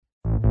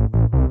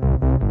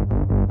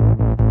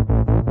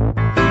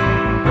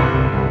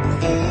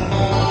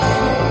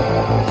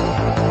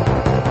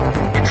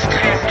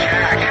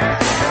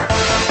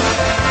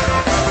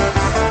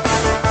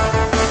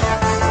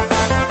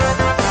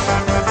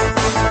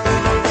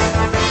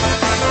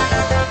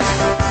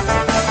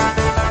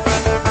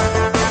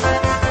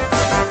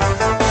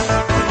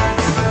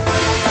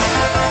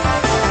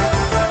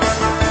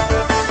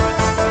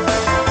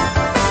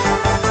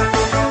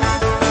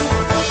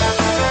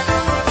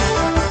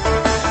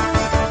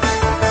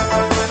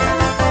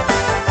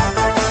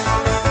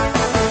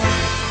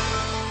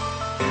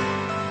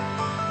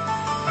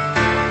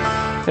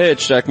Hey,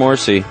 it's Jack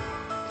Morrissey.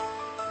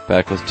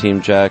 Back with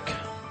Team Jack.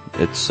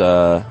 It's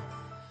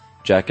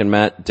Jack and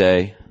Matt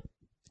Day.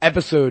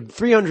 Episode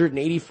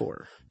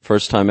 384.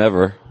 First time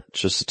ever. It's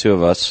just the two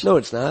of us. No,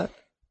 it's not.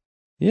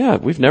 Yeah,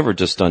 we've never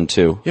just done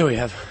two. Yeah, we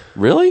have.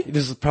 Really?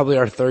 This is probably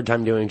our third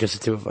time doing just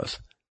the two of us.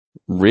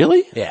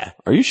 Really? Yeah.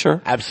 Are you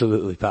sure?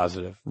 Absolutely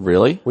positive.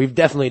 Really? We've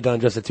definitely done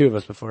just the two of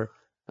us before.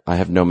 I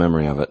have no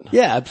memory of it.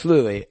 Yeah,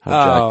 absolutely.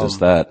 How Jack does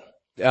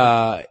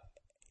that?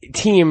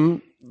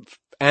 Team,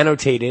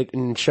 annotate it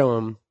and show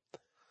them.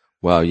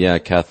 Wow, yeah,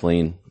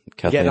 Kathleen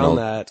Get on will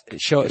that.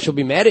 She'll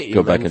be mad at you.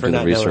 go back for into the not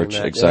knowing research.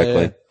 that.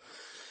 Exactly.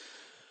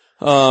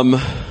 Yeah.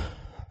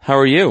 How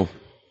are you?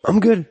 I'm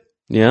good.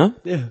 Yeah?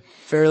 Yeah.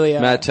 Fairly.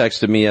 Matt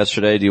texted me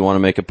yesterday, do you want to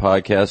make a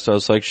podcast? I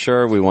was like,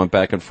 sure. We went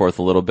back and forth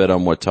a little bit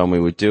on what time we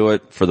would do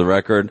it. For the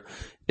record,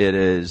 it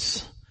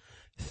is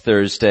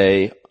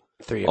Thursday,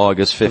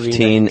 August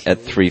 15 at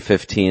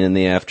 3:15 in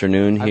the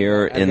afternoon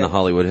here in the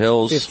Hollywood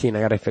Hills. 15.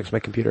 I gotta fix my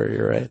computer.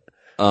 You're right.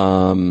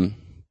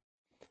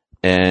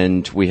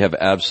 And we have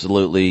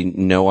absolutely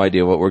no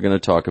idea what we're going to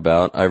talk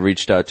about. I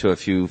reached out to a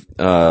few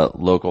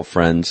local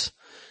friends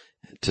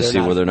to see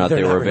whether or not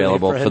they were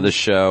available for the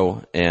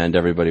show, and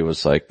everybody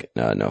was like,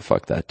 no,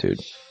 fuck that, dude.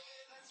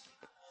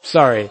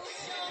 Sorry.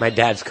 My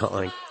dad's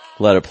calling.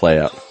 Let it play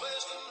out.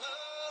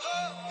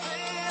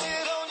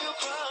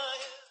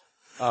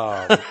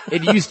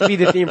 It used to be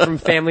the theme from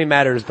Family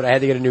Matters, but I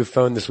had to get a new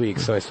phone this week,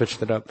 so I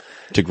switched it up.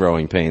 To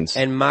Growing Pains.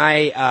 And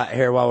my,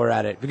 here, while we're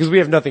at it, because we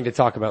have nothing to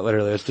talk about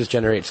literally, let's just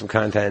generate some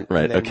content.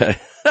 Right, okay.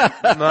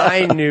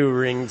 My new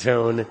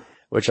ringtone,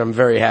 which I'm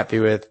very happy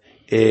with,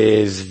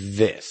 is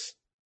this.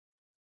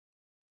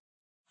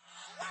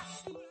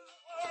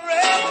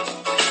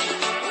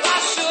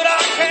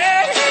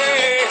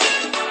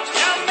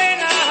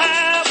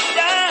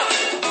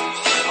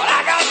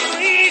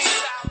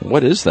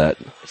 What is that?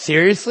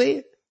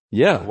 Seriously?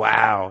 Yeah.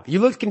 Wow.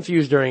 You looked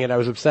confused during it. I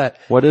was upset.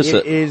 What is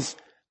it? It is,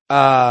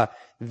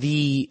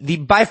 the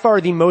by far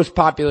the most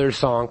popular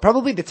song,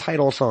 probably the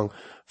title song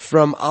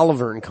from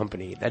Oliver and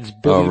Company. That's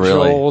Billy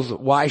really? Joel's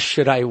Why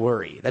Should I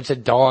Worry? That's a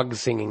dog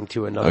singing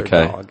to another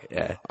dog.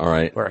 Yeah. All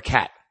right. Or a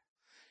cat.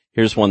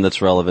 Here's one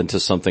that's relevant to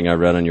something I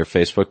read on your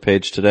Facebook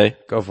page today.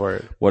 Go for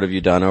it. What have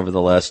you done over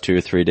the last 2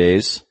 or 3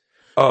 days?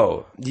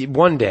 Oh,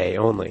 one day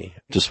only.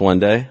 Just one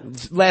day?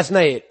 Last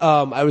night,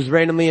 I was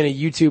randomly in a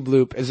YouTube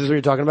loop. Is this what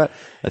you're talking about?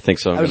 I think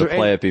so. I'm going to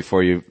play it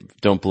before you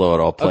don't blow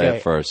it. I'll play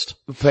it first.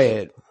 Play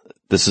it.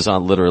 This is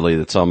on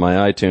it's on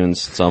my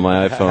iTunes. It's on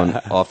my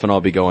iPhone. Often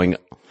I'll be going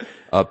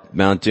up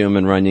Mount Doom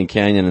and Runyon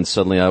Canyon, and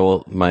suddenly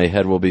my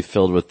head will be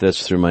filled with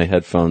this through my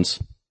headphones.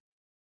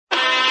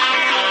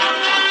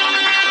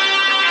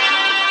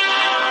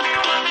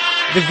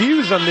 The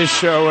views on this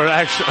show are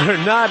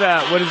not,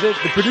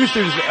 the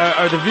producers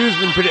are the views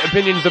and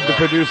opinions of the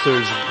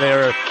producers.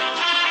 They're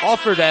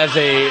offered as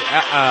a,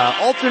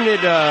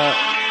 alternate,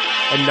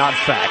 and not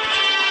fact.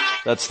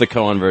 That's the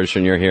Cohen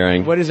version you're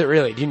hearing. What is it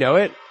really? Do you know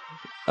it?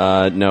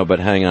 No, but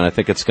hang on. I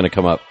think it's going to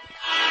come up.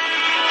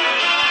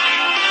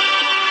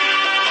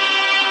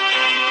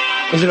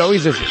 Is it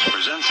always this?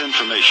 Presents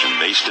information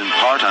based in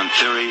part on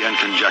theory and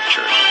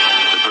conjecture.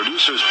 The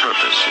producer's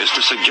purpose is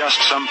to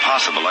suggest some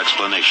possible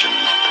explanations,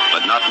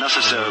 but not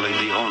necessarily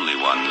the only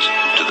ones,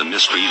 to the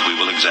mysteries we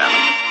will examine.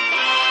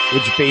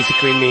 Which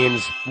basically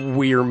means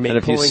we're making.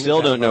 And if you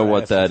still don't know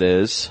what that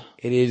is,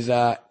 it is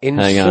hang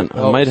on.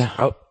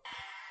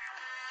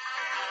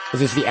 Is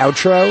this the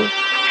outro?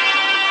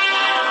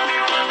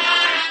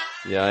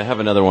 Yeah, I have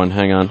another one.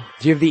 Hang on.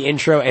 Do you have the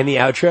intro and the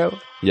outro?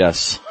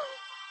 Yes.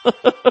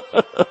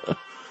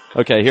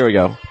 Okay, here we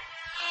go.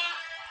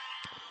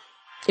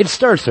 It's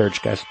Star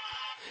Search, guys.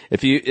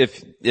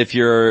 If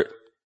you're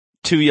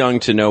too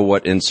young to know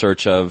what In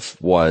Search Of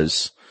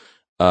was,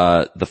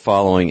 the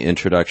following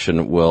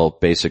introduction will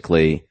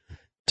basically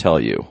tell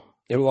you.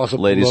 It will also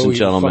ladies blow and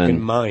gentlemen, your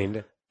fucking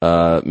mind.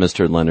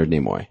 Mr. Leonard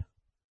Nimoy.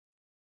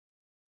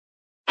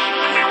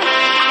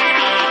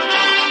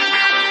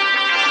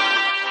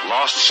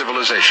 Lost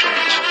civilizations,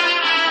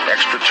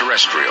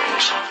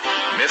 extraterrestrials,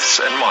 myths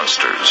and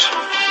monsters,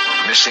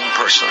 missing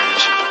persons,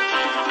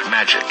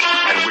 magic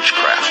and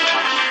witchcraft,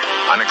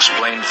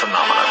 unexplained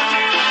phenomena.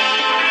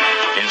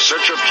 In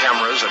Search Of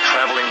cameras are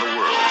traveling the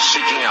world,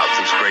 seeking out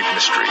these great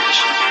mysteries.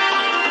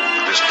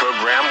 This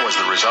program was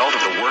the result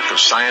of the work of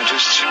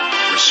scientists,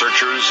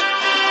 researchers,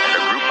 and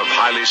a group of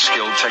highly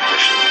skilled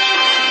technicians.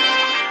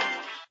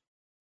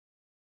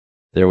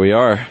 There we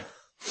are.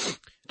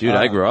 Dude,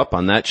 I grew up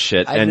on that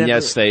shit.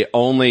 Yes, they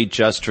only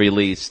just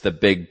released the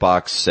big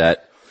box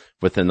set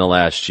within the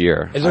last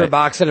year. Is there a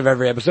box set of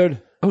every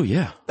episode? Oh,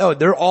 yeah. Oh,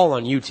 they're all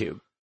on YouTube.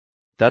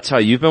 That's how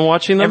you've been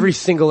watching them? Every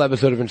single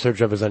episode of In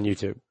Search Of is on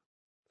YouTube.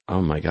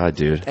 Oh my god,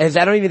 dude. I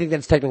don't even think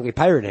that's technically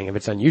pirating if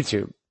it's on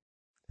YouTube.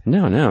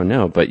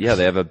 No. But yeah,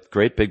 they have a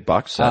great big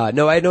box set.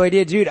 No, I had no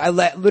idea, dude. I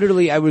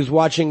was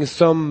watching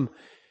some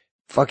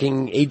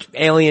fucking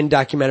alien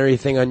documentary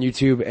thing on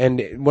YouTube,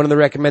 and one of the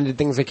recommended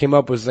things that came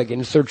up was like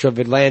In Search Of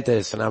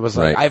Atlantis, and I was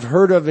like, Right. I've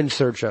heard of In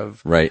Search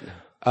Of. Right.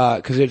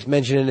 cause it's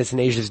mentioned in a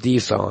Tenacious D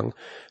song.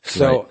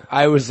 So Right.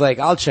 I was like,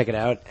 I'll check it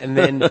out. And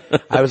then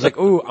I was like,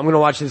 ooh, I'm gonna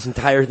watch this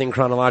entire thing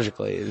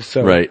chronologically.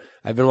 So Right.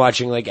 I've been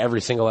watching like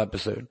every single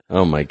episode.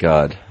 Oh my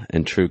God.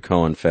 In true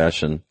Cohen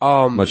fashion.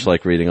 Much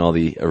like reading all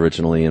the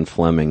original Ian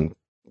Fleming.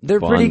 They're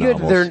Bond pretty good.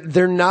 novels.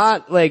 They're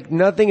not like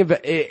nothing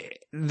about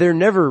they're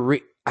never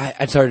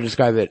it's hard to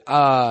describe it.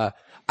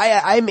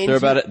 I'm into They're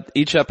about,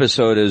 each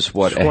episode is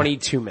what?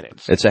 22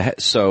 minutes.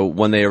 So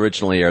when they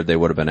originally aired, they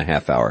would have been a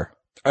half hour,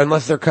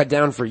 Unless they're cut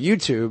down for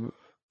YouTube.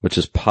 which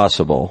is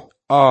possible.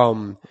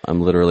 I'm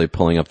literally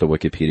pulling up the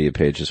Wikipedia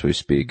page as we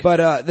speak.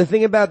 But the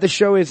thing about the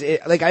show is,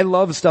 like, I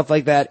love stuff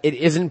like that. It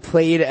isn't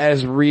played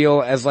as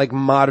real as like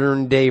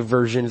modern day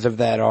versions of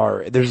that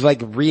are. There's like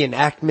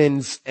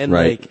reenactments and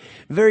Right. like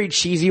very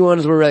cheesy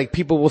ones where like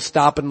people will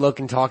stop and look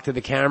and talk to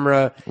the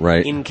camera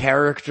Right. in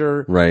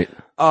character. Right.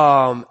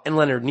 And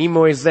Leonard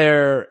Nimoy's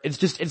there.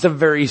 It's a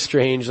very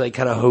strange, like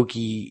kind of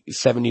hokey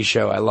 70s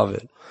show. I love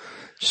it.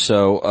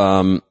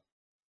 So,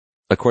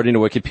 according to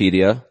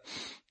Wikipedia,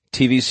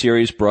 TV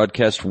series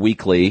broadcast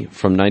weekly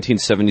from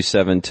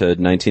 1977 to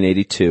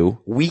 1982.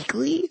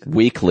 Weekly?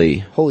 Weekly.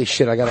 Holy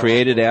shit, I got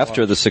Created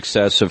after the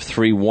success of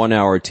 3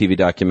 one-hour TV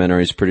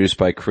documentaries produced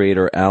by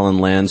creator Alan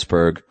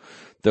Landsberg.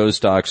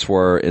 Those docs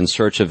were In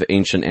Search of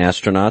Ancient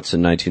Astronauts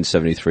in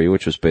 1973,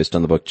 which was based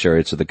on the book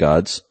Chariots of the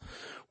Gods,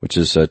 which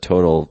is a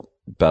total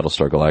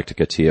Battlestar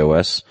Galactica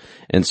TOS.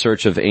 In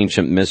Search of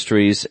Ancient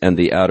Mysteries and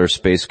The Outer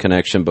Space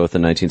Connection, both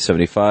in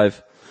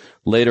 1975.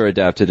 Later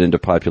adapted into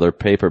popular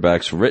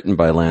paperbacks written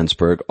by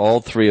Landsberg.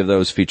 All 3 of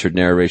those featured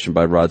narration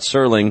by Rod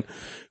Serling,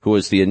 who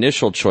was the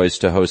initial choice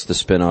to host the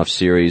spin-off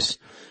series.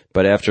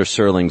 But after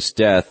Serling's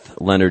death,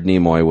 Leonard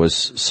Nimoy was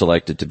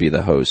selected to be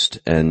the host.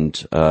 And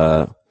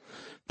the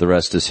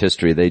rest is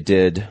history. They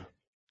did...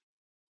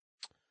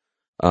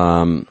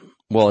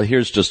 well,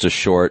 here's just a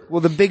short...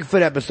 Well, the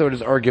Bigfoot episode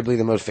is arguably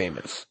the most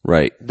famous.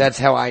 Right. That's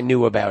how I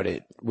knew about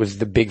it, was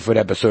the Bigfoot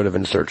episode of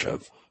In Search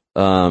of.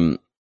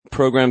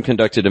 Program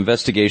conducted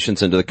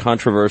investigations into the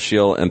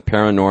controversial and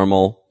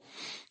paranormal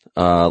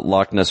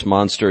Loch Ness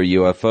Monster,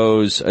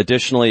 UFOs.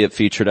 Additionally, it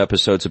featured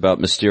episodes about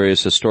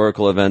mysterious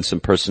historical events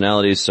and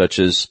personalities such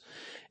as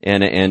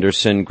Anna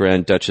Anderson,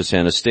 Grand Duchess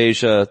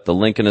Anastasia, the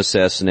Lincoln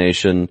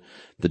assassination,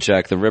 the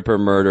Jack the Ripper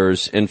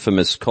murders,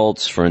 infamous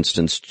cults, for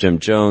instance, Jim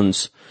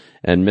Jones,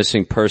 and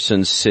missing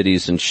persons,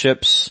 cities, and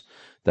ships.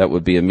 That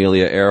would be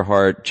Amelia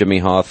Earhart,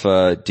 Jimmy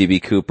Hoffa, D.B.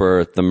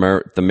 Cooper,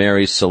 the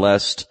Mary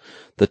Celeste,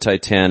 the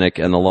Titanic,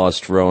 and the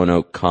Lost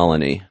Roanoke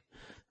Colony.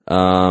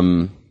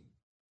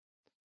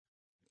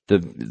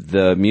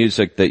 The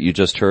music that you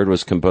just heard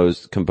was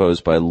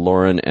composed by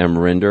Lauren M.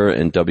 Rinder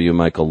and W.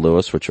 Michael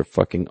Lewis, which are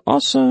fucking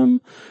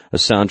awesome. A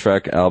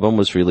soundtrack album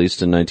was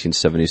released in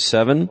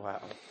 1977.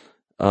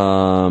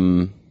 Wow.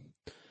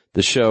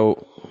 The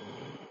show,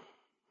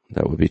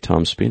 that would be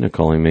Tom Spina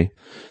calling me.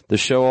 The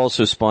show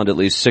also spawned at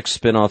least 6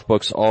 spin-off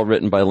books, all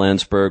written by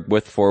Landsberg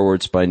with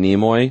forewords by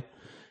Nimoy.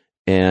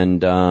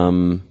 And,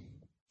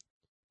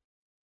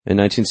 in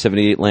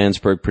 1978,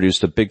 Landsberg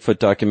produced a Bigfoot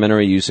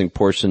documentary using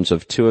portions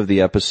of 2 of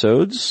the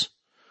episodes.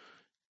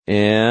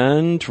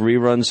 And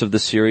reruns of the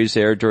series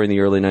aired during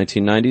the early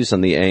 1990s on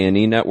the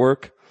A&E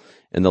network.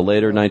 In the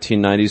later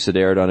 1990s, it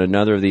aired on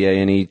another of the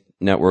A&E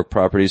network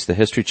properties, the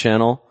History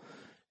Channel.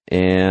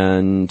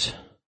 And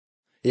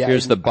Yeah,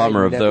 here's the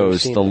bummer of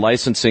those. The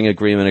licensing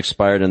agreement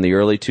expired in the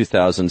early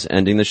 2000s,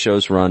 ending the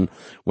show's run.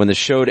 When the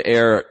show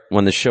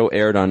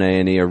aired on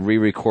A&E, a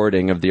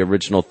re-recording of the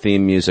original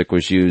theme music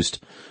was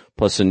used,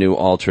 plus a new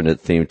alternate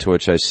theme, to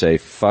which I say,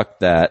 fuck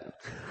that.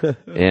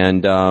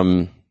 And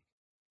a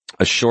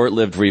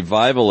short-lived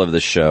revival of the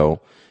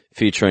show,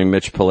 featuring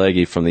Mitch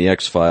Pileggi from the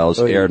X-Files,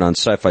 aired on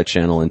Sci-Fi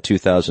Channel in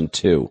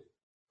 2002.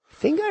 I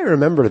think I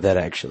remember that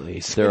actually.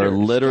 There are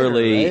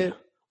literally Spinner, right?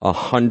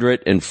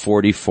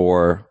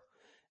 144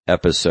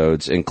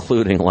 episodes,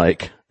 including,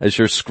 like, as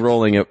you're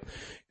scrolling at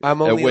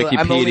Wikipedia,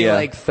 I'm only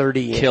like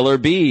 30 in. Killer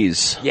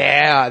Bees,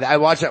 Yeah, I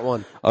watched that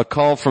one. A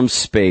Call from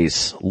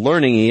Space,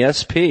 Learning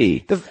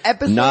ESP, The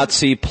episode,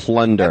 Nazi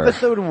Plunder,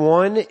 episode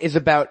 1 is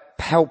about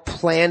how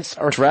plants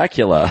are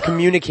Dracula.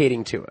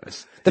 communicating to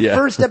us. The Yeah.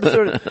 first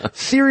episode,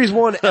 series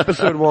 1,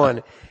 episode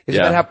 1, is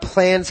Yeah. about how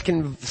plants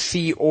can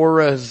see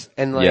auras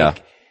and like, Yeah.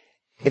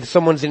 if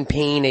someone's in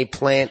pain, a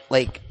plant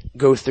like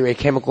goes through a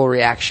chemical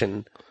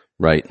reaction,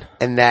 Right.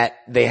 and that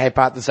they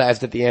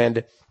hypothesized at the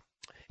end.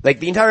 Like,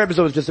 the entire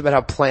episode was just about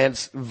how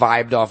plants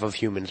vibed off of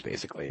humans,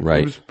 basically.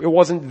 Right. It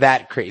wasn't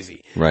that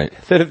crazy. Right.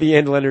 Then at the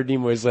end, Leonard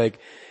Nimoy was like,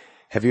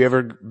 have you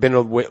ever been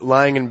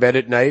lying in bed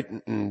at night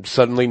and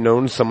suddenly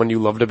known someone you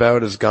loved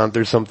about has gone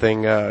through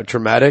something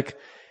traumatic?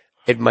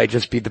 It might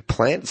just be the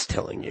plants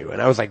telling you.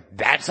 And I was like,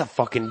 that's a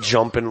fucking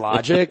jump in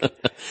logic.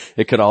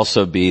 It could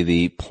also be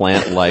the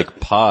plant-like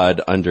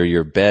pod under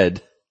your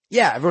bed,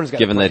 Yeah, everyone's got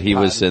given a that he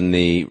pod. was in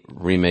the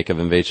remake of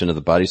Invasion of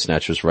the Body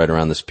Snatchers right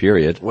around this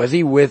period. Was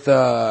he with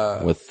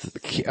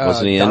Wasn't he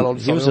Donald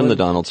in? He was in the Sutherland?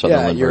 Donald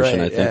Sutherland Yeah, you're version,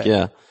 right, I think. yeah.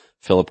 Yeah.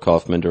 Philip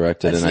Kaufman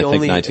directed, That's and the I think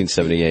only-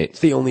 1978. It's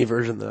the only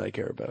version that I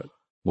care about.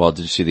 Well,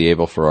 did you see the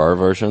Abel Ferrara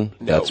version?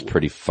 No. That's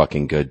pretty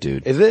fucking good,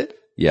 dude. Is it?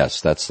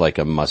 Yes, that's like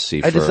a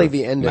must-see for I just like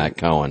the ending Matt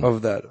Cohen.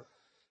 of that.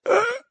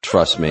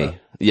 Trust me.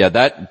 Yeah,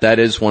 that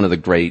is one of the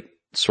great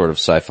sort of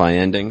sci-fi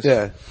endings.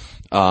 Yeah.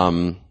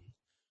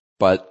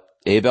 But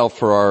Abel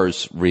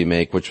Ferrara's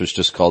remake, which was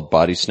just called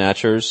Body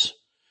Snatchers,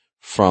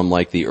 from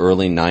like the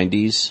early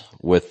 90s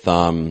with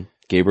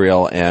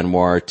Gabrielle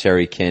Anwar,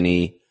 Terry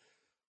Kinney,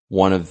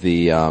 one of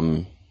the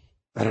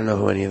I don't know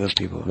who any of those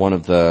people are. one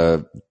of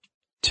the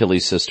Tilly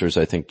sisters,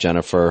 I think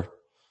Jennifer,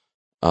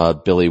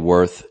 Billy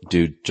Worth,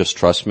 dude, just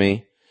trust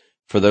me.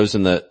 For those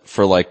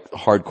for like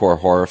hardcore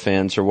horror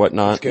fans or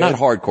whatnot, not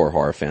hardcore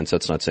horror fans,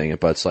 that's not saying it,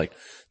 but it's like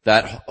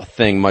that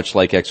thing, much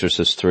like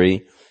Exorcist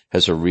 3,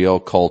 has a real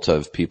cult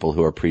of people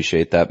who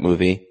appreciate that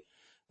movie.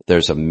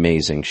 There's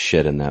amazing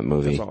shit in that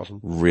movie. That's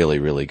awesome. Really,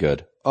 really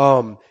good.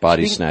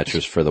 Body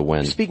Snatchers for the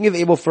win. Speaking of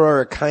Abel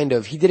Ferrara,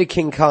 he did a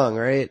King Kong,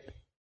 right?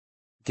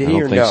 Did he I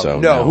don't or think no? so,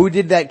 No, no. who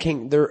did that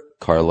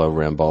Carlo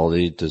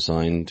Rambaldi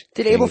designed.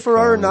 Did King Abel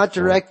Ferrara Kong not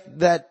for- direct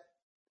that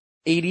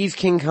 80s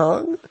King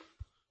Kong?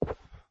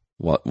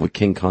 What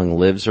King Kong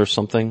Lives or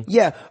something?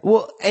 Yeah,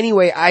 well,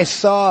 anyway, I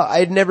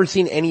had never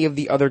seen any of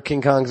the other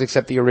King Kongs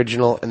except the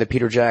original and the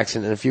Peter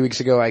Jackson, and a few weeks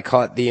ago I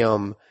caught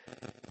the,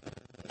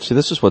 See,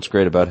 this is what's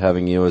great about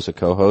having you as a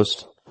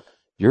co-host.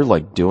 You're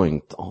like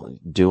doing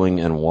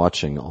and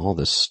watching all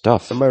this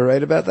stuff am I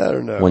right about that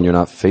or no? when you're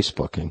not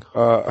Facebooking.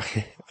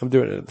 I'm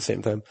doing it at the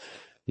same time.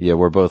 Yeah,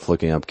 we're both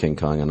looking up King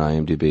Kong on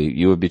IMDb.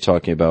 You would be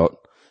talking about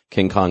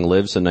King Kong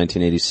Lives in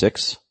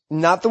 1986?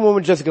 Not the one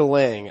with Jessica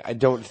Lange, I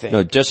don't think.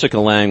 No, Jessica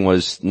Lange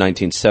was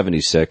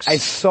 1976. I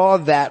saw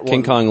that one.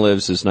 King Kong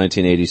Lives is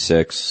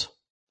 1986.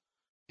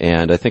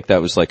 And I think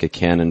that was like a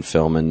canon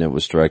film, and it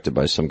was directed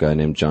by some guy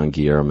named John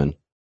Guillermin.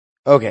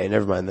 Okay,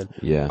 never mind then.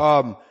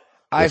 Yeah.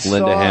 With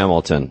Linda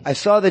Hamilton. I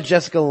saw the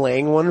Jessica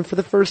Lange one for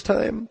the first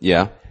time,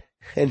 Yeah.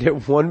 and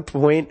at one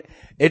point,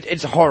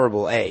 it's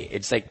horrible,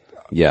 It's like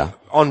Yeah.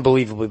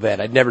 unbelievably bad.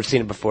 I'd never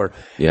seen it before.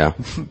 Yeah.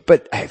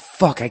 But I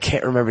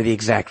can't remember the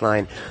exact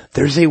line.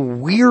 There's a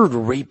weird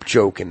rape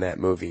joke in that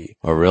movie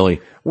Oh, really?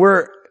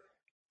 where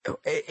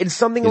it's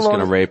something He's along.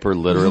 gonna rape her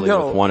literally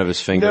No, with one of his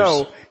fingers?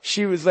 No,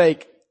 she was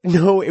like,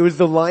 no, it was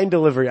the line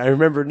delivery. I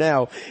remember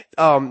now.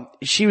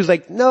 She was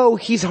like, no,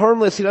 he's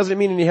harmless. He doesn't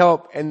mean any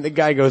help. And the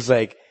guy goes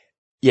like,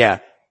 yeah,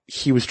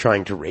 he was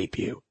trying to rape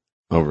you.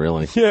 Oh,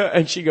 really? Yeah,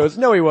 and she goes,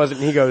 no, he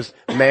wasn't. And he goes,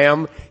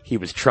 ma'am, he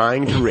was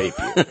trying to rape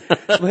you.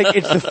 Like,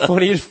 it's the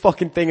funniest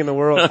fucking thing in the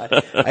world.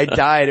 I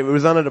died. It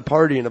was on at a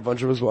party and a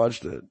bunch of us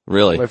watched it.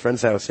 Really? At my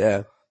friend's house,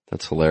 yeah.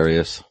 That's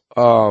hilarious.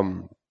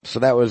 So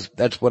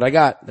that's what I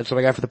got. That's what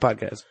I got for the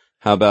podcast.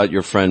 How about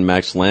your friend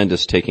Max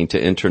Landis taking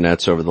to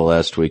internets over the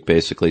last week,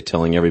 basically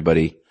telling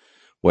everybody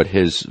what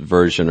his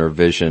version or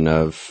vision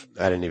of...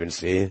 I didn't even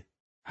see.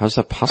 How's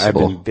that I've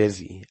possible? been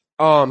busy.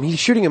 He's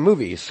shooting a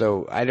movie,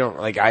 so I don't,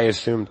 I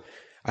assumed,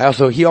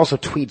 he also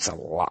tweets a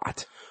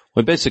lot.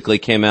 Well, it basically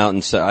came out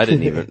and said, I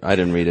didn't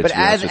read it. But to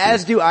be honest with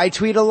as you. do I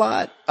tweet a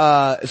lot,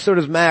 so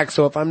does Max,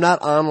 so if I'm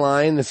not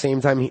online the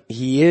same time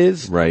he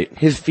is, Right.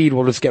 his feed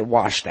will just get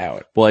washed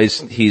out. Well,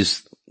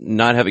 he's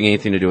not having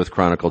anything to do with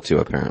Chronicle 2,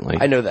 apparently.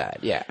 I know that,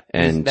 yeah.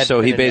 And That's so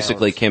he been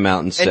basically announced. came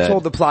out and said... And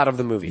told the plot of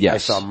the movie. Yes. I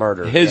saw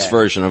murder. His yeah.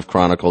 version of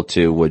Chronicle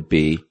 2 would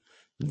be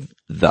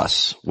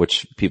thus,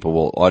 which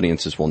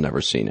audiences will never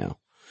see now.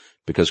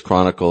 Because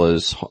Chronicle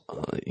is,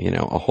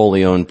 a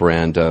wholly owned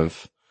brand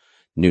of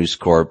News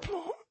Corp,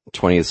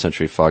 20th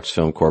Century Fox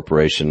Film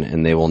Corporation,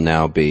 and they will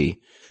now be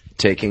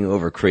taking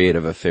over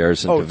creative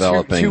affairs and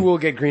developing. Two will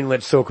get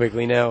greenlit so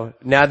quickly now.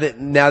 Now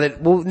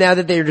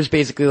that they're just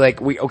basically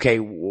like,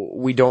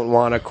 we don't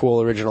want a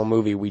cool original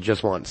movie, we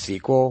just want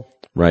sequel.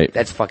 Right.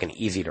 That's fucking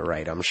easy to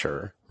write, I'm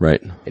sure.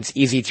 Right. It's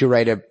easy to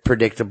write a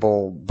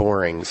predictable,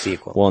 boring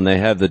sequel. Well, and they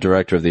have the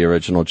director of the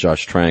original,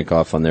 Josh Trank,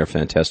 off on their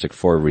Fantastic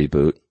Four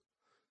reboot.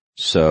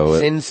 So.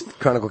 Since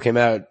Chronicle came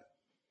out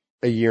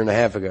a year and a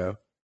half ago.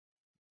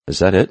 Is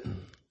that it?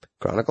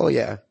 Chronicle,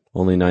 yeah.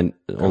 Only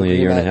a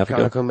year and a half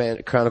ago?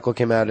 Chronicle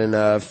came out in,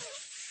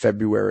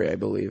 February, I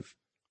believe.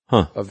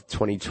 Huh. Of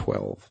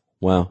 2012.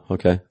 Wow,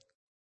 okay.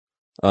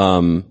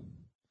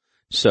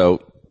 So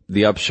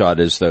the upshot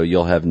is though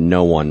you'll have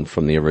no one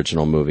from the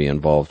original movie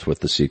involved with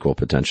the sequel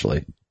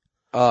potentially.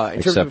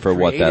 Except for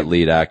that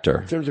lead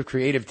actor. In terms of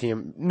creative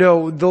team,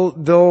 no,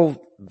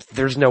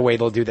 there's no way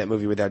they'll do that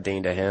movie without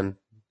Dane DeHaan.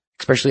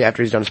 Especially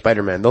after he's done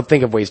Spider-Man. They'll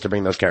think of ways to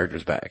bring those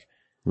characters back.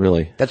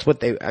 Really? That's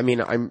what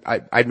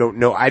I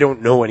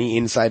don't know any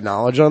inside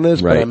knowledge on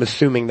this, Right. but I'm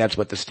assuming that's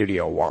what the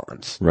studio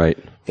wants. Right.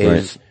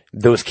 Is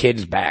those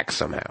kids back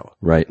somehow.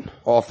 Right.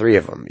 All three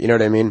of them. You know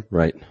what I mean?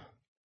 Right.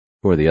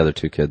 Who are the other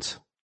two kids?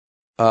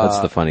 That's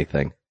the funny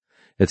thing.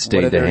 It's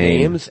Dane What are their DeHaan.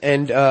 names?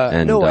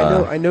 I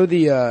know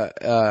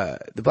the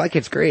black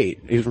kid's great.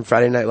 He was from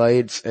Friday Night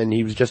Lights and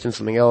he was just in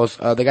something else.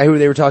 The guy who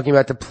they were talking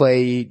about to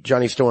play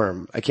Johnny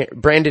Storm.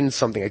 Brandon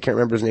something. I can't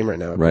remember his name right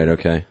now. Right,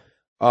 okay.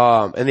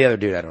 And the other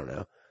dude, I don't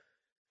know.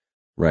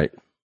 Right.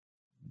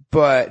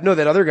 But no,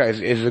 that other guy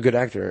is a good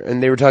actor.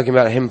 And they were talking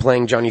about him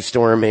playing Johnny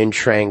Storm in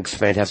Trank's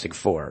Fantastic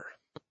Four.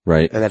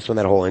 Right. And that's when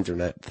that whole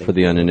internet thing. For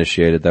the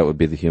uninitiated, that would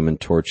be the Human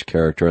Torch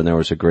character. And there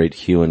was a great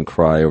hue and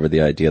cry over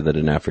the idea that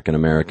an African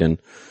American,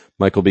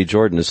 Michael B.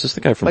 Jordan, is this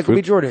the guy from Michael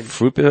B. Jordan.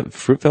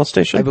 Fruitvale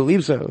Station? I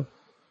believe so.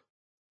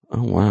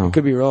 Oh, wow.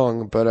 Could be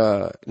wrong,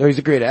 but no, he's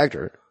a great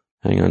actor.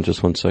 Hang on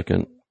just one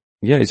second.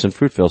 Yeah, he's in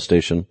Fruitvale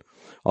Station.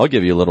 I'll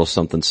give you a little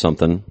something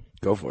something.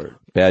 Go for it.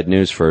 Bad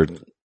news for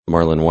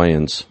Marlon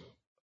Wayans.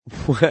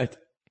 What?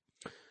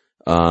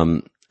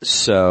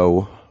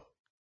 So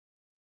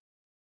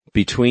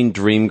between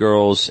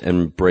Dreamgirls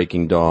and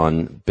Breaking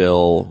Dawn,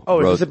 Bill Oh,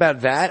 wrote, is this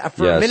about that?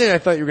 For a Yes. minute I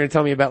thought you were going to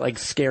tell me about like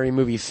Scary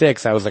Movie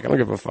 6. I was like, I don't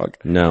give a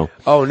fuck. No.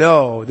 Oh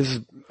no, this is,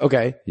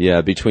 okay.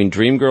 Yeah, between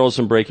Dreamgirls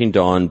and Breaking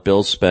Dawn,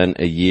 Bill spent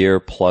a year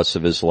plus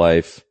of his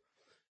life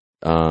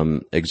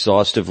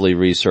exhaustively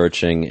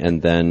researching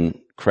and then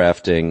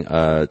crafting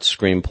a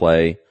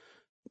screenplay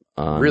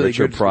on Really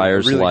Richard good,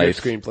 Pryor's really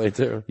life. good screenplay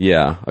too.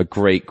 Yeah, a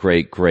great,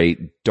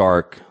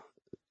 dark,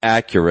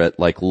 accurate,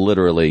 like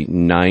literally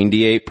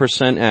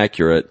 98%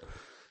 accurate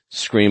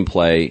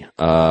screenplay.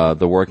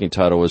 The working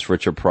title was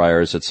Richard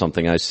Pryor's It's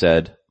Something I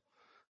Said,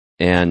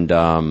 and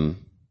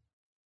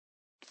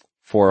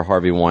for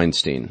Harvey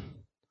Weinstein.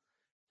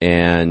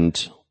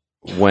 And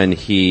when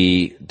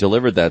he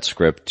delivered that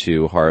script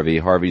to Harvey,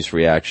 Harvey's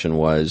reaction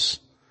was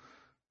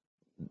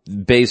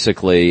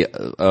basically,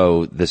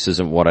 oh, this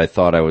isn't what I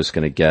thought I was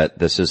going to get.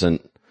 This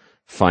isn't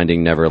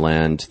Finding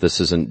Neverland.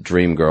 This isn't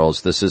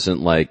Dreamgirls. This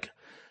isn't like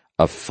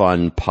a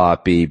fun,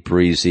 poppy,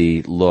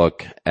 breezy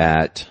look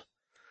at,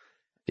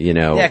 you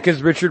know. Yeah,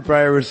 because Richard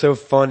Pryor was so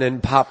fun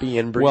and poppy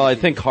and breezy. Well, I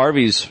think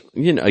Harvey's,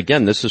 you know,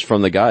 again, this is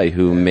from the guy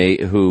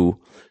who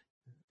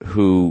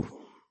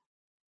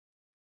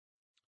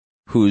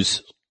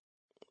who's,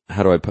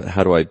 how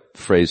do I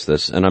phrase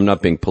this? And I'm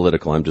not being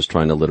political. I'm just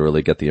trying to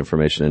literally get the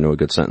information into a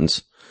good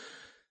sentence.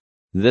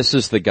 This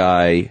is the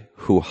guy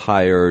who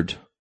hired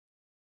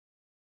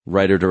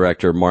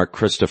writer-director Mark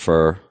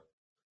Christopher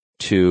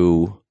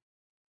to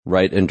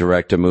write and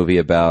direct a movie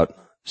about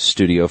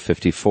Studio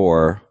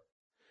 54,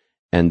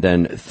 and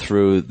then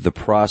through the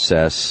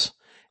process,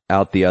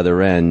 out the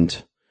other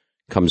end,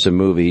 comes a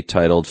movie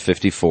titled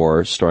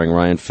 54, starring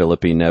Ryan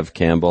Phillippe, Neve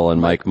Campbell,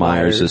 and Mike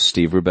Myers as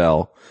Steve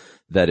Rubell,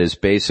 that is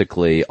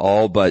basically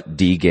all but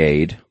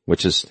de-gayed,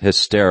 which is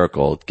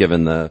hysterical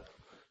given the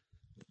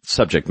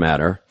subject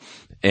matter.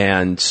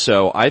 And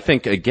so I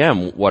think,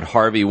 again, what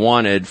Harvey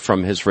wanted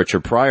from his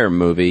Richard Pryor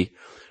movie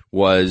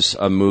was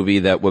a movie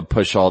that would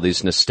push all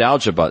these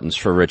nostalgia buttons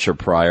for Richard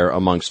Pryor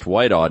amongst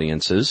white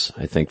audiences,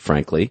 I think,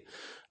 frankly,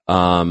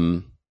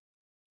 and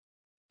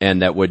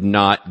that would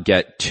not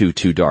get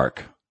too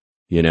dark,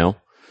 you know?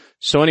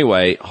 So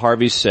anyway,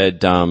 Harvey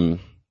said, I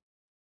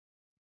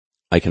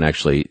can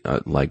actually,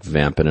 like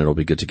vamp, and it'll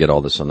be good to get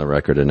all this on the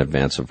record in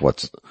advance of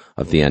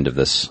the end of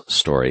this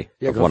story,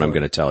 of what I'm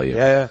going to tell you.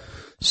 Yeah.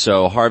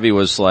 So Harvey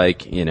was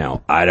like, you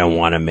know, I don't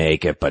want to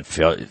make it, but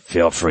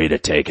feel free to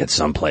take it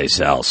someplace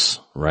else,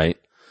 right?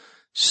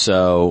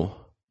 So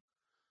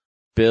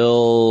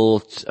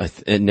Bill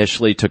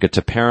initially took it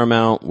to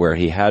Paramount, where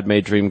he had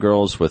made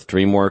Dreamgirls with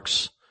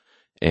DreamWorks,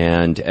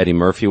 and Eddie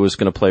Murphy was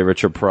going to play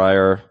Richard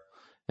Pryor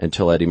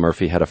until Eddie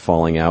Murphy had a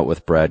falling out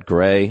with Brad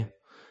Gray.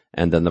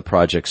 And then the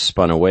project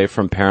spun away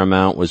from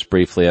Paramount, was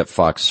briefly at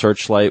Fox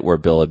Searchlight, where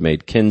Bill had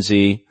made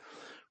Kinsey.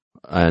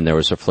 And there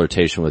was a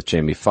flirtation with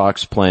Jamie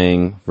Foxx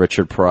playing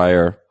Richard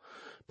Pryor,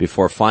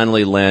 before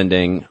finally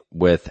landing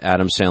with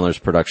Adam Sandler's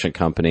production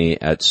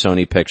company at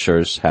Sony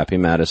Pictures, Happy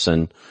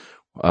Madison,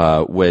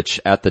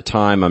 which at the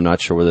time, I'm not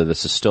sure whether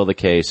this is still the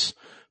case,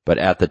 but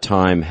at the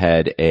time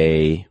had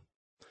a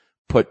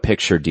put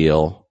picture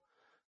deal,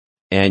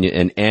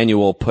 an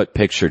annual put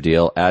picture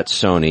deal at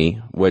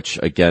Sony, which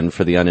again,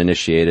 for the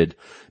uninitiated,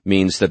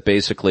 means that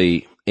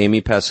basically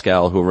Amy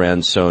Pascal, who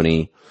ran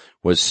Sony,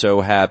 was so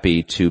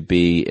happy to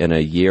be in a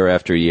year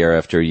after year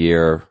after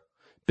year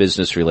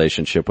business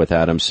relationship with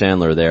Adam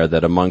Sandler there,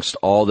 that amongst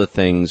all the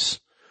things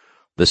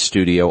the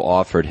studio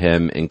offered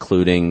him,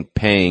 including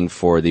paying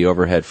for the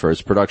overhead for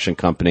his production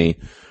company,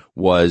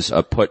 was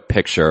a put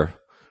picture,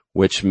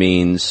 which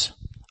means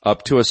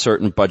up to a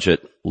certain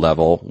budget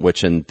level,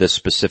 which in this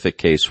specific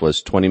case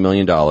was $20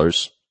 million,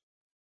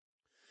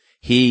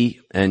 he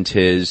and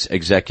his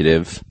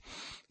executive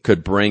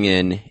could bring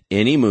in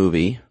any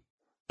movie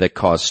that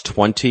cost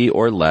 20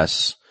 or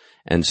less,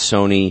 and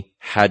Sony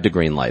had to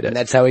greenlight it. And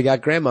that's how he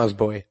got Grandma's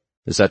Boy.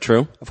 Is that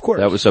true? Of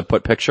course. That was a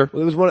put picture?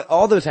 Well, it was one of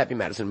all those Happy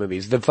Madison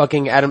movies. The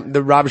fucking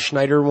the Rob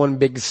Schneider one,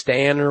 Big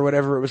Stan or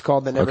whatever it was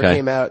called, that never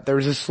came out. There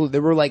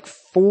were like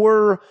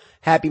 4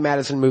 Happy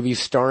Madison movies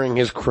starring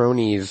his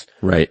cronies.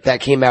 Right.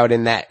 That came out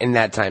in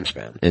that time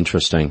span.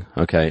 Interesting.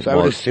 Okay. So I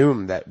would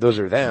assume that those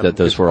are them. That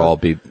those were all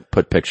be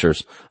put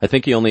pictures. I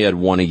think he only had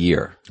one a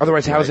year.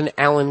 Otherwise, how's an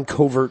Alan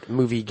Covert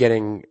movie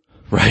getting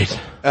Right.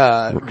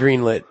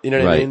 greenlit? You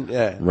know what I mean?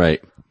 Yeah.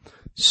 Right.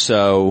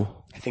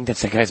 So I think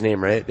that's that guy's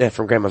name, right? Yeah,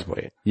 from Grandma's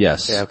Boy.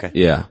 yes. Yeah, okay.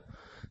 Yeah.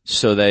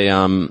 So they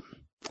arrive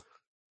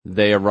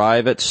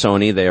at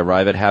Sony, they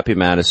arrive at Happy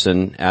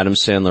Madison. Adam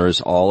Sandler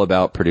is all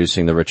about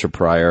producing the Richard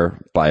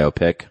Pryor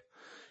biopic,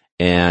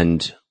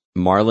 and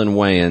Marlon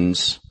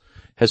Wayans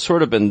has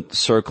sort of been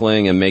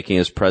circling and making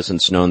his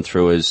presence known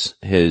through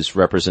his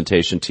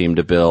representation team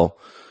to Bill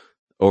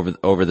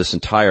over this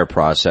entire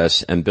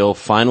process. And Bill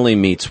finally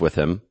meets with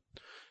him,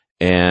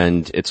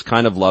 and it's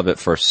kind of love at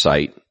first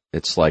sight.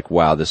 It's like,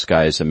 wow, this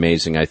guy is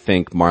amazing. I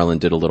think Marlon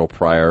did a little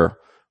prior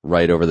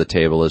right over the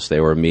table as they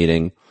were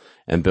meeting,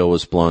 and Bill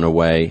was blown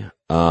away.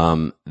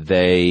 I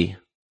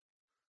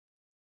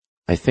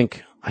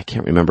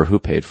can't remember who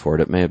paid for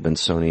it. It may have been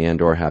Sony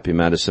and or Happy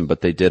Madison, but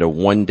they did a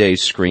 1-day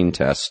screen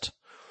test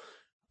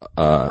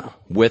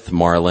with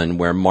Marlon,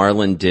 where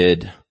Marlon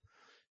did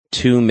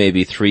 2,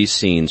 maybe 3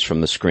 scenes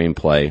from the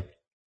screenplay,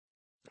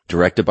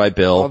 directed by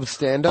Bill, Of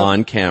stand-up?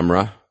 on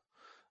camera.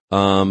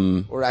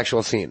 Or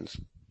actual scenes?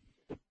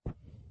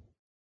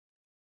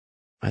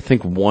 I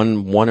think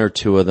one or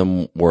two of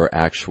them were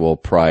actual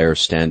prior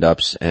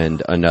stand-ups,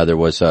 and another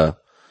was a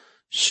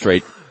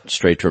straight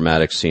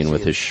dramatic scene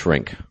with his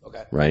shrink.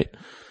 Okay. Right?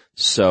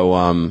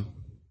 So,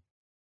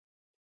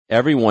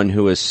 everyone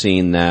who has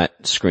seen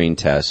that screen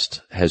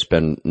test has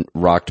been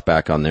rocked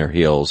back on their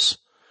heels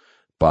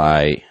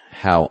by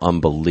how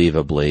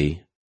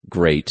unbelievably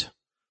great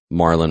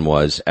Marlon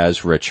was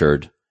as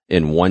Richard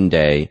in 1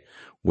 day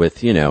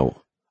with, a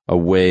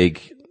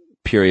wig,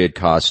 period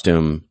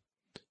costume,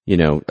 a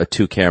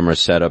 2-camera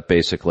setup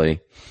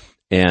basically.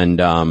 And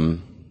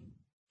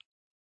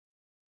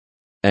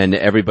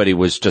everybody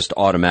was just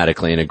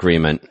automatically in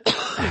agreement,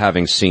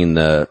 having seen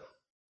the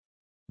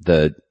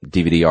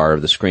DVD-R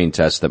of the screen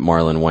test, that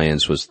Marlon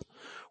Wayans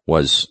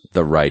was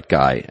the right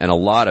guy. And a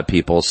lot of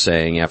people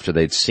saying after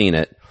they'd seen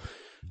it,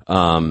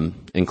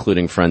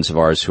 including friends of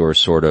ours who are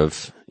sort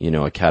of,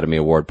 Academy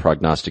Award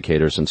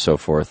prognosticators and so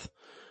forth,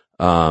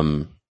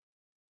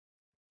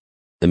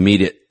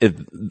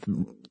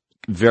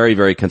 very,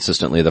 very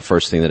consistently, the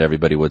first thing that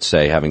everybody would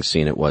say, having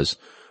seen it, was,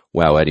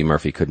 wow, Eddie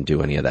Murphy couldn't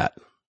do any of that.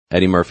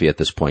 Eddie Murphy at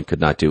this point could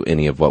not do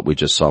any of what we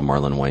just saw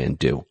Marlon Wayans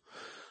do.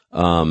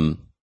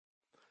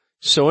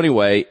 So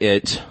anyway,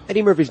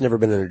 Eddie Murphy's never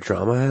been in a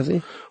drama, has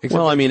he?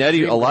 Well, I mean,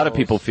 a lot of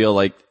people feel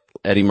like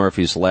Eddie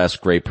Murphy's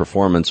last great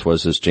performance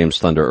was as James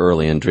Thunder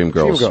Early in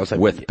Dreamgirls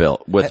with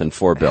Bill, and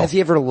for Bill. Has he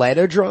ever led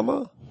a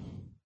drama?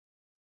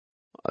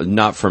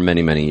 Not for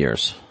many, many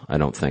years, I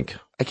don't think.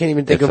 I can't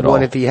even think of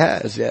one if he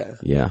has, yeah.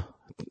 Yeah.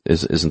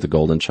 Isn't The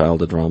Golden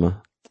Child a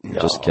drama? No.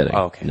 Just kidding.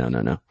 Oh, okay.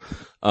 No.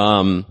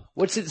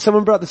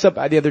 Someone brought this up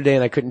the other day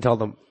and I couldn't tell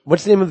them.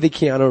 What's the name of the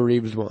Keanu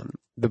Reeves one?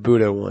 The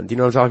Buddha one. Do you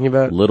know what I'm talking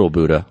about? Little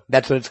Buddha.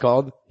 That's what it's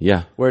called?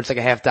 Yeah. Where it's like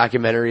a half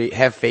documentary,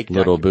 half fake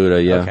Little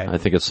Buddha, yeah. Okay. I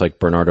think it's like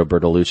Bernardo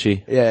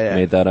Bertolucci. Yeah.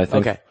 Made that, I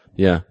think. Okay.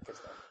 Yeah.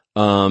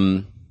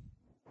 So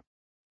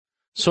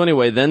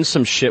anyway, then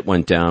some shit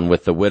went down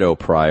with the widow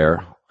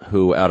Pryor,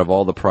 who out of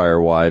all the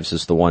Pryor wives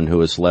is the one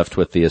who is left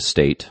with the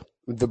estate.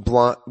 The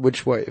blonde,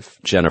 which wife?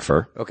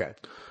 Jennifer. Okay.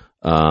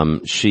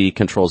 She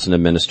controls and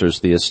administers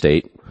the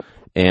estate.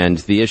 And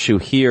the issue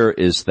here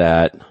is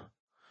that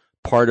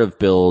part of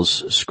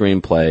Bill's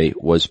screenplay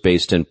was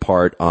based in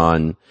part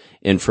on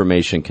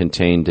information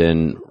contained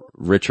in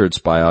Richard's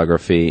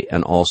biography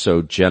and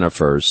also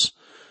Jennifer's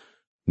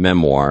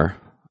memoir,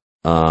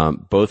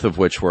 both of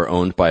which were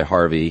owned by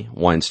Harvey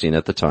Weinstein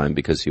at the time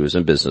because he was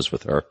in business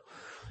with her.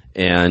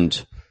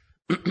 And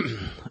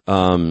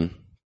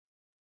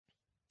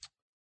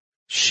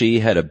she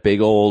had a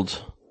big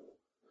old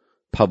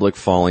public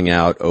falling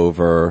out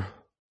over,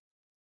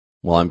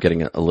 well, I'm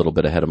getting a little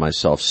bit ahead of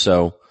myself.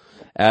 So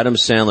Adam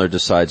Sandler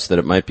decides that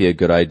it might be a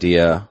good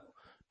idea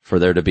for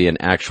there to be an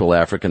actual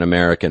African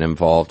American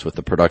involved with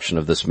the production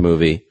of this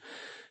movie,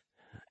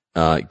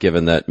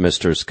 given that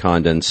Mr.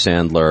 Condon,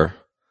 Sandler,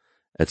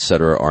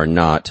 etc. are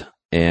not,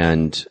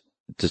 and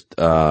just,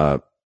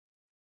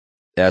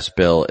 asked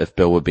Bill if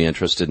Bill would be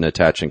interested in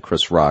attaching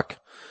Chris Rock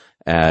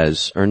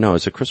is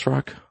it Chris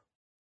Rock?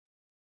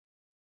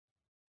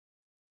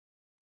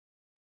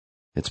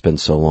 It's been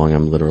so long,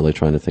 I'm literally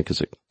trying to think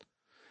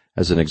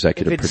as an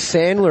executive. If it's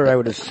Sandler, I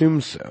would assume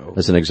so.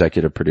 As an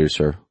executive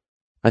producer.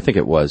 I think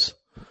it was.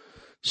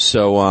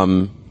 So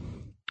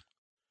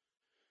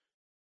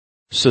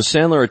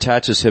Sandler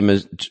attaches him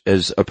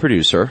as a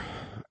producer,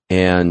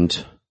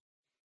 and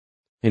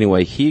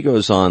anyway, he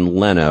goes on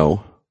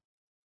Leno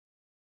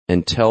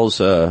and tells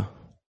a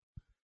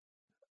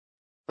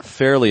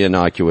fairly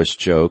innocuous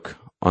joke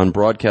on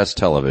broadcast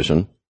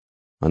television,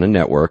 on a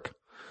network,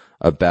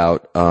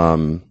 about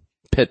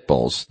pit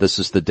bulls. This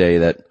is the day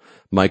that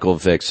Michael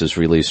Vicks is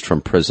released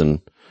from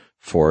prison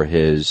for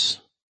his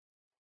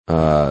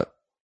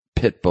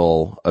pit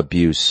bull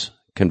abuse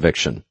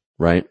conviction,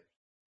 right?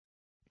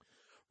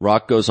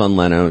 Rock goes on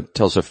Leno,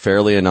 tells a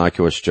fairly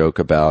innocuous joke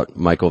about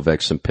Michael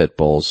Vicks and pit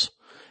bulls,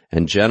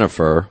 and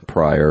Jennifer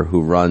Pryor,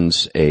 who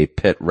runs a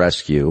pit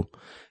rescue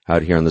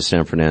out here in the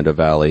San Fernando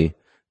Valley,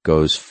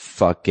 goes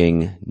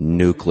fucking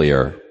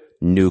nuclear,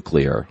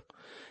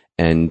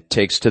 and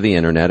takes to the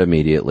internet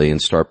immediately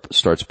and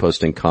starts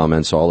posting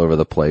comments all over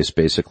the place,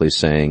 basically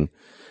saying,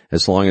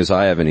 as long as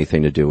I have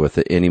anything to do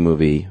with any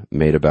movie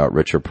made about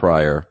Richard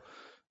Pryor,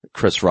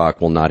 Chris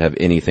Rock will not have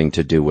anything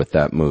to do with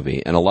that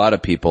movie. And a lot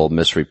of people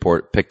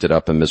picked it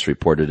up and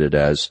misreported it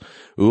as,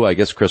 ooh, I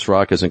guess Chris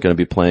Rock isn't going to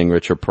be playing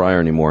Richard Pryor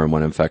anymore. And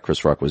when in fact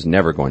Chris Rock was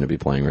never going to be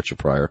playing Richard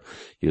Pryor.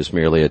 He was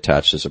merely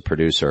attached as a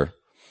producer.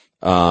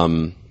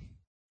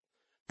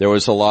 There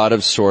was a lot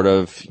of sort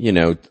of,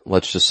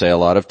 let's just say a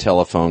lot of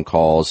telephone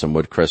calls, and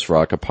would Chris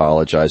Rock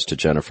apologize to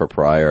Jennifer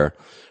Pryor?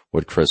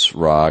 Would Chris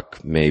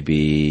Rock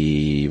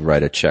maybe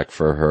write a check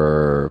for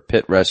her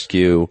pit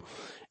rescue?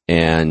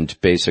 And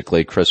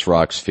basically Chris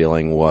Rock's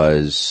feeling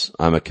was,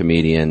 I'm a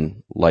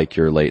comedian like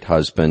your late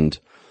husband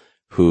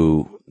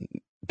who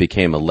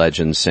became a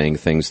legend saying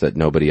things that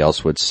nobody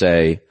else would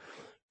say.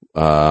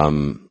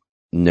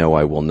 No,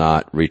 I will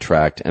not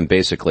retract. And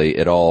basically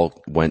it all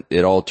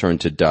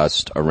turned to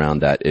dust around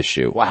that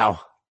issue. Wow.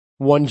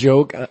 One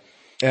joke.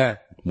 Yeah.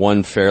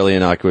 One fairly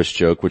innocuous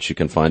joke, which you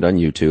can find on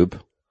YouTube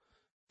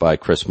by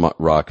Chris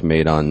Rock,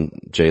 made on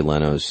Jay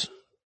Leno's,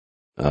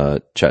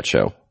 chat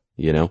show.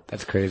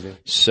 That's crazy.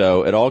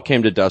 So it all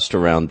came to dust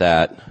around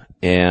that,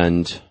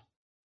 and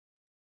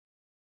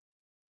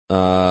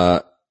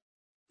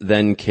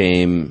then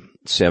came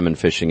salmon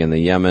fishing in the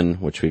Yemen,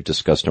 which we've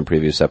discussed in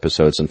previous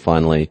episodes, and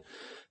finally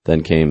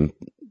then came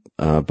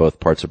both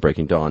parts of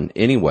Breaking Dawn.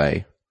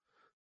 Anyway,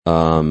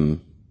 I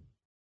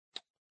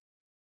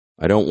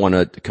don't want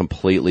to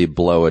completely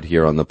blow it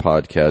here on the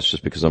podcast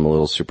just because I'm a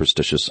little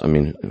superstitious. I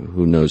mean,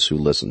 who knows who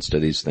listens to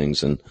these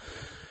things,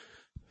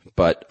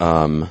 but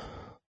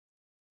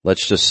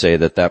let's just say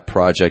that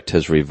project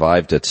has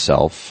revived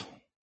itself,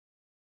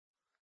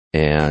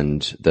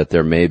 and that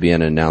there may be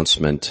an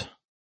announcement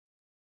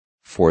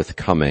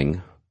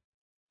forthcoming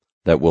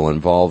that will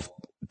involve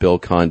Bill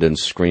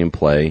Condon's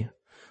screenplay,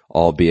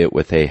 albeit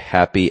with a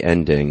happy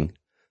ending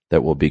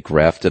that will be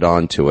grafted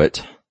onto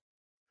it,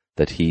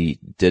 that he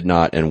did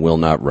not and will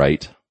not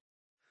write.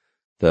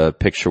 The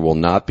picture will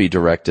not be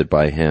directed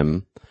by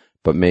him,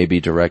 but may be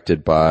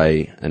directed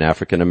by an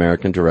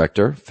African-American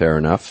director, fair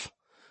enough,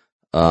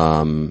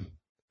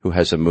 who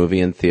has a movie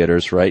in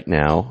theaters right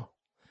now.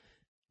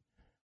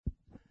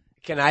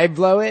 Can I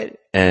blow it?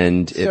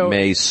 And it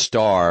may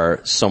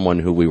star someone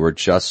who we were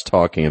just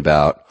talking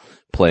about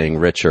playing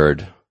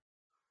Richard,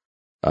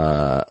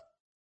 5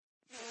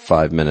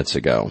 minutes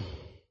ago.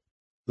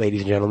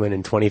 Ladies and gentlemen,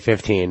 in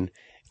 2015,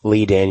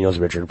 Lee Daniels,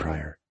 Richard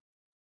Pryor.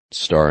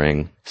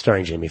 Starring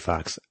Jamie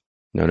Foxx.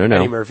 No.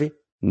 Eddie Murphy?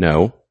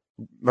 No.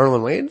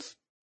 Marlon Wayans?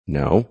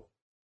 No.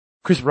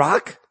 Chris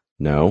Rock?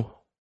 No.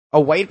 A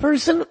white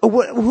person?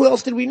 Who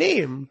else did we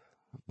name?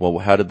 Well,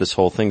 how did this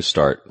whole thing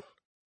start?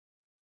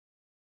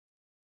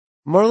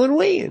 Marlon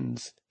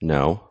Wayans.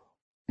 No.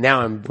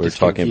 Now I'm We're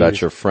talking confused.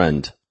 about your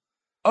friend.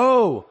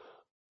 Oh.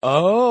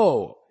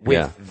 With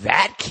Yeah.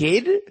 that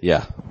kid?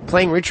 Yeah.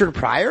 Playing Richard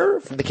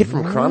Pryor? The kid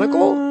from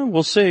Chronicle?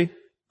 We'll see.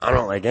 I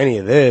don't like any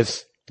of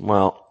this.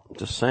 Well,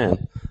 just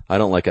saying. I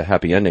don't like a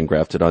happy ending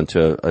grafted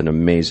onto an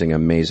amazing,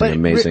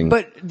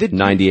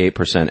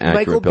 98%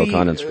 accurate Bill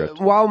Condon script.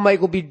 While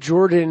Michael B.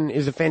 Jordan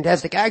is a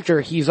fantastic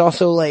actor, he's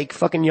also like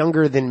fucking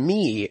younger than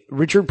me.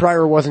 Richard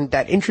Pryor wasn't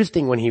that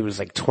interesting when he was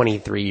like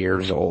 23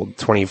 years old,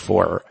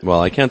 24.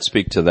 Well, I can't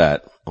speak to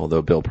that,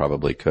 although Bill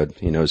probably could.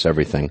 He knows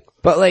everything.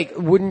 But like,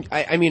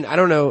 I mean, I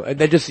don't know.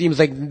 That just seems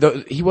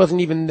like he was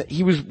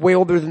way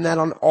older than that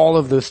on all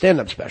of those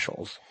stand-up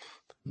specials.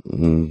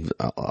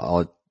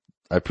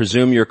 I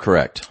presume you're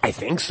correct. I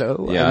think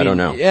so. Yeah, I don't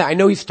know. Yeah, I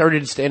know he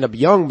started stand-up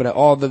young, but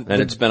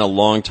it's been a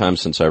long time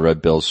since I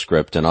read Bill's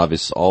script, and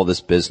obviously all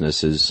this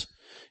business is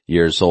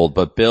years old.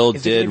 But Bill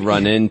did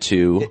run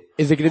into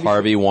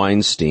Harvey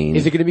Weinstein.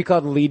 Is it going to be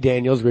called Lee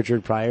Daniels,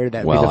 Richard Pryor?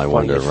 That'd be the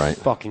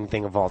funniest fucking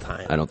thing of all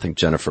time. I don't think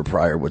Jennifer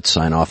Pryor would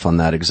sign off on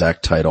that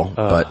exact title,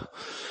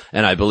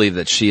 and I believe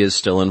that she is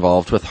still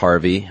involved with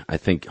Harvey. I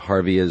think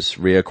Harvey has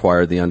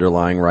reacquired the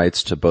underlying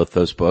rights to both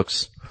those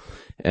books.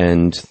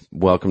 And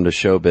welcome to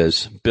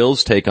showbiz.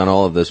 Bill's take on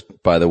all of this,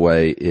 by the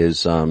way,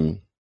 is, well,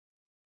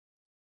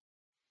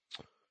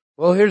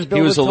 here's Bill.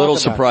 He was a little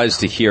surprised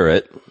to hear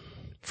it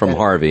from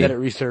Harvey. That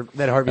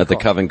Harvey at the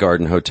Covent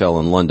Garden Hotel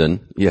in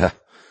London. Yeah.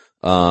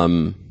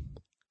 But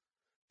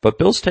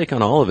Bill's take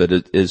on all of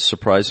it is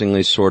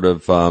surprisingly sort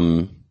of,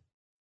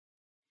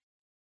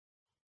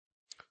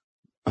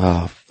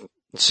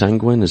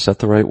 sanguine, is that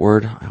the right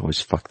word? I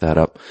always fuck that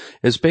up.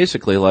 It's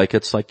basically like,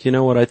 you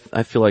know what,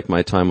 I feel like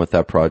my time with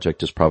that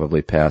project is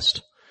probably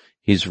past.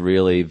 He's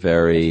really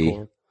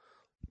very,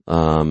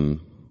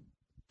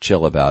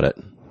 chill about it,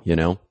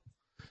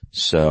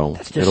 So,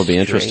 it'll be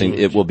interesting.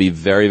 It will be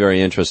very,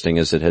 very interesting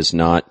as it has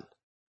not,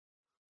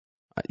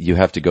 you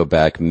have to go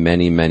back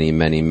many, many,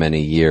 many,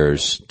 many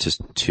years to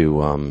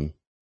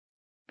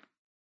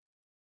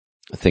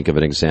think of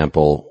an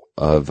example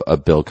of a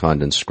Bill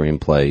Condon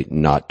screenplay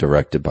not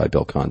directed by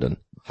Bill Condon.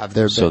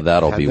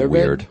 That'll be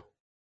weird.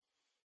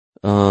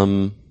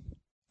 After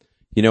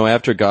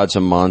Gods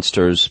and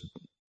Monsters,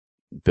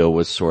 Bill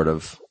was sort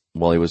of,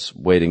 while he was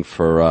waiting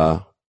for,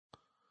 I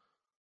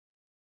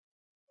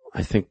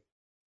think,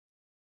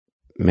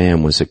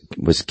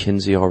 was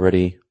Kinsey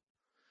already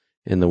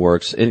in the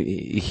works?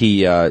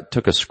 He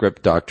took a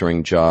script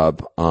doctoring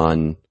job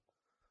on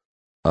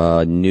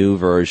a new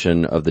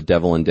version of The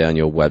Devil and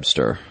Daniel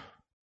Webster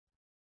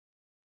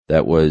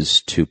that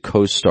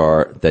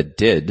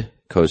did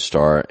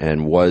co-star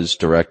and was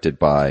directed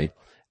by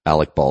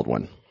Alec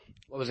Baldwin.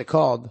 What was it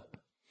called?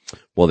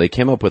 Well, they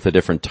came up with a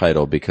different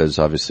title because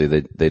obviously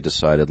they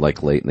decided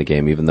like late in the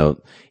game,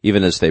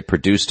 even as they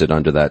produced it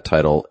under that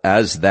title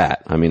as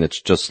that. I mean,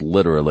 it's just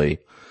literally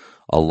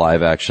a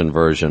live action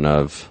version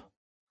of,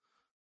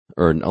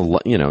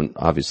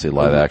 obviously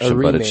live action,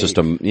 but it's just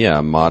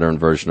a modern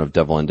version of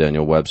Devil and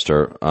Daniel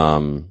Webster.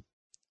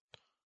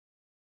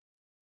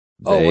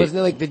 Wasn't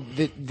it like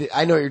the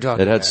I know what you're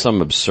talking about. It had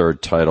some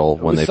absurd title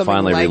when they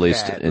finally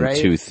released it in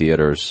 2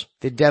 theaters.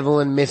 The Devil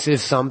and Mrs.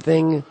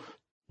 Something?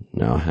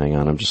 No, hang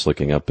on. I'm just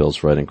looking up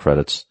Bill's writing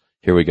credits.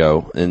 Here we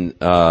go. And,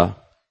 so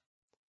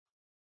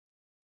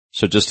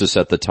just to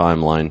set the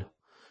timeline,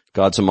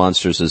 Gods and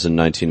Monsters is in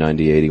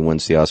 1998. He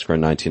wins the Oscar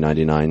in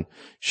 1999.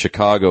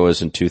 Chicago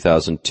is in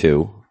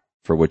 2002,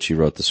 for which he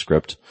wrote the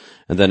script.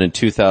 And then in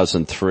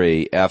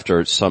 2003,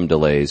 after some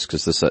delays,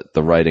 because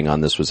the writing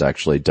on this was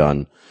actually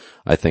done,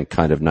 I think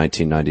kind of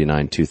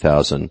 1999,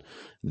 2000,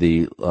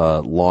 the,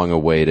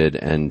 long-awaited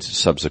and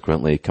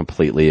subsequently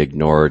completely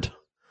ignored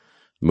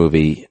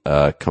movie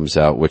comes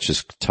out, which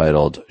is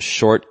titled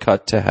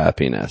Shortcut to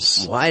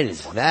Happiness. What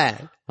is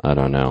that? I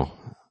don't know.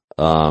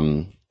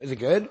 Is it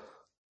good?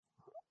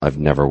 I've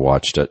never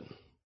watched it.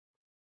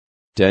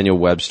 Daniel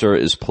Webster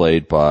is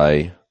played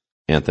by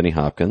Anthony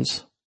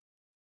Hopkins.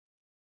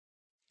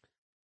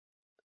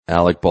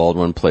 Alec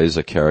Baldwin plays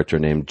a character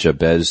named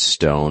Jabez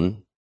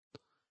Stone.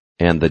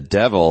 And the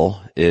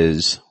devil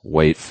is,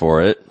 wait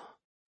for it,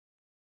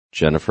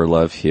 Jennifer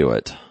Love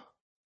Hewitt.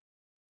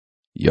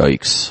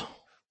 Yikes.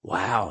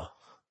 Wow.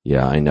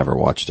 Yeah, I never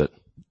watched it.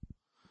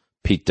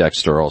 Pete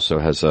Dexter also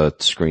has a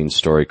screen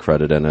story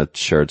credit and a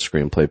shared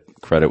screenplay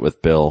credit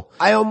with Bill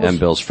and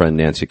Bill's friend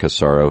Nancy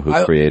Casaro,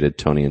 who created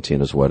Tony and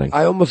Tina's Wedding.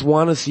 I almost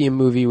want to see a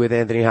movie with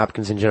Anthony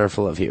Hopkins and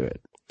Jennifer Love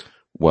Hewitt.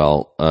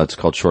 Well, it's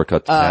called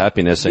Shortcut to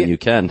Happiness, and you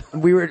can.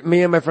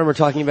 Me and my friend were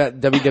talking about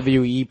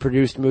WWE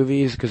produced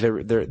movies because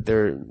they've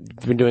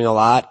been doing a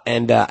lot,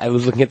 and I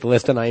was looking at the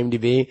list on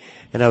IMDb,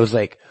 and I was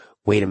like,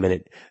 wait a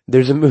minute.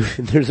 There's a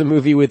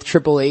movie with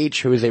Triple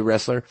H, who is a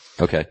wrestler.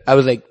 Okay. I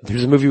was like,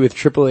 there's a movie with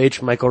Triple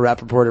H, Michael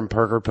Rappaport, and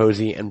Parker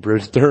Posey, and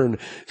Bruce Dern.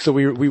 So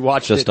we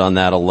watched just on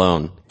that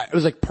alone. It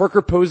was like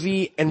Parker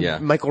Posey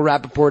and Michael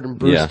Rappaport and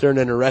Bruce Dern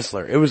and a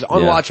wrestler. It was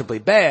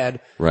unwatchably bad.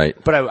 Right.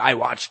 But I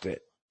watched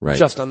it. Right.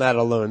 Just on that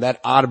alone.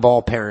 That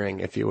oddball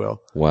pairing, if you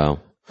will. Wow.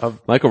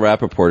 Michael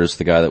Rappaport is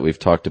the guy that we've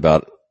talked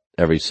about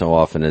every so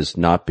often as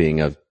not being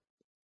a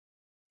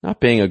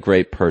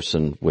great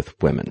person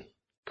with women.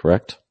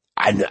 Correct?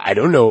 I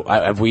don't know.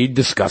 Have we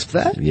discussed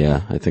that?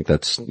 Yeah, I think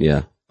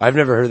I've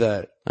never heard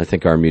that. I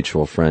think our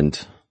mutual friend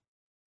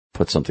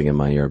put something in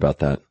my ear about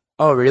that.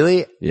 Oh,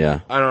 really?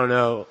 Yeah. I don't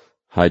know.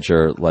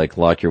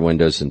 Lock your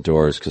windows and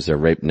doors because they're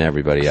raping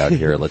everybody out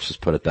here. Let's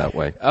just put it that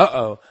way.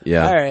 Uh-oh.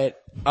 Yeah. All right.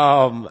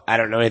 I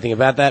don't know anything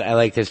about that. I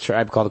like this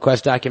Tribe Called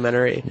Quest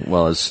documentary.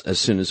 Well, as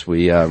soon as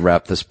we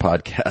wap this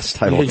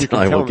podcast, I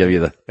will give you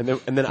the and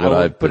then I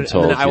will put it,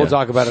 and then I will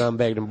talk about it on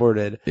Bagged and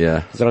Boarded. Yeah.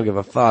 Because I don't give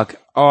a fuck.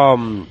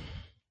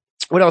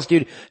 What else,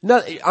 dude?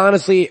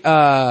 Honestly,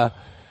 I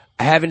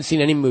haven't seen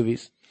any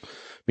movies.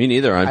 Me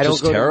neither. I'm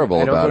just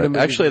terrible about it.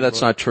 Actually,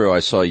 that's not true. I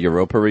saw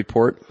Europa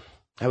Report.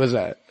 How was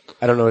that?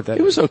 I don't know what that is.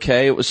 It was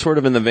okay. It was sort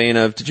of in the vein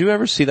of, did you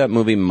ever see that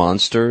movie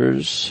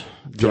Monsters?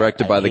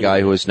 Directed by the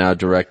guy who is now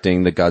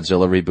directing the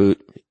Godzilla reboot?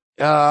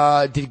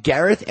 Did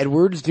Gareth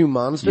Edwards do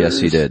Monsters? Yes,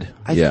 he did.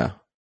 Yeah.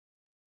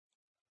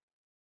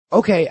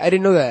 Okay, I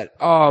didn't know that.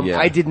 Yeah.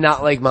 I did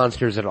not like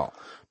Monsters at all.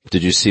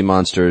 Did you see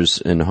Monsters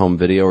in home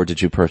video, or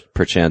did you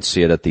perchance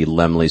see it at the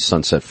Laemmle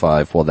Sunset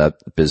 5 while that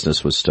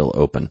business was still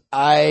open?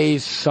 I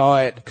saw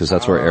it. Because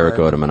that's where Eric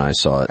Odom and I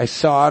saw it. I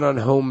saw it on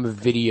home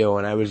video,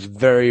 and I was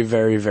very,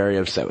 very, very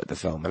upset with the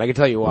film. And I can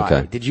tell you why.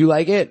 Okay. Did you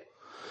like it?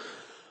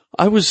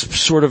 I was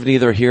sort of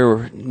neither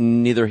here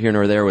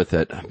nor there with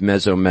it.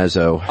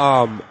 Mezzo.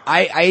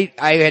 I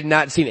had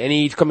not seen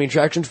any coming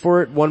attractions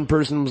for it. One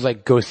person was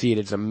like, go see it.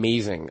 It's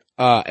amazing.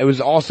 It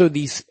was also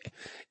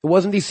it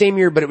wasn't the same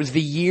year, but it was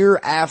the year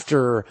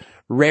after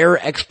Rare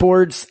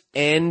Exports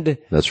and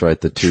that's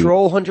right, the two.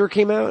 Troll Hunter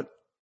came out.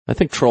 I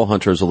think Troll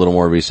Hunter is a little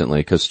more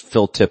recently because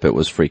Phil Tippett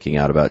was freaking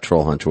out about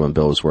Troll Hunter when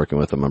Bill was working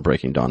with him on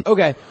Breaking Dawn.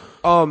 Okay.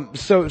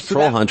 So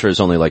Troll Hunter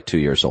is only like 2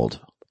 years old.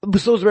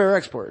 So is Rare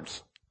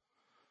Exports.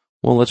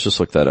 Well, let's just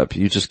look that up.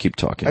 You just keep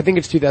talking. I think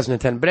it's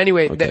 2010. But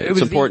anyway, okay.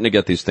 It's important to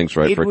get these things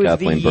right for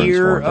Kathleen Burns. It was the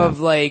year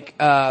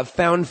of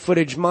found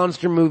footage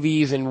monster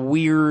movies and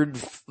weird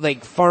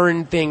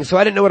foreign things. So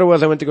I didn't know what it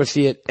was. I went to go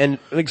see it, and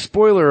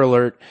spoiler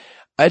alert,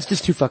 it's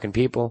just two fucking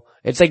people.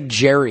 It's like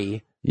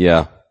Jerry.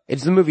 Yeah.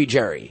 It's the movie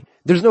Jerry.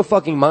 There's no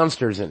fucking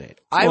monsters in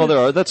it. There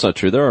are. That's not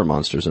true. There are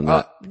monsters in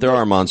that. There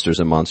are monsters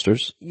in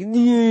Monsters.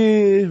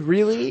 Yeah,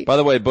 really? By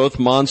the way, both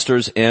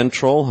Monsters and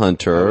Troll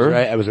Hunter.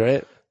 I was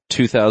right.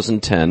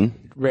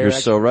 2010. You're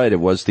so right. It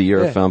was the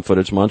year of found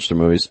footage monster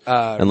movies.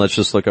 And let's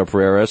just look up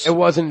Rare It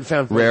wasn't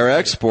found footage. Rare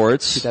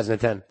Exports.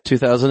 2010.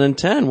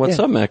 2010. What's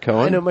up, Matt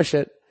Cohen? I know my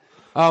shit.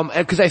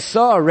 Cause I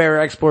saw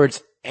Rare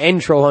Exports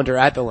and Troll Hunter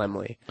at the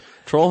Laemmle.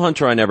 Troll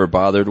Hunter I never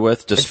bothered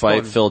with,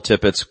 despite Phil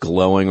Tippett's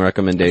glowing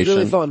recommendation. It's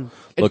really fun.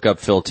 Look up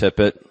Phil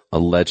Tippett, a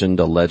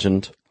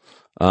legend.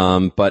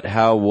 But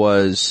how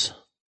was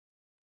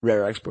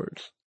Rare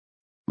Exports?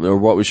 Or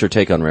what was your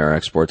take on Rare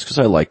Exports? Cause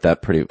I like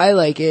that pretty. I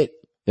like it.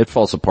 It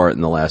falls apart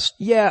in the last.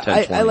 Yeah,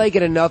 10, I like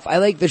it enough. I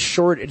like the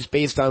short it's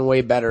based on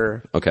way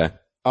better. Okay.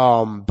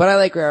 But I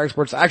like Rare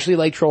Exports. I actually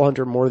like Troll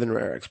Hunter more than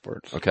Rare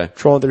Exports. Okay.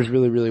 Troll Hunter's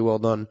really, really well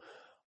done.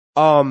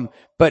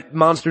 But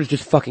Monsters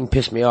just fucking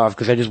pissed me off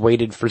because I just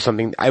waited for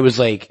something. I was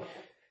like,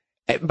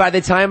 by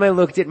the time I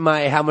looked at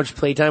how much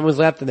playtime was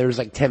left and there was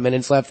like 10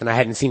 minutes left and I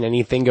hadn't seen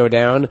anything go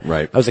down.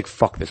 Right. I was like,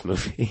 fuck this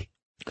movie.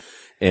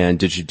 And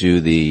did you do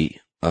the,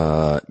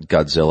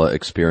 Godzilla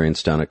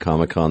experience down at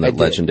Comic-Con, that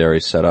legendary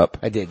setup?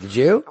 I did. Did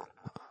you?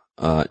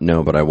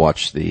 No, but I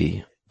watched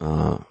the,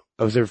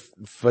 was there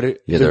footage?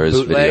 Yeah, there is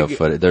video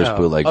footage. There's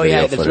bootleg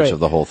video footage of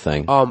the whole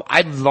thing.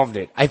 I loved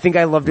it. I think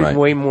I loved it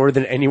way more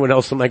than anyone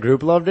else in my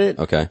group loved it.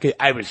 Okay.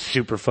 I was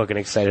super fucking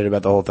excited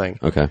about the whole thing.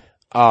 Okay.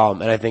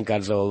 And I think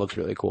Godzilla looks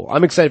really cool.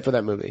 I'm excited for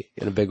that movie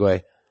in a big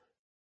way.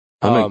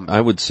 I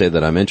would say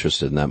that I'm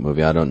interested in that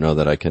movie. I don't know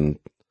that I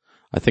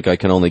think I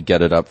can only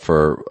get it up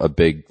for a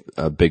big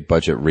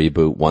budget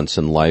reboot once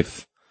in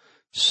life.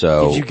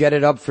 So. Did you get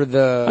it up for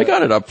I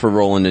got it up for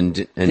Roland and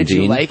Dean. Did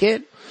you like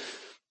it?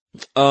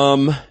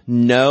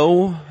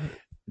 No,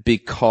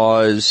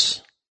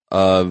 because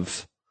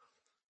of,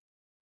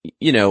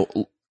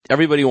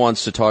 everybody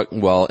wants to talk,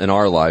 well, in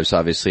our lives,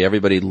 obviously,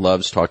 everybody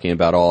loves talking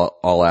about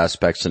all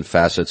aspects and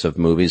facets of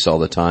movies all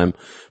the time.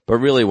 But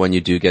really, when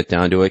you do get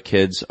down to it,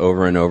 kids,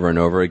 over and over and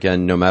over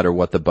again, no matter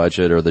what the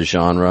budget or the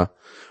genre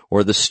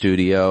or the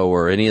studio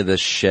or any of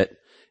this shit,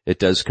 it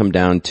does come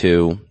down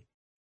to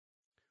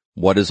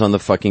what is on the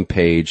fucking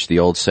page. The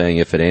old saying,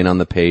 if it ain't on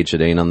the page,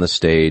 it ain't on the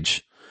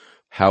stage.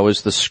 How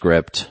is the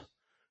script?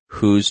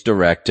 Who's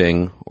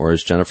directing? Or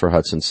as Jennifer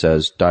Hudson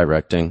says,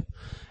 directing.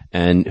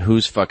 And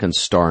who's fucking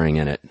starring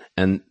in it?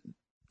 And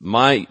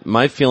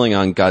my feeling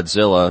on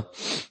Godzilla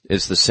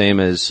is the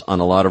same as on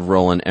a lot of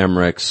Roland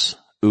Emmerich's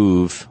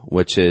oeuvre,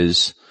 which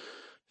is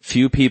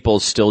few people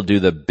still do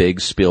the big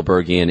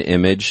Spielbergian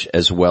image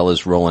as well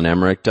as Roland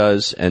Emmerich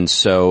does. And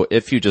so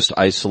if you just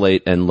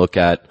isolate and look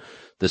at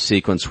the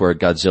sequence where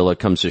Godzilla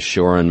comes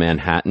ashore in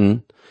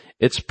Manhattan,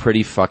 it's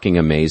pretty fucking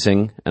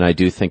amazing, and I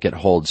do think it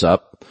holds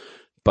up.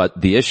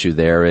 But the issue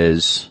there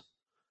is,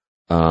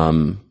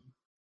 the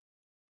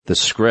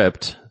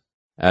script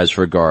as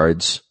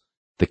regards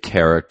the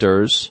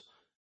characters,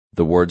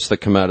 the words that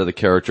come out of the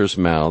characters'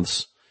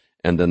 mouths,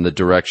 and then the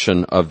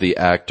direction of the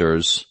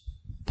actors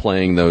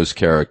playing those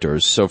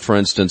characters. So for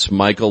instance,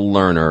 Michael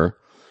Lerner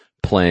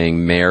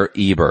playing Mayor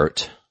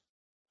Ebert.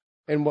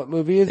 And what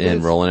movie is this?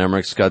 In Roland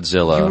Emmerich's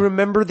Godzilla. Do you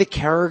remember the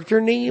character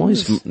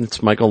names? Well,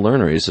 it's Michael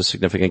Lerner. He's a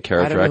significant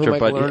character actor,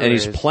 and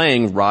he's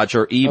playing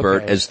Roger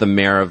Ebert as the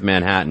mayor of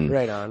Manhattan.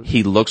 Right on.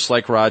 He looks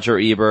like Roger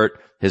Ebert.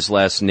 His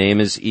last name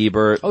is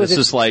Ebert. Oh, this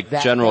is like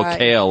General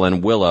Kale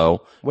in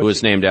Willow, who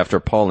was named after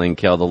Pauline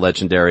Kael, the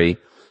legendary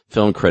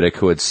film critic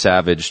who had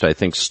savaged, I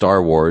think,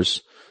 Star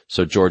Wars.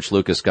 So George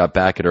Lucas got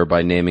back at her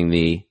by naming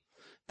the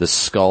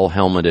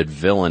skull-helmeted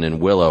villain in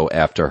Willow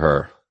after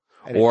her.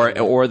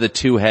 Or the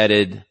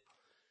two-headed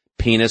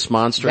penis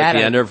monster at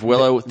the end of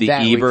Willow, the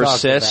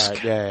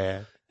Eber-Sisk.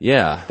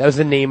 Yeah. That was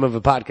the name of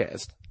a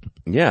podcast.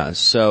 Yeah,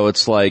 so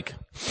it's like,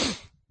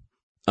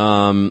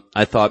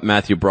 I thought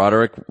Matthew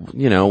Broderick,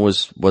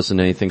 wasn't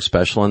anything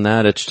special in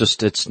that.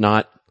 It's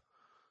not,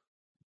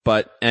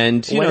 the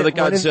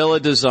Godzilla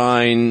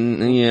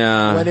design,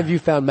 yeah. When have you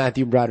found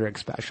Matthew Broderick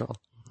special?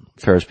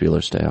 Ferris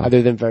Bueller's Day Off.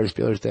 Other than Ferris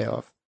Bueller's Day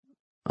Off.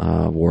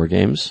 War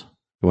Games.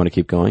 You want to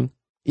keep going?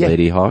 Yeah.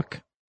 Lady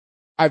Hawk.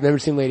 I've never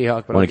seen Lady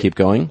Hawk, but want to keep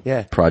going?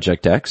 Yeah.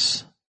 Project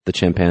X, the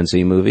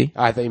chimpanzee movie.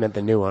 I thought you meant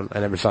the new one. I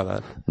never saw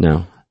that.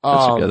 No.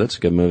 That's a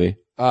good movie.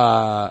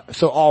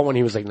 So all when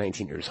he was like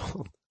 19 years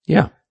old.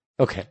 Yeah.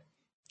 Okay.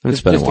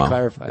 It's been a while. To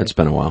clarify. It's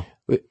been a while.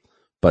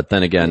 But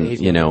then again,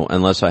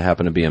 unless I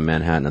happen to be in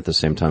Manhattan at the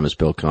same time as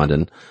Bill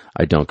Condon,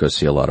 I don't go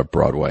see a lot of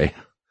Broadway.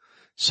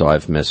 So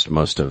I've missed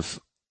most of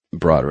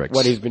Broderick's.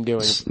 What he's been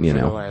doing, the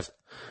last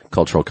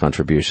cultural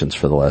contributions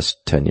for the last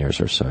 10 years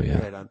or so.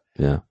 Yeah. Right on.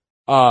 Yeah.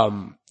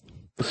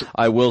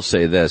 I will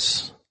say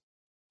this,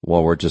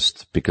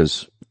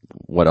 because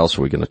what else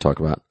are we going to talk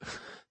about?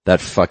 That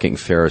fucking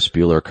Ferris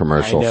Bueller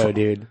commercial I know,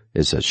 dude.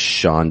 Is a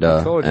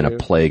shonda and a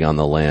plague on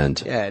the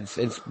land. Yeah,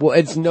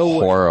 it's no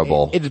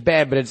horrible. It's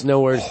bad, but it's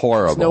no worse.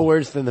 Horrible. It's no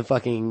worse than the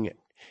fucking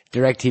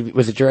DirecTV.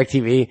 Was it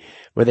DirecTV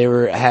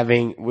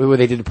where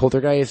they did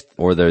Poltergeist?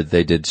 Or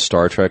they did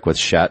Star Trek with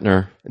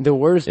Shatner. The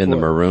worst in the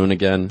maroon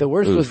again. The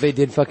worst was they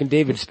did fucking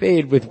David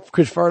Spade with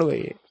Chris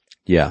Farley.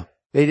 Yeah.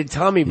 They did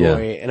Tommy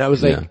Boy, and I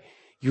was like,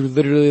 you're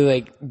literally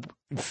like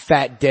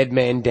fat dead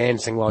man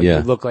dancing while you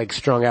look like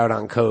strung out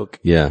on coke.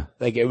 Yeah.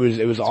 Like it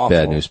was awful.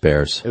 Bad News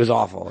Bears. It was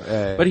awful.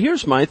 But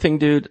here's my thing,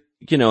 dude.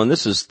 And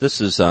this is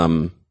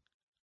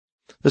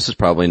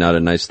probably not a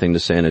nice thing to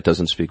say and it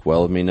doesn't speak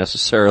well of me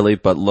necessarily,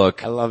 but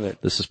look. I love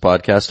it. This is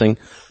podcasting.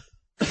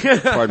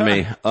 Pardon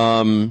me.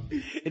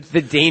 It's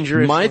the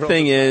dangerous My world.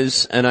 thing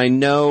is, and I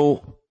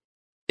know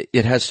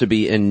it has to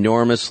be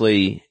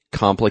enormously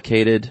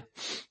complicated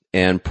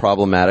and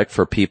problematic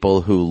for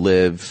people who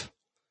live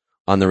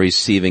on the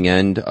receiving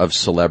end of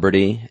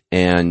celebrity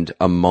and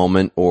a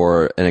moment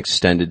or an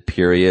extended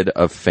period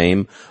of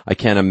fame. I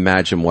can't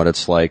imagine what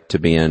it's like to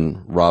be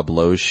in Rob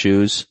Lowe's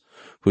shoes,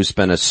 who's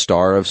been a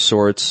star of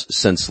sorts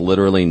since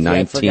literally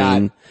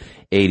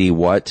 1980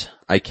 what?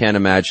 I can't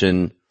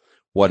imagine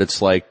what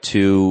it's like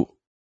to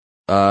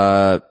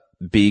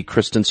be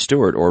Kristen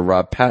Stewart or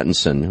Rob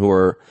Pattinson, who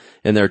are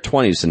in their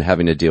 20s and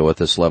having to deal with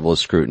this level of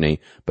scrutiny.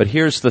 But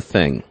here's the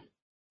thing.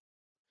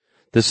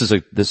 This is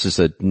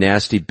a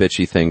nasty,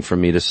 bitchy thing for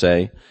me to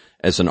say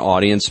as an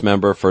audience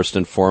member, first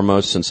and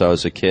foremost, since I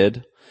was a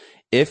kid.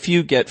 If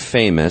you get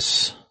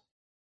famous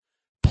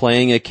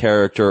playing a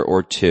character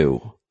or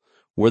two,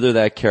 whether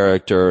that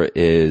character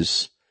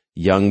is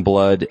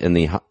Youngblood in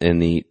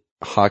the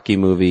hockey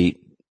movie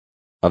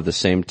of the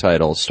same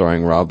title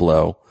starring Rob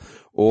Lowe,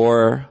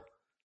 or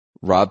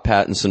Rob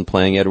Pattinson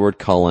playing Edward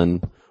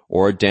Cullen,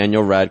 or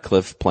Daniel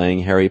Radcliffe playing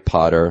Harry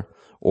Potter,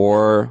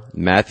 or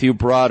Matthew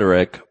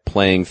Broderick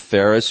playing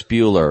Ferris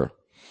Bueller.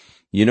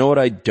 You know what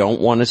I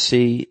don't want to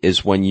see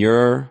is when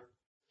you're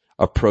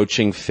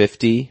approaching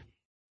 50,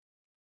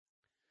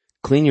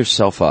 clean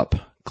yourself up.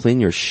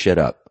 Clean your shit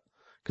up.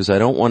 Because I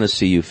don't want to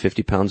see you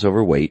 50 pounds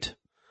overweight.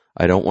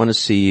 I don't want to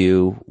see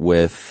you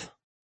with,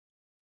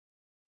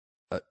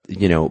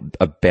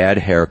 a bad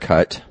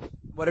haircut.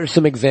 What are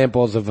some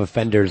examples of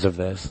offenders of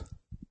this?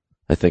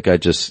 I think I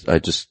just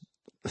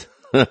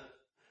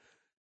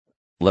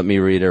let me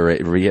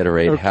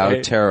reiterate how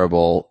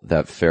terrible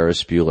that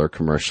Ferris Bueller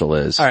commercial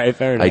is. All right,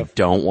 fair enough. I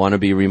don't want to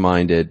be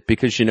reminded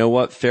because you know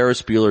what?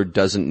 Ferris Bueller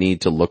doesn't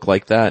need to look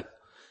like that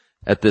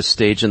at this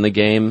stage in the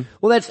game.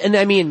 Well,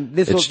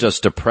 it's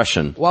just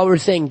depression. While we're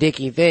saying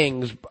dicky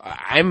things,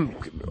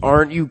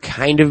 aren't you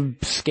kind of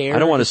scared? I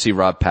don't want to see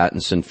Rob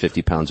Pattinson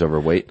 50 pounds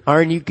overweight.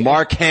 Aren't you?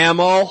 Mark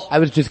Hamill. I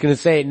was just going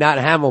to say, not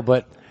Hamill,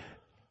 but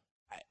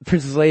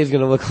Princess Leia is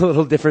going to look a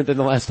little different than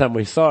the last time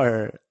we saw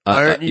her.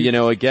 Aren't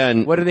you?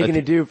 Again. What are they going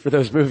to do for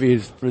those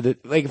movies?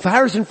 If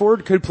Harrison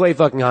Ford could play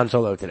fucking Han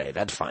Solo today,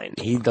 that's fine.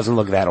 He doesn't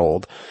look that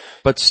old.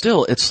 But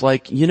still, it's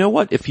like, you know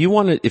what? If you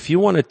want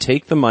to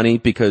take the money,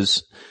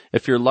 because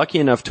if you're lucky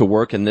enough to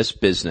work in this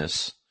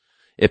business,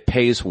 it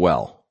pays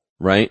well,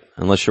 right?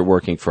 Unless you're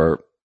working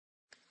for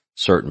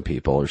certain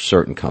people or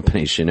certain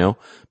companies,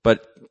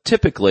 But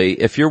typically,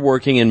 if you're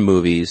working in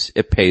movies,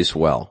 it pays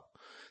well.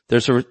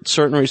 There's a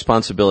certain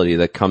responsibility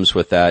that comes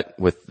with that,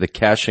 with the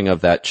cashing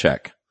of that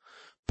check.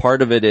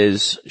 Part of it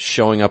is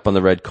showing up on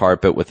the red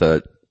carpet with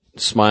a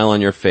smile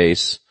on your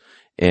face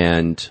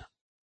and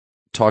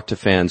talk to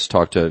fans,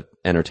 talk to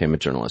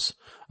entertainment journalists.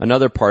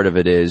 Another part of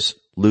it is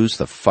lose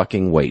the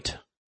fucking weight.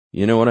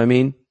 You know what I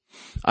mean?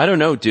 I don't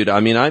know, dude.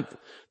 I mean, I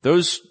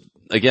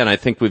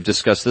think we've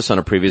discussed this on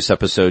a previous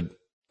episode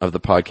of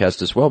the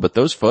podcast as well, but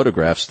those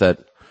photographs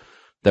that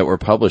were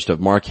published of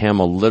Mark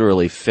Hamill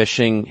literally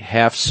fishing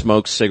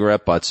half-smoked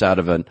cigarette butts out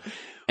of an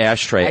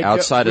ashtray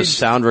outside a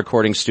sound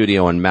recording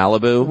studio in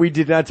Malibu. We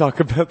did not talk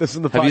about this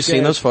in the podcast. Have you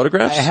seen those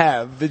photographs? I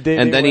have. The day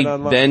and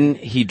then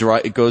he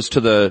goes to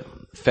the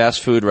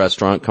fast food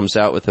restaurant, comes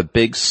out with a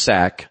big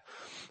sack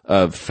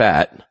of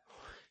fat,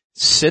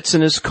 sits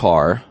in his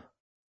car,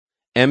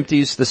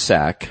 empties the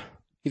sack.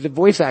 He's a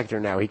voice actor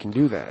now. He can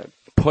do that.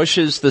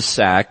 Pushes the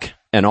sack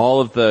and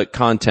all of the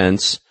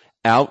contents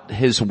out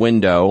his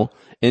window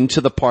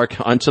onto the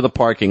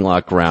parking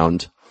lot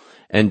ground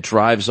and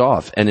drives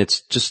off. And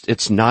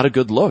it's not a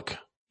good look,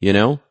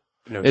 No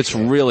it's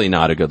shit. really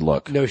not a good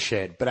look. No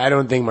shit. But I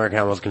don't think Mark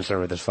Hamill's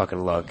concerned with his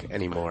fucking look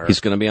anymore. He's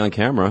gonna be on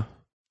camera.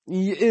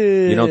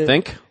 You don't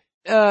think?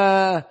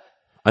 I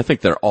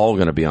think they're all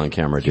gonna be on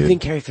camera, dude. You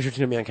think Carrie Fisher's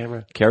gonna be on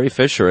camera? Carrie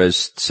Fisher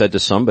has said to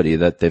somebody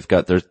that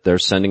they're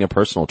sending a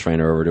personal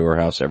trainer over to her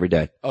house every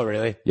day. Oh,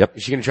 really? Yep.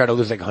 Is she gonna try to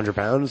lose like 100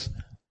 pounds?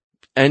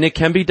 And it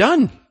can be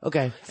done.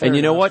 Okay. And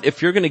you know what?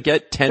 If you're going to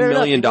get $10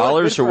 million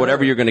or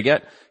whatever you're going to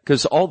get,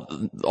 because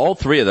all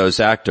three of those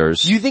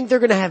actors. Do you think they're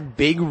going to have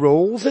big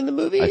roles in the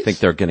movies? I think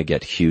they're going to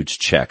get huge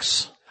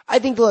checks. I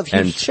think they'll have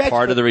huge checks. And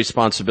part of the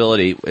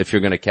responsibility, if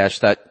you're going to cash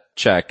that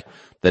check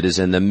that is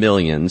in the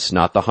millions,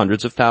 not the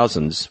hundreds of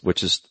thousands,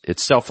 which is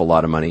itself a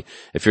lot of money.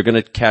 If you're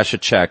going to cash a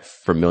check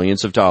for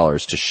millions of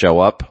dollars to show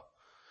up,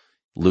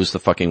 lose the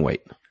fucking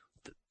weight.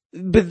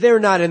 But they're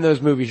not in those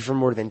movies for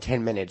more than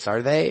 10 minutes,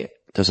 are they?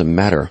 Doesn't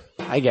matter.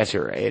 I guess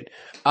you're right.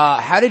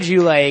 How did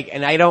you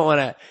and I don't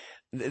want to,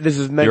 this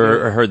is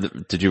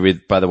meant did you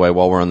read, by the way,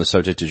 while we're on the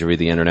subject, did you read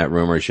the internet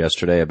rumors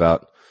yesterday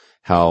about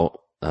how,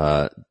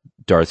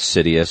 Darth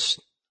Sidious,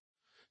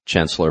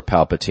 Chancellor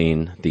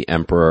Palpatine, the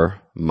Emperor,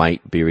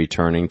 might be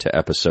returning to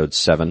episode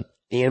 7?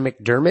 Ian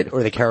McDermott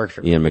or the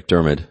character? Ian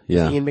McDermott,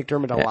 yeah. Is Ian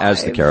McDermott alive?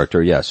 As the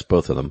character, yes,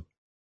 both of them.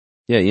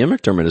 Yeah, Ian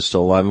McDermott is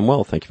still alive and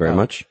well, thank you very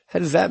much. How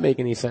does that make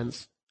any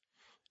sense?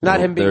 Not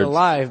him being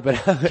alive, but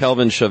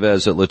Kelvin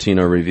Chavez at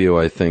Latino Review,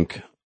 I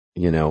think,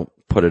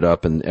 put it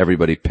up and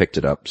everybody picked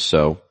it up.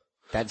 So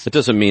It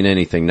doesn't mean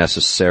anything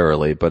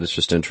necessarily, but it's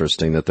just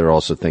interesting that they're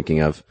also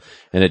thinking of,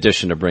 in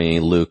addition to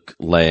bringing Luke,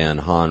 Leia, and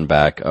Han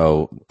back,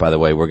 oh, by the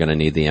way, we're going to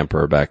need the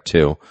Emperor back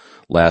too.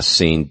 Last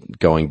seen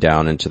going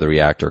down into the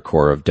reactor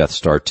core of Death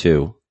Star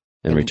 2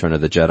 in Return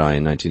of the Jedi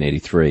in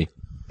 1983.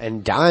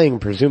 And dying,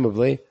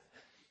 presumably.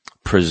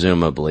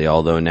 Presumably,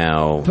 although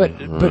now, but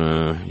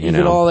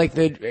even all like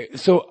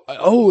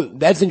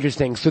that's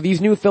interesting. So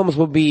these new films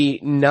will be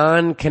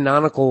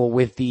non-canonical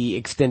with the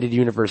extended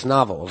universe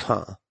novels,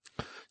 huh?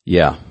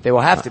 Yeah. They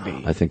will have to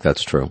be. I think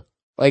that's true.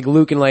 Like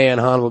Luke and Leia and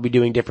Han will be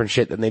doing different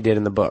shit than they did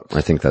in the books.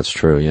 I think that's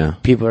true, yeah.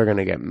 People are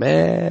gonna get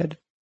mad.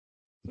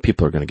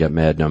 People are gonna get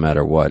mad no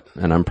matter what.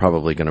 And I'm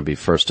probably gonna be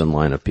first in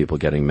line of people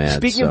getting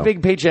mad. Speaking of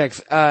big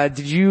paychecks,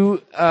 did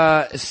you,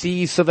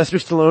 see Sylvester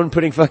Stallone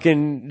putting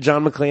fucking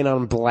John McClane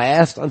on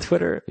blast on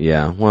Twitter?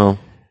 Yeah, well,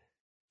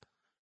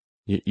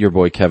 your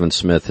boy Kevin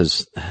Smith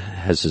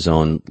has his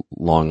own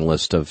long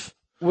list of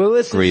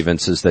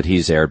grievances that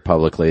he's aired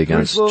publicly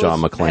against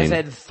John McClane. Has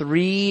had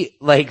 3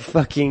 like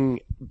fucking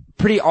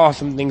pretty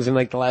awesome things in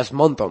like the last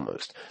month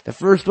almost. The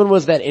first one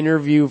was that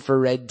interview for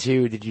Red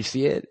 2. Did you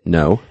see it?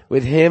 No.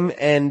 With him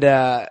and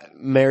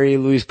Mary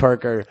Louise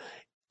Parker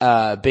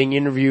being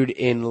interviewed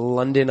in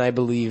London, I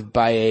believe,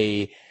 by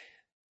a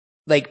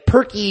like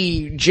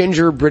perky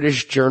ginger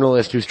British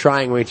journalist who's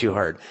trying way too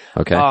hard.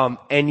 Okay.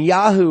 And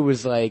Yahoo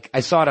was like,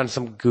 I saw it on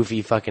some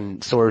goofy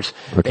fucking source.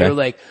 Okay. They were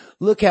like,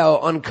 look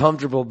how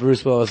uncomfortable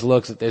Bruce Willis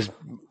looks at this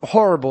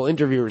horrible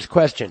interviewer's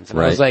questions. And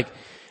I was like,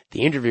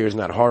 the interviewer's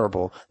not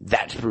horrible.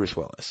 That's Bruce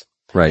Willis.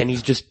 Right. And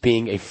he's just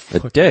being a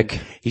dick.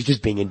 He's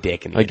just being a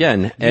dick.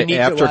 Again,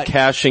 after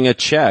cashing a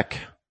check.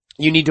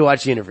 You need to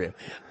watch the interview.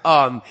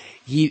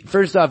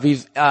 First off,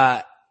 he's,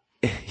 I'm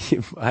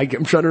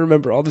trying to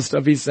remember all the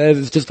stuff he says.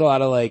 It's just a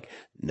lot of like,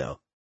 no,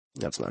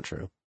 that's not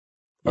true.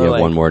 Or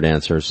like, one word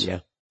answers. Yeah.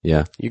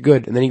 Yeah. You're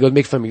good. And then he goes,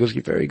 makes fun. He goes,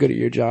 you're very good at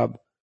your job.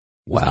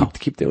 Wow.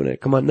 Keep doing it.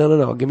 Come on.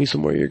 No. Give me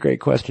some more of your great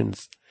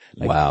questions.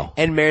 Like, wow.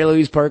 And Mary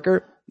Louise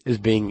Parker is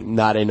being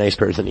not a nice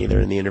person either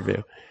in the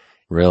interview.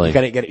 Really? You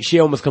gotta get it. She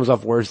almost comes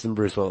off worse than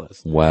Bruce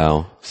Willis.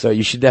 Wow. So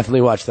you should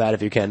definitely watch that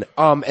if you can.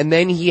 And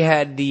then he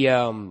had the,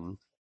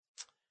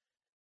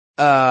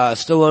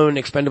 Stallone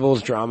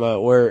Expendables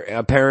drama where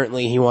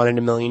apparently he wanted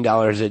 $1 million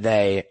a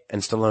day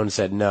and Stallone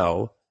said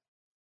no.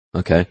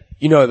 Okay.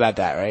 You know about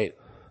that, right?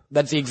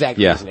 That's the exact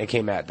reason it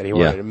came out, that he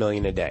wanted $1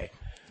 million a day.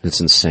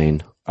 It's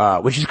insane.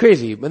 Which is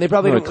crazy. When they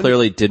probably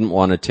clearly didn't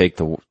want to take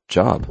the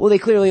job. Well, they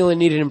clearly only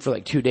needed him for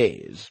like 2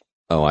 days.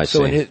 Oh, I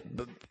see.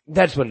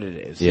 That's what it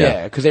is.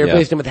 Yeah. Cause they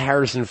replaced him with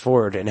Harrison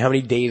Ford. And how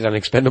many days on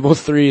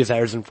Expendables 3 is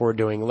Harrison Ford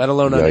doing? Let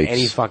alone on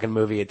any fucking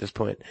movie at this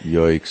point.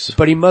 Yikes.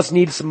 But he must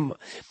need some,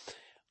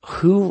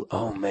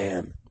 oh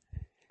man.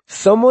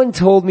 Someone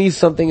told me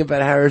something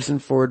about Harrison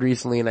Ford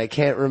recently and I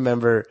can't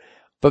remember,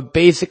 but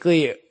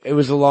basically it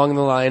was along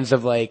the lines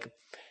of like,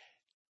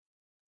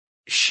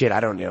 shit, I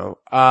don't know.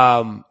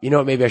 You know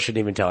what? Maybe I shouldn't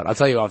even tell it. I'll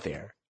tell you off the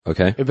air.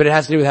 Okay. But it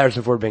has to do with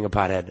Harrison Ford being a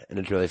pothead, and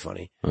it's really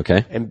funny.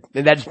 Okay. And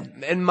that's,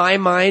 in my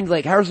mind,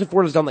 like, Harrison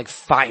Ford has done like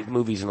 5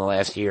 movies in the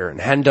last year, and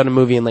hadn't done a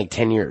movie in like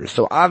 10 years.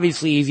 So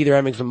obviously he's either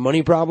having some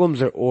money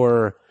problems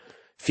or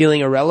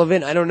feeling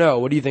irrelevant. I don't know.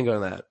 What do you think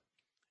on that?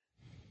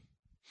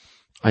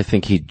 I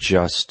think he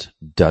just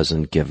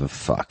doesn't give a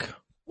fuck.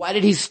 Why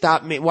did he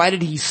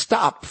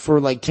stop for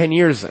like 10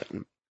 years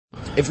then?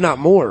 If not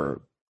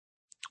more.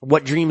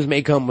 What Dreams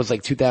May Come was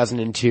like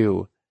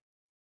 2002.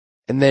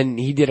 And then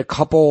he did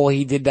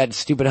that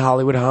stupid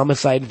Hollywood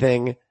Homicide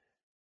thing.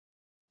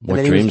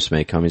 What Dreams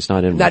May Come? He's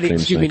not in What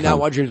Dreams May Come. Not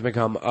What Dreams May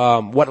Come.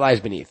 What Lies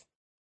Beneath.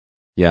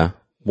 Yeah.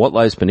 What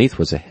Lies Beneath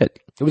was a hit.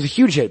 It was a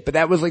huge hit, but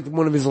that was like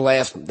one of his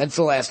that's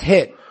the last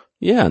hit.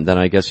 Yeah, and then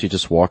I guess he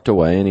just walked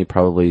away and he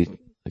probably,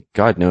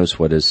 God knows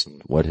what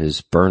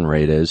his burn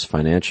rate is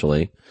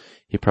financially.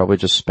 He probably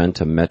just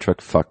spent a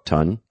metric fuck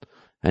ton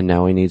and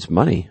now he needs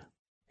money.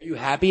 Are you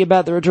happy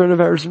about the return of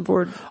Harrison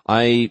Ford?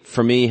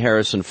 For me,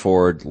 Harrison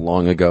Ford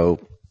long ago,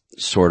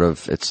 sort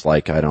of, it's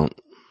like you don't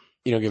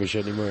give a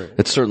shit anymore.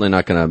 It's certainly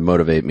not going to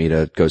motivate me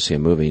to go see a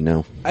movie,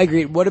 no. I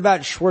agree. What about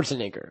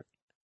Schwarzenegger?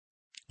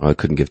 Oh, I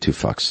couldn't give 2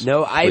 fucks.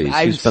 No,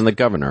 he's been the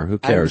governor. Who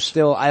cares?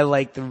 I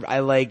like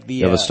the.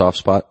 You have a soft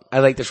spot? I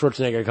like the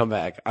Schwarzenegger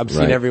comeback. I've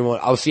seen everyone.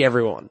 I'll see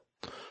everyone.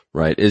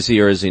 Right. Is he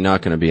or is he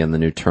not going to be in the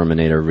new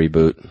Terminator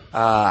reboot?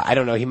 I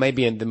don't know. He might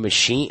be in the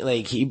Machine.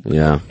 Like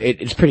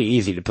it's pretty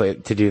easy to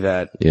do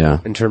that. Yeah.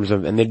 In terms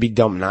of, and they'd be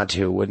dumb not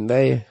to, wouldn't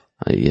they?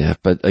 Yeah.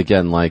 But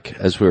again, like,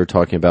 as we were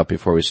talking about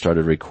before we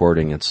started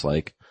recording, it's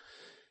like,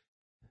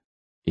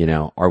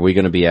 are we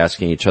going to be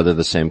asking each other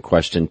the same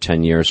question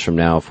 10 years from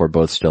now if we're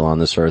both still on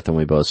this earth and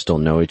we both still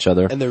know each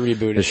other? And the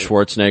reboot. Is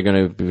Schwarzenegger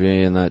going to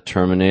be in that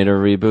Terminator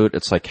reboot?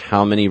 It's like,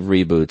 how many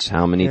reboots,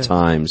 how many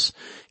times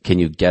can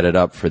you get it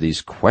up for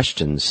these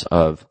questions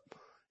of,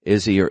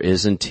 is he or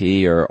isn't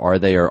he, or are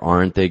they or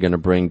aren't they going to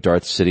bring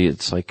Darth City?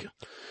 It's like,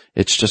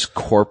 It's just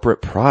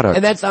corporate product.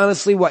 And that's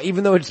honestly what,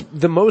 even though it's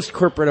the most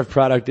corporate of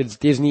product, it's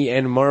Disney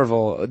and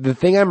Marvel. The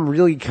thing I'm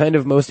really kind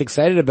of most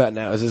excited about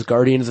now is this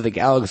Guardians of the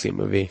Galaxy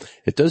movie.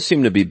 It does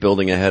seem to be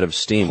building ahead of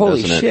steam,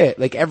 Holy doesn't it? shit.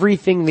 Like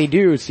everything they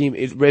do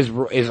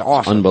is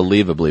awesome.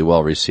 Unbelievably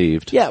well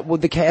received. Yeah, well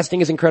the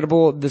casting is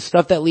incredible. The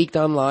stuff that leaked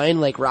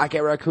online, like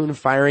Rocket Raccoon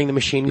firing the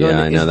machine gun.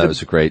 Yeah, I know, that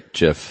was a great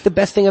GIF. The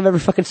best thing I've ever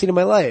fucking seen in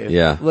my life.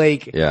 Yeah.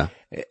 Like, Yeah.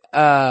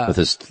 With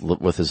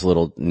his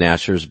little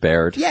Gnasher's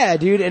beard. yeah,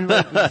 dude, and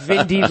like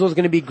Vin Diesel's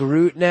gonna be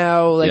Groot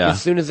now. Like Yeah.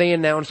 as soon as they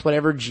announce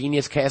whatever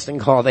genius casting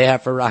call they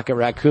have for Rocket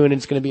Raccoon,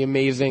 it's gonna be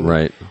amazing.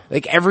 Right.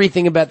 Like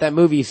everything about that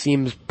movie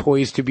seems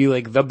poised to be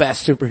like the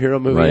best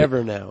superhero movie Right.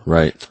 ever now.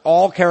 Right.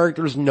 All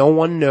characters no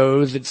one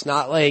knows. It's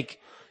not like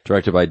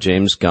Directed by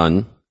James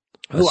Gunn,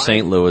 a Who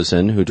St.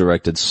 Louisan who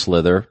directed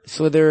Slither.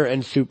 Slither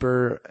and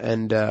Super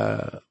and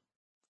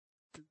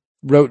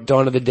wrote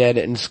Dawn of the Dead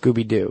and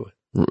Scooby Doo.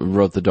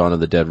 Wrote the Dawn of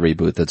the Dead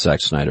reboot that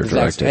Zack Snyder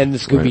directed. And the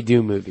Scooby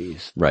Doo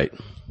movies. Right.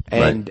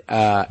 And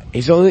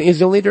he's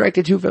only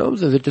directed 2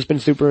 films. Has it just been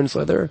Super and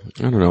Slither?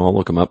 I don't know. I'll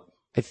look him up.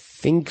 I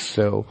think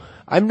so.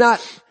 I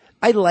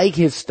like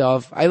his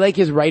stuff. I like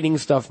his writing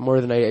stuff more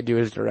than I do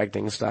his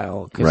directing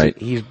style. Cause Right.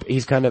 he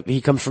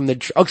comes from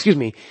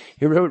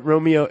he wrote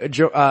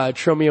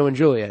Tromeo and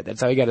Juliet.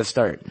 That's how he got to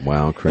start.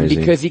 Wow, And crazy.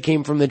 because he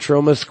came from the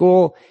Troma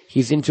school,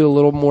 he's into a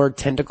little more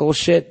tentacle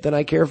shit than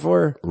I care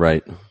for.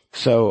 Right.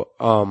 So,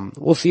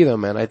 we'll see though,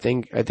 man. I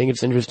think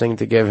it's interesting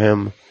to give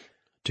him.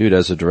 Dude,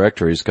 as a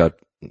director,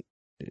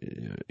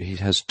 he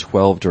has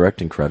 12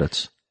 directing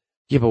credits.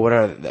 Yeah, but what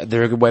are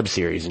they're web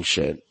series and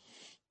shit.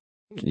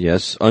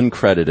 Yes,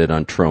 uncredited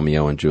on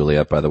Tromeo and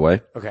Juliet, by the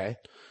way. Okay.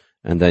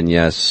 And then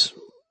yes,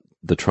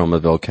 the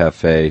Tromaville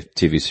Cafe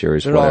TV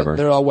series, whatever.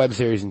 They're all web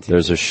series and TV.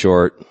 There's a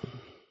short.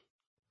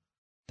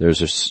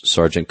 There's a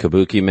Sergeant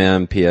Kabuki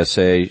Man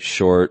PSA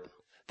short.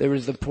 There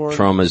was the porn.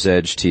 Troma's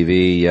Edge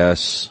TV,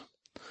 yes.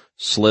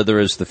 Slither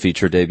is the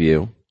feature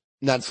debut.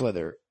 Not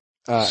Slither.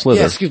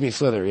 Slither. Yeah, excuse me,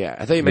 Slither, yeah.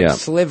 I thought you meant Yeah.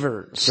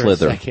 Sliver for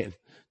Slither. a second.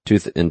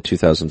 In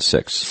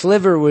 2006.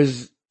 Sliver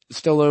was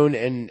Stallone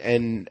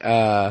and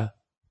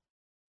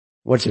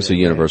what's It's his a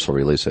name? universal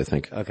release, I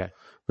think. It Okay.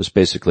 was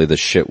basically the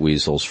shit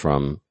weasels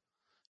from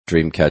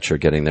Dreamcatcher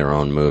getting their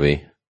own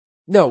movie.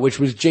 No, which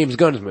was James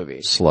Gunn's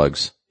movie.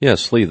 Slugs. Yeah,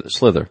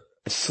 Slither.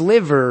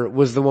 Sliver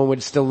was the one with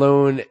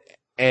Stallone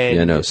and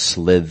Yeah, no,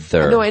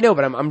 Slither. No, I know,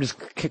 but I'm just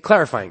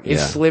clarifying. Is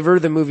Yeah. Sliver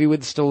the movie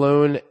with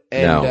Stallone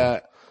and No.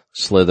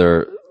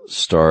 Slither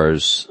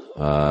stars,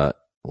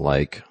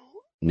 like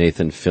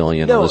Nathan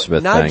Fillion, no,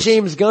 Elizabeth not Banks.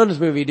 James Gunn's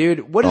movie,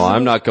 dude. What is Oh, the I'm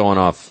movie? not going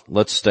off.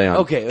 Let's stay on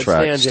Okay, let's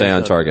track. stay on James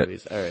Gunn's target.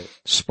 movies. All right.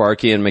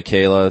 Sparky and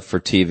Michaela for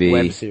TV.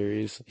 Web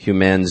series.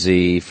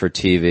 Humanzy for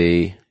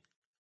TV.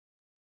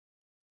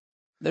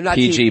 They're not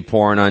PG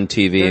porn on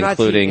TV, They're not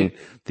including TV.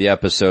 the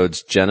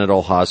episodes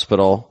Genital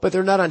Hospital, but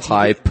they're not on TV.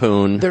 High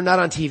Poon, They're not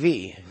on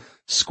TV.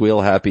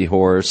 Squeal Happy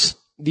Horse.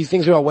 These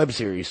things are all web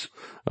series.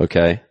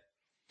 Okay.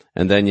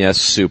 And then yes,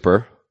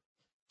 Super.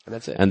 And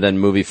that's it. And then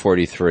Movie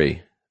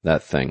 43.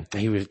 That thing.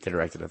 He was the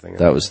director of the thing.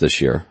 That was this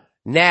year.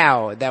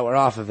 Now that we're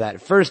off of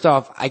that, first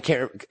off, I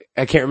can't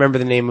remember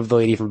the name of the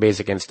lady from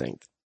Basic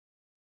Instinct.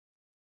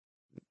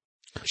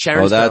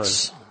 Sharon Oh, Stone.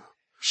 that's,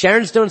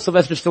 Sharon Stone,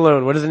 Sylvester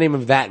Stallone. What is the name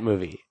of that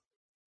movie?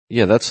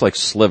 yeah, that's like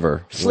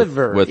Sliver.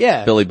 Sliver, With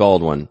yeah. Billy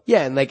Baldwin.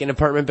 Yeah, and like an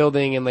apartment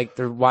building and like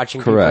they're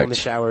watching people in Correct. the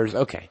showers.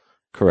 Okay.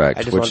 I Correct.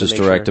 just wanted Which to is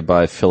make directed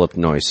by Philip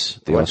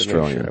Noyce, the I wanted to make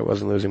Australian. sure I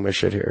wasn't losing my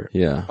shit here.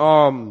 Yeah.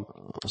 No.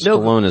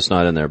 Stallone is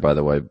not in there, by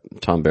the way.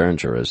 Tom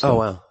Berenger is. Oh though.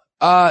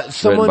 wow. Written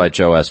Someone by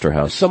Joe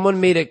Esterhaus.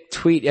 Someone made a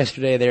tweet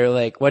yesterday. They were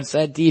like, "What's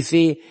that,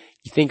 DC?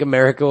 You think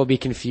America will be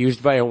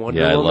confused by a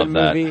Wonder Yeah, I Woman love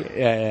that. movie?"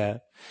 Yeah.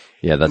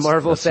 Yeah, that's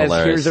Marvel that's says,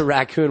 hilarious. "Here's a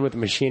raccoon with a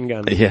machine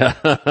gun." Yeah.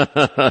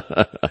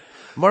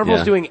 Marvel's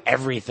Yeah. doing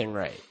everything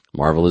right.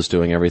 Marvel is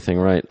doing everything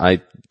right.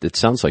 It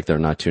sounds like they're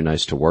not too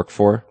nice to work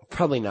for,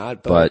 Probably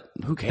not, but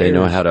who cares? they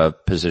know how to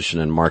position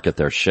and market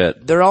their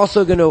shit. They're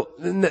also gonna,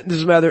 this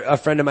is a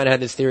friend of mine had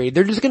this theory,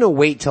 they're just gonna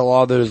wait till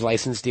all those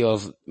license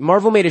deals.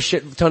 Marvel made a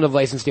shit ton of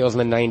license deals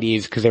in the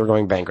 90s because they were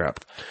going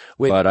bankrupt.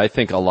 But I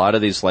think a lot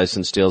of these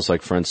license deals,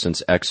 like for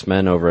instance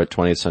X-Men over at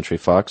 20th Century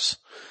Fox,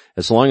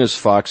 as long as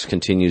Fox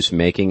continues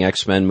making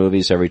X-Men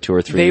movies every 2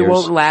 or 3 They years,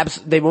 won't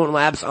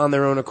lapse on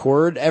their own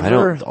accord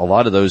ever. a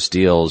lot of those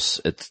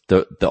deals, it's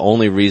the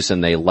only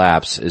reason they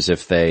lapse is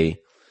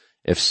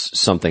if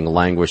something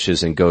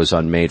languishes and goes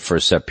unmade for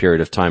a set period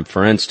of time.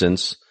 For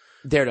instance,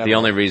 Daredevil. the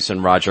only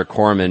reason Roger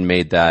Corman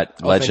made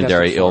that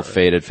legendary, Fantastic Four.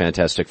 ill-fated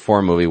Fantastic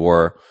Four movie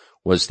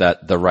was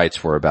that the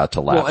rights were about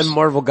to lapse. Well, and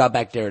Marvel got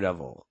back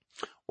Daredevil.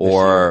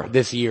 Or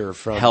This year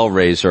from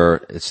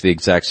Hellraiser, it's the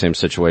exact same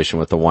situation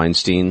with the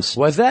Weinsteins.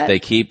 Was that? They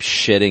keep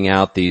shitting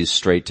out these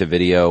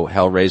straight-to-video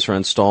Hellraiser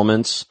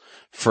installments,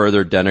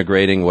 further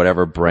denigrating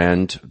whatever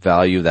brand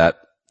value that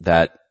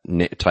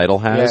title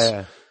has.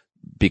 Yeah.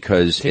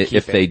 Because keep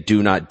if it. they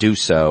do not do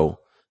so,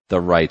 the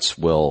rights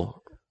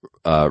will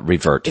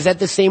revert. Is that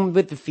the same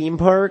with the theme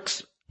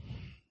parks?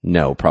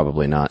 No,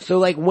 probably not. So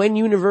like when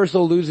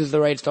Universal loses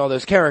the rights to all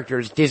those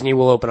characters, Disney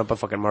will open up a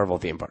fucking Marvel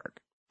theme park.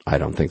 I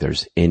don't think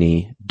there's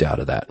any doubt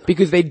of that.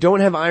 Because they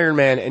don't have Iron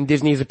Man, and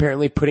Disney's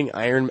apparently putting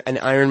an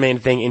Iron Man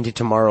thing into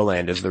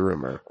Tomorrowland is the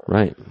rumor.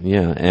 Right.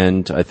 Yeah.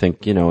 And I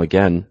think,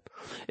 again,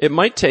 it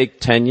might take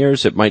 10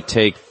 years, it might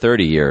take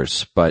 30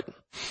 years, but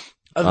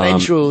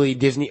eventually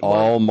Disney,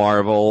 all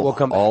Marvel, will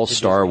come back all to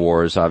Star Disney.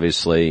 Wars,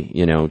 obviously,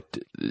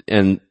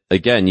 and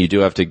again, you do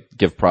have to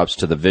give props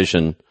to the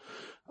vision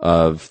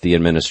of the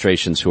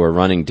administrations who are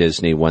running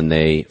Disney when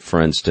they,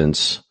 for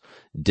instance,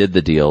 did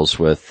the deals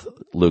with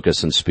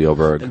Lucas and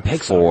Spielberg And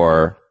Pixar.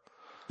 for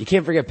You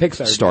can't forget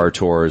Pixar. Star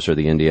Tours or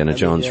the Indiana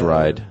Jones yeah.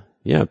 ride.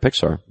 Yeah,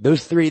 Pixar.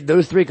 Those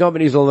three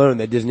companies alone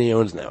that Disney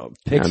owns now.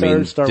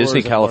 Pixar, Star Wars, Disney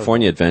and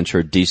California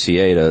Adventure,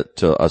 DCA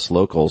to us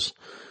locals,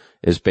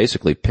 is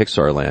basically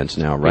Pixar land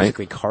now, Marvel. right?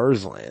 Basically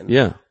Cars Land.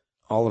 Yeah.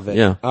 All of it.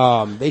 Yeah.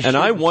 And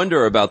I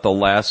wonder about the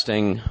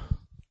lasting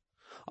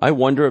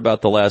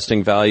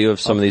value of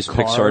some of these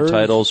Pixar Cars?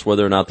 titles,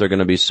 whether or not they're going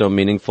to be so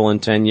meaningful in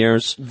 10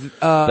 years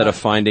that a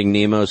Finding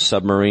Nemo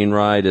submarine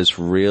ride is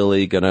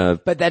really going to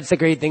But that's the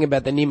great thing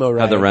about the Nemo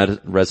ride. have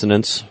the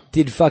resonance.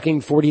 Did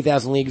fucking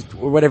 40,000 Leagues,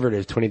 or whatever it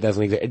is,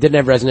 20,000 Leagues. It didn't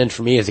have resonance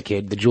for me as a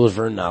kid, the Jules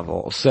Verne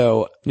novel.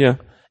 So, Yeah.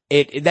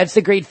 that's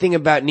the great thing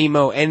about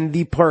Nemo and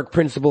the park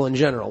principle in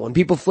general. When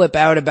people flip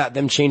out about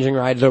them changing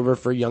rides over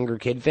for younger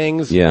kid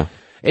things. Yeah.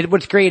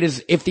 What's great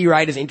is if the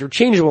ride is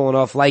interchangeable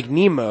enough, like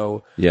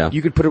Nemo, Yeah.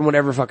 you could put in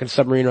whatever fucking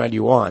submarine ride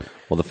you want.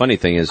 Well, the funny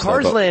thing is,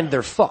 Cars though, Land,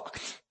 they're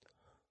fucked.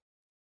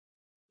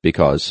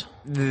 because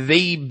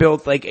They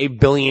built like $1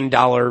 billion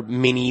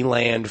mini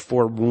land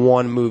for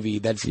one movie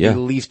that's Yeah. the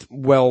least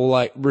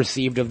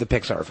received of the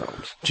Pixar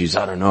films. geez,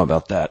 I don't know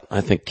about that. I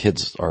think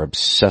kids are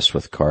obsessed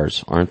with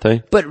cars, aren't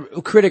they?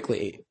 But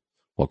critically,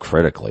 Well,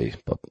 critically,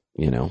 but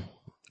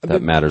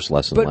that matters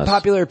less and but less.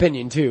 popular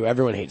opinion too,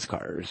 everyone hates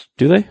Cars.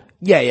 Do they?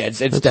 Yeah, it's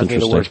definitely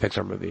the worst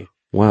interesting. Pixar movie.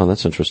 Wow,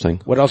 that's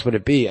interesting. What else would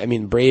it be? I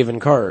mean, Brave and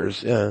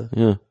Cars, yeah.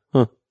 Yeah.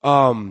 Huh.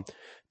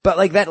 But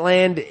like that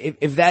land,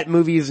 if that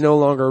movie is no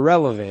longer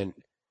relevant,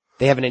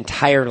 they have an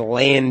entire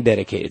land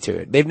dedicated to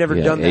it. They've never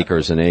Yeah, done that.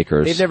 acres and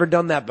acres. They've never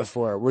done that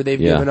before, where they've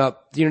Yeah. given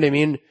up, do you know what I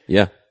mean?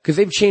 Yeah. Cause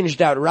they've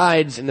changed out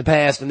rides in the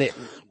past and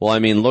Well, I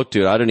mean, look,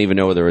 dude, I don't even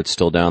know whether it's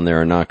still down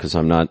there or not because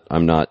I'm not,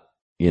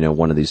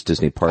 one of these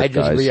Disney park I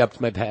just guys.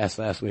 re-upped my pass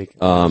last week.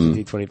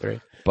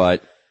 D23.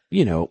 But,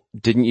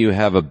 didn't you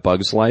have a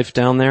Bug's Life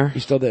down there? You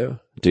still do?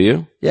 Do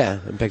you? Yeah,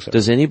 in Pixar.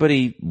 Does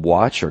anybody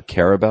watch or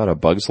care about a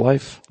Bug's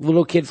Life?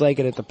 Little kids like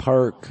it at the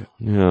park.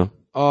 Yeah.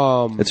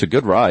 It's a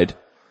good ride.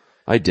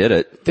 I did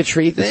it. The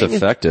tree thing? It's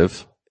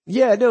effective.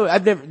 Yeah, no,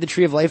 I've never, the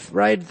Tree of Life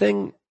ride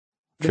thing.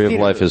 The Tree of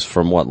theater- Life is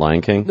from what,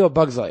 Lion King? No,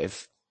 Bug's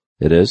Life.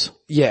 It is?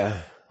 Yeah.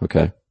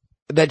 Okay.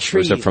 That Or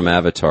tree. is it from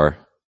Avatar?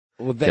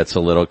 Well, that, Gets a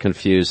little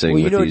confusing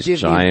Well, with these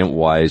Disney- giant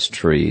wise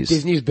trees.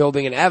 Disney's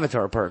building an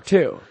Avatar park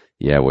too.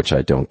 Yeah, which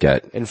I don't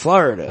get. In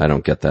Florida. I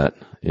don't get that.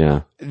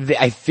 Yeah.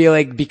 I feel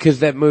like because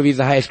that movie's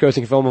the highest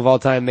grossing film of all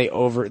time, they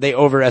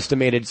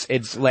overestimate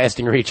its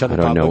lasting reach on the I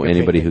don't public know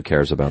anybody opinion. who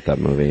cares about that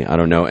movie. I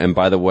don't know. And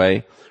by the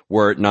way,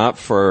 were it not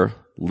for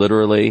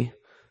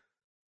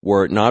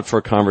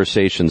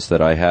conversations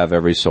that I have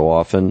every so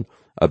often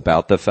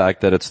about the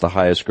fact that it's the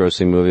highest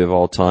grossing movie of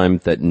all time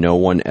that no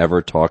one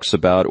ever talks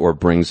about or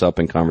brings up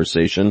in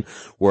conversation,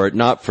 were it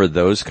not for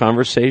those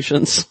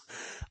conversations,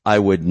 I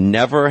would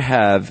never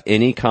have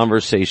any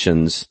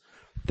conversations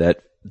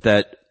that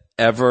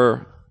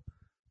ever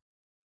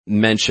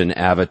mention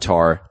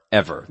Avatar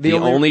ever. The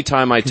only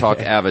time I talk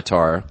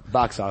Avatar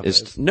Box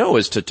office.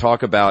 is to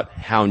talk about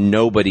how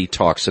nobody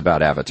talks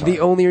about Avatar. The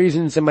only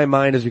reason it's in my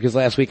mind is because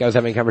last week I was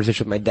having a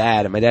conversation with my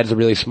dad, and my dad's a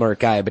really smart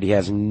guy, but he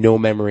has no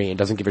memory and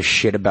doesn't give a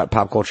shit about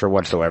pop culture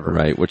whatsoever.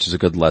 Right, which is a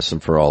good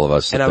lesson for all of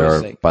us. And That I there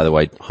was are, like- by the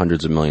way,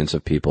 hundreds of millions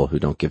of people who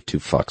don't give two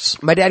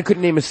fucks. My dad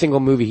couldn't name a single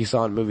movie he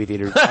saw in movie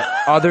theaters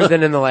other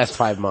than in the last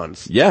 5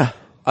 months. Yeah.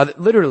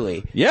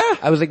 Literally. Yeah.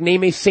 I was like,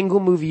 name a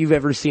single movie you've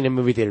ever seen in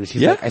movie theaters.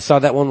 He's Yeah. like, I saw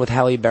that one with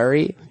Halle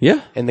Berry. Yeah.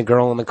 And the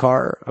girl in the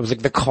car. I was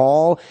like, The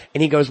Call.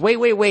 And he goes,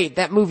 wait,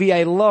 that movie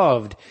I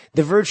loved.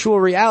 The virtual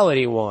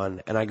reality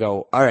one. And I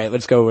go, all right,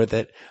 let's go with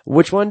it.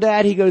 Which one,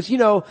 Dad? He goes,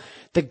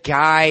 the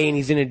guy and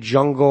he's in a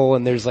jungle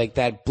and there's like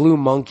that blue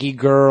monkey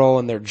girl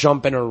and they're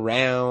jumping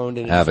around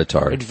and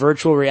Avatar. It's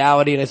virtual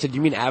reality. And I said, you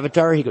mean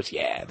Avatar? He goes,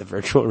 yeah, the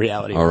virtual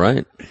reality. All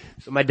right.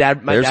 So my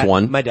dad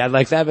one. My dad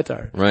likes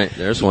Avatar. Right.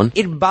 There's one.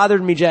 It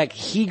bothered me, Jack.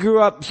 He grew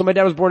up, so my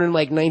dad was born in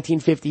like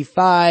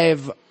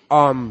 1955.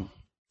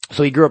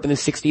 So he grew up in the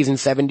 60s and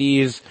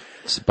 70s.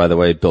 By the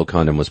way, Bill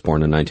Condon was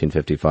born in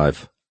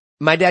 1955.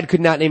 My dad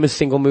could not name a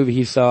single movie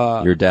he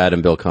saw. Your dad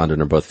and Bill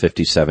Condon are both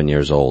 57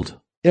 years old.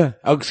 Yeah.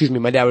 Oh, excuse me.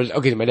 My dad's a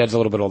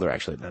little bit older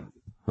actually then.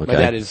 Okay. My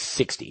dad is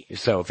 60,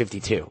 so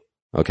 52.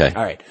 Okay.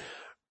 All right.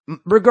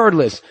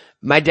 Regardless,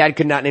 my dad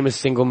could not name a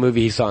single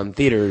movie he saw in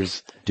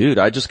theaters. Dude,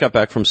 I just got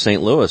back from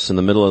St. Louis in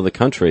the middle of the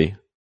country.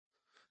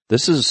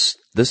 This is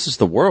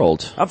the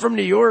world. I'm from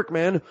New York,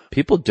 man.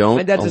 People don't,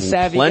 My dad's a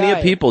savvy plenty guy.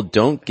 of people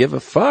don't give a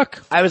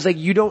fuck. I was like,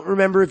 you don't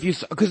remember if you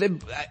saw, cause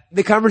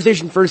the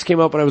conversation first came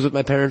up when I was with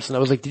my parents and I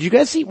was like,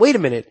 wait a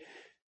minute.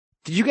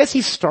 Did you guys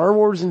see Star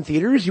Wars in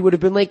theaters? You would have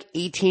been like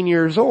 18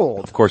 years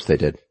old. Of course they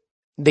did.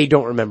 They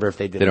don't remember if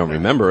they did. They don't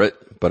remember it,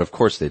 but of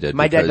course they did.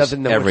 My dad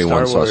doesn't know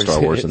everyone what saw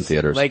Star Wars is. in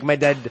theaters. Like my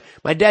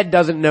dad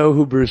doesn't know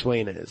who Bruce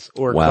Wayne is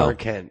or Wow. Clark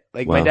Kent.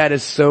 Like Wow. my dad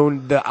is so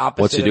the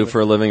opposite. What's he do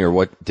for a living, or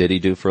what did he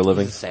do for a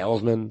living? He's a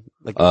salesman,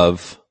 like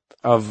Of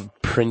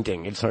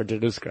printing. It's hard to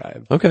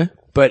describe. okay.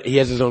 But he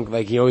has his own,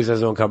 like he always has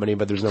his own company,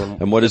 but there's no one.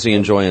 And what does he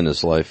enjoy in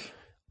his life?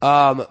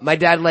 My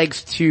dad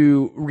likes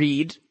to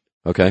read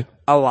Okay.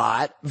 a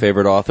lot,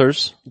 Favorite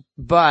authors?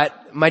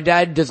 but my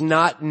dad does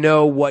not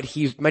know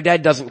my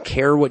dad doesn't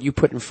care what you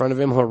put in front of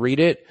him. He'll read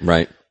it.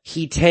 Right.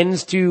 He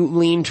tends to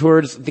lean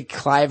towards the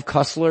Clive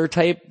Cussler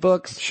type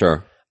books,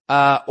 Sure.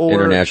 or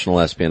International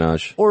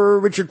espionage. or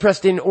Richard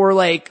Preston, or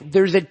like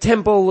there's a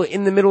temple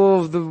in the middle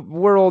of the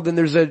world and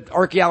there's an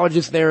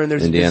archaeologist there and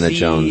there's Indiana a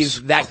disease,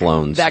 Jones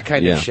clones. that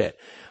kind Yeah. of shit.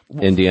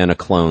 Indiana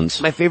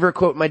clones. My favorite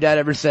quote my dad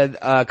ever said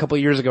a couple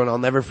of years ago, and I'll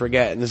never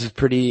forget, and this is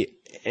pretty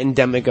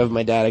endemic of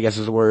my dad, I guess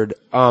is a word.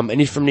 And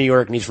he's from New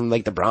York and he's from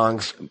like the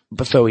Bronx,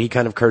 but so he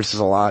kind of curses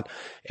a lot,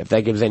 if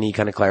that gives any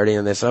kind of clarity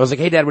on this. And I was like,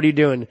 hey Dad, what are you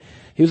doing?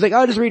 He was like,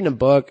 oh, just reading a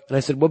book. And I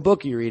said, what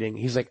book are you reading?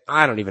 He's like,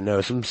 I don't even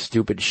know, some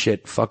stupid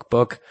shit fuck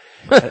book.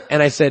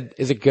 And I said,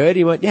 is it good?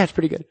 He went, yeah, it's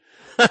pretty good.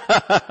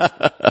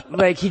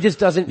 Like he just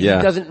doesn't, Yeah.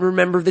 he doesn't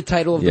remember the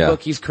title of the Yeah.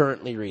 book he's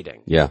currently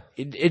reading. Yeah.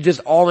 It just,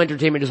 all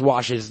entertainment just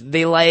washes.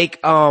 They like,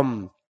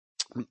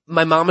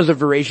 my mom is a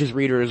voracious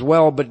reader as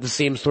well, but the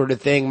same sort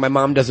of thing. My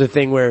mom does a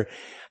thing where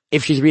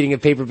if she's reading a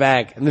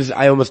paperback, and this,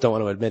 I almost don't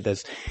want to admit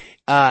this,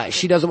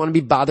 she doesn't want to be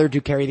bothered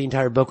to carry the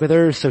entire book with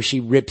her, so she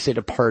rips it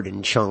apart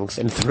in chunks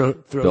and throws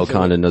Bill it.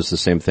 Condon does the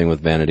same thing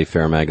with Vanity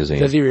Fair magazine.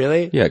 Does he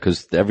really? Yeah,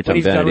 because every time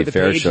he's done Vanity with the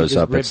Fair page, he shows just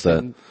up, rips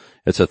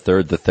it's a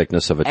third the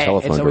thickness of a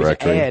telephone it's always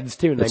directory. ads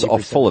too, It's all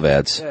 90%. full of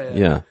ads.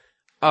 Yeah.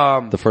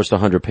 The first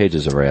 100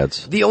 pages are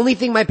ads. The only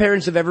thing my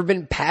parents have ever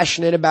been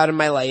passionate about in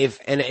my life,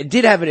 and it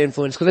did have an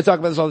influence, because I talk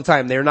about this all the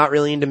time, they're not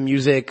really into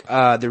music,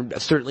 they're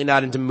certainly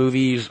not into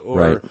movies or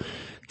Right.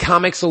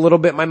 comics a little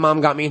bit. My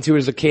mom got me into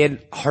as a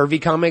kid, Harvey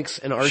Comics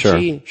and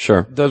Archie.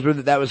 Sure.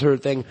 That was her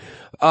thing.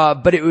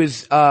 But it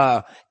was,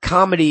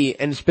 comedy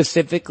and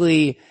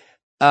specifically,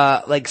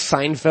 like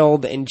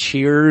Seinfeld and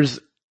Cheers,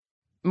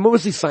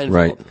 mostly Seinfeld.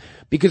 Right.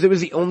 Because it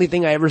was the only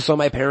thing I ever saw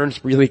my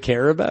parents really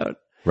care about.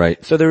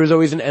 Right. So there was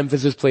always an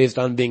emphasis placed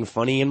on being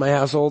funny in my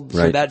household. So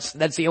Right. that's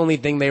the only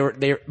thing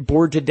they're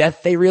bored to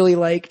death they really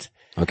liked.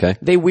 Okay.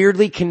 They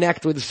weirdly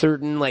connect with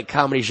certain like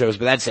comedy shows,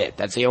 but that's it.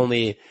 That's the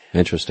only,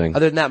 Interesting.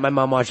 other than that, my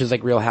mom watches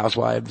like Real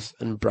Housewives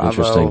and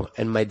Interesting. Bravo,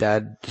 and my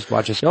dad just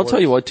watches I'll sports.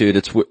 tell you what, dude,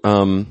 it's,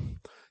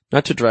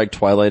 not to drag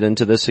Twilight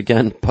into this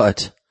again,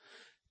 but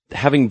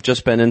having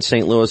just been in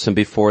St. Louis and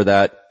before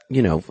that,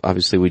 you know,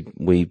 obviously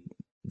we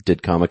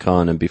did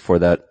Comic-Con, and before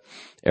that,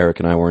 Eric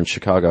and I were in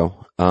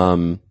Chicago.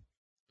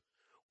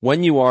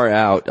 When you are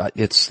out,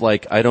 it's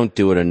like, I don't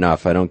do it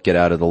enough. I don't get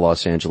out of the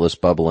Los Angeles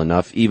bubble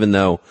enough, even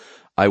though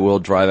I will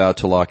drive out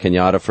to La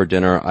Cañada for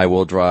dinner. I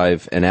will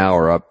drive an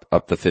hour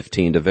up the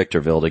 15 to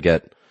Victorville to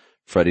get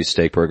Freddy's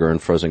Steakburger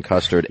and frozen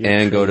custard,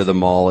 and go to the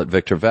mall at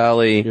Victor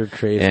Valley. You're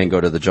crazy. And go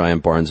to the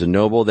giant Barnes and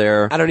Noble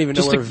there. I don't even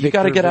know where you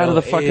gotta get out of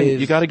the Victorville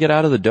is. you gotta get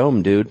out of the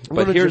dome, dude.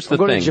 But here's the I'm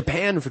going thing. to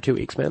Japan for 2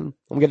 weeks, man.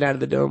 I'm getting out of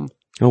the dome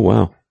Oh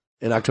wow.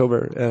 in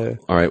October.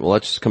 All right, well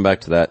let's just come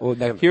back to that. Well,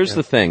 Here's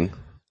the thing.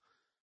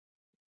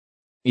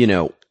 You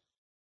know,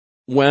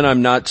 when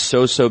I'm not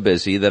so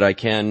busy that I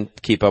can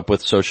keep up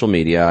with social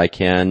media, I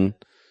can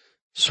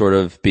sort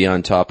of be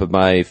on top of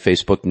my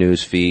Facebook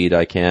news feed.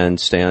 I can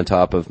stay on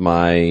top of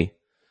my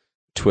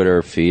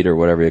Twitter feed, or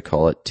whatever you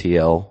call it,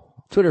 TL.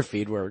 Twitter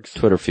feed works.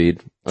 Twitter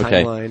feed.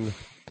 Okay. Timeline.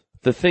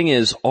 The thing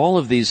is, all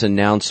of these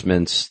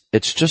announcements,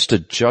 it's just a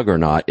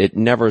juggernaut. It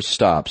never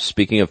stops.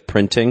 Speaking of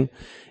printing,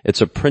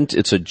 it's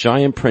a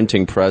giant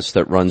printing press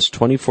that runs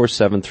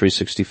 24/7,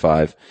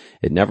 365.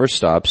 It never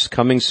stops.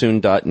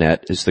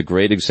 ComingSoon.net is the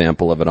great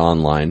example of it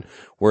online,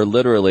 where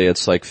literally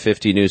it's like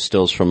 50 new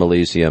stills from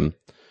Elysium,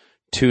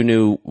 2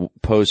 new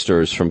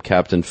posters from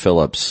Captain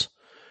Phillips,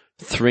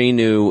 3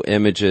 new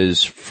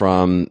images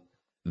from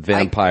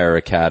Vampire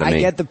Academy. I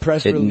get the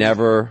press It release.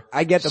 never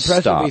I get the press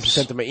stops. release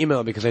sent to my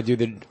email because I do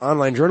the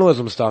online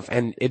journalism stuff,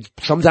 and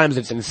sometimes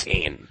it's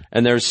insane.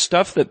 And there's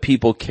stuff that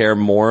people care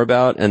more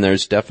about, and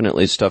there's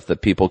definitely stuff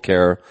that people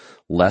care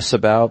less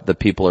about, that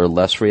people are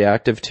less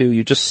reactive to.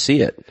 You just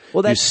see it.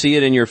 Well, you see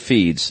it in your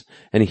feeds.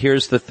 And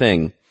here's the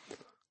thing.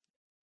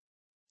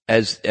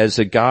 As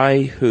a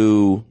guy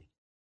who,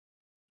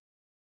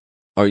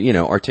 or, you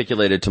know,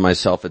 articulated to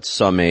myself at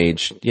some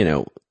age, you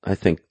know, I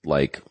think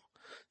like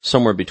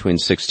somewhere between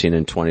 16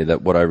 and 20,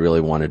 that what I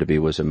really wanted to be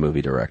was a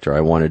movie director. I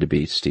wanted to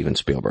be Steven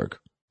Spielberg,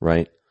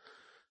 right?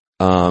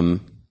 And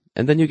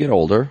then you get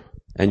older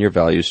and your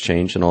values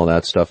change and all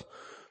that stuff.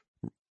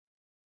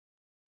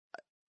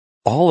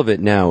 All of it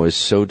now is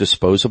so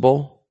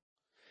disposable.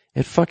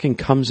 It fucking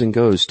comes and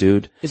goes,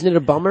 dude. Isn't it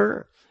a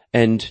bummer?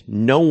 And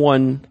no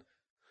one,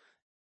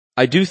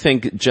 I do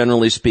think,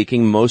 generally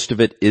speaking, most of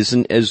it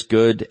isn't as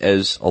good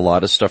as a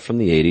lot of stuff from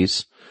the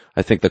 80s.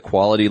 I think the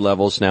quality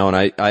levels now, and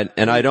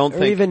I don't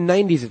think even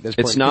 90s at this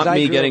point. It's not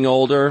me getting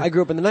older. I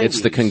grew up in the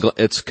 90s.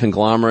 It's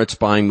conglomerates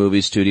buying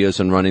movie studios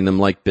and running them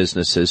like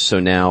businesses. So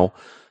now,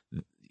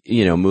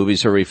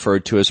 movies are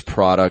referred to as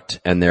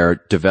product, and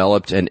they're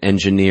developed and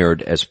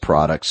engineered as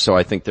products. So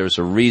I think there's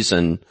a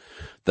reason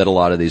that a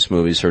lot of these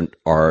movies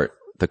are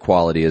the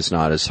quality is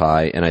not as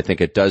high, and I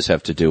think it does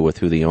have to do with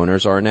who the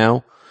owners are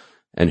now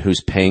and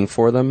who's paying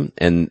for them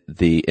and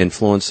the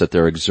influence that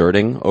they're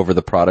exerting over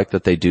the product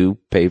that they do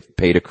pay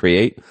to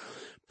create.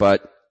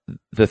 But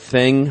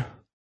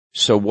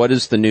so what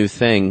is the new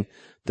thing?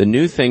 The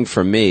new thing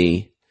for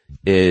me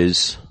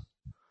is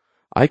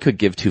I could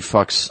give two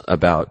fucks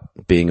about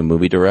being a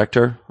movie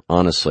director,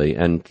 honestly.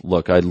 And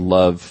look, I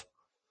love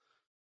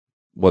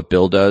what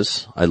Bill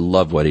does. I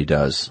love what he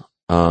does.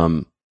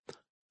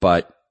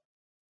 But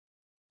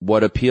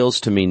what appeals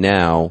to me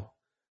now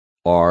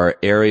are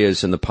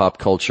areas in the pop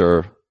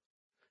culture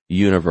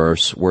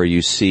universe where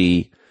you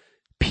see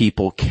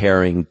people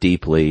caring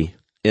deeply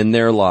in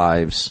their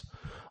lives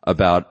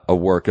about a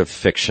work of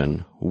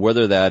fiction,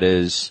 whether that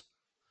is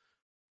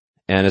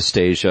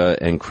Anastasia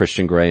and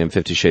Christian Grey in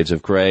 50 Shades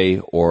of Grey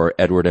or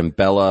Edward and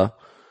Bella.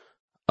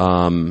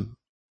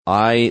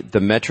 The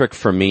metric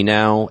for me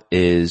now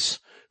is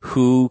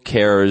who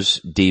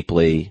cares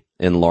deeply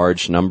in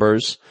large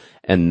numbers,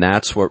 and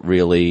that's what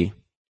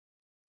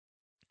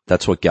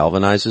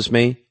galvanizes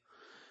me.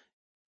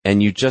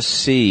 And you just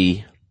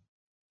see,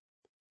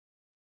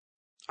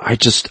 I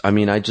just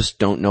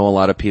don't know a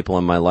lot of people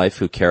in my life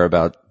who care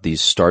about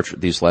these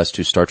last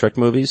two Star Trek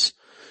movies.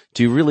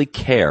 Do you really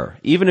care?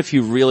 Even if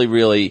you really,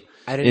 really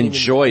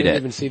enjoyed it. I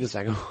didn't even see the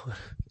second one.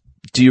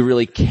 Do you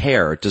really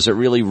care? Does it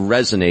really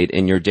resonate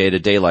in your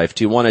day-to-day life?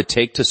 Do you want to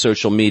take to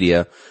social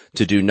media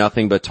to do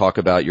nothing but talk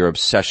about your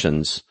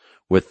obsessions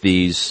with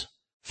these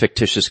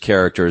fictitious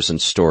characters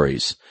and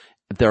stories?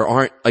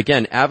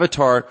 Again,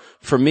 Avatar,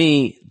 for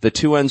me, the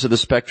two ends of the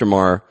spectrum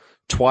are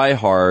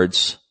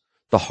twihards,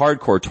 the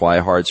hardcore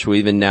twihards, who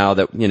even now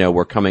that,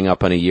 we're coming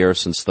up on a year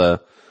since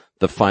the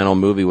final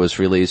movie was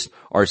released,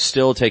 are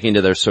still taking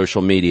to their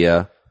social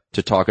media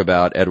to talk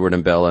about Edward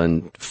and Bella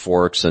and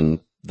Forks and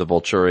the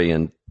Volturi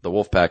and the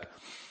Wolfpack.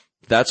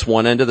 That's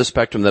one end of the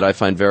spectrum that I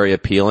find very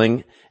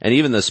appealing. And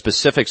even the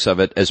specifics of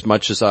it, as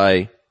much as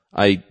I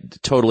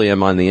totally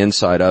am on the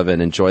inside of it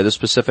and enjoy the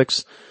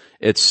specifics,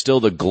 it's still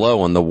the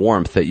glow and the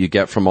warmth that you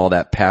get from all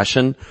that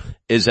passion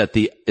is at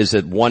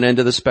one end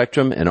of the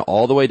spectrum, and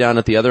all the way down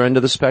at the other end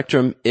of the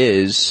spectrum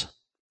is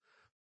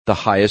the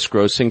highest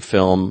grossing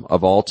film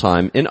of all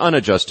time in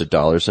unadjusted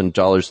dollars, and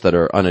dollars that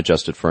are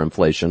unadjusted for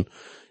inflation,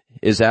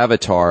 is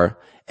Avatar,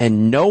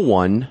 and no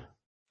one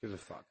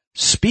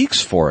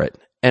speaks for it.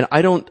 And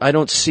I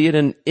don't see it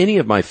in any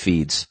of my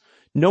feeds.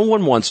 No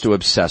one wants to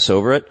obsess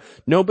over it.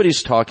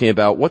 Nobody's talking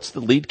about what's the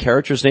lead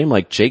character's name,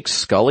 like Jake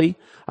Scully?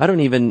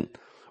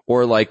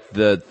 Or like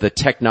the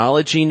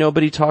technology,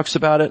 nobody talks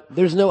about it.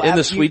 There's no in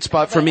the sweet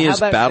spot for me is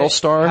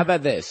Battlestar. How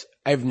about this?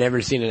 I've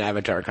never seen an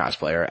Avatar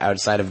cosplayer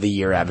outside of the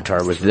year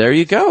Avatar was. There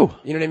you go.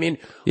 You know what I mean?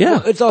 Yeah.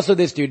 Well, it's also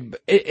this dude.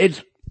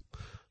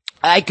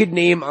 I could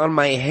name on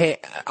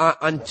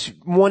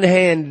one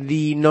hand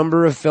the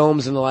number of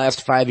films in the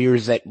last 5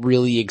 years that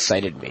really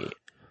excited me.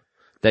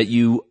 That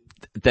you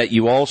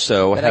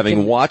also,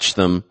 having watched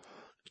them,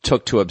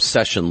 took to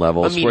obsession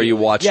levels where you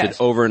watched it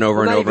over and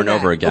over and over and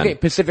over again. Okay,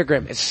 Pacific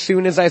Rim. As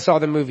soon as I saw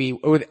the movie,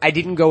 I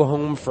didn't go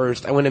home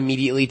first. I went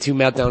immediately to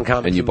Meltdown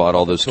Comics. And you bought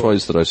all those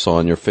toys that I saw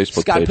on your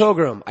Facebook Scott page.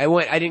 Pilgrim.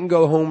 I didn't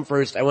go home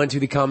first. I went to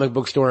the comic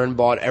book store and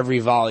bought every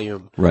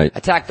volume. Right.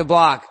 Attack the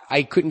Block.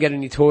 I couldn't get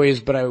any toys,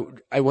 but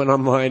I went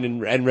online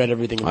and read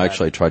everything about I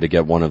actually tried to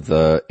get one of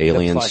the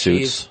alien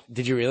suits.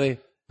 Did you really?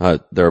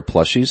 There are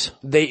plushies?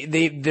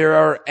 There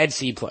are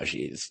Etsy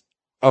plushies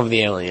of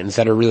the aliens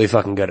that are really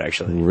fucking good,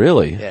 actually.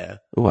 Really? Yeah.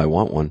 Oh, I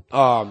want one.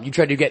 You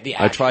tried to get the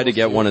actual I tried to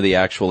get one of the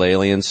actual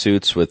alien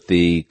suits with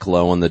the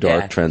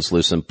glow-in-the-dark,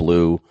 translucent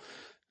blue,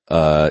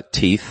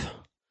 teeth.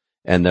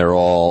 And they're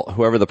all,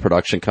 whoever the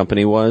production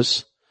company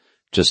was,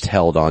 just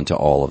held on to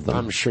all of them.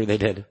 I'm sure they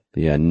did.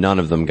 Yeah, none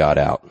of them got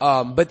out.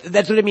 But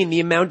that's what I mean.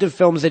 The amount of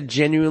films that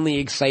genuinely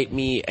excite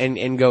me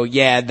and go,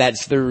 yeah,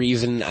 that's the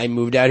reason I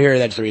moved out here.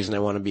 That's the reason I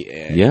want to be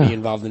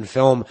involved in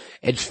film.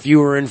 It's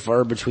fewer and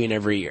far between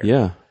every year.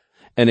 Yeah.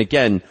 And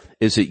again,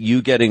 is it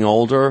you getting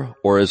older,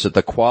 or is it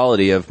the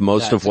quality of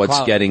most of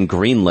what's getting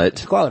greenlit?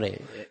 It's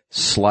quality.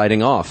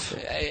 Sliding off.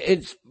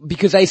 It's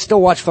because I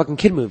still watch fucking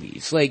kid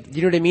movies. Like,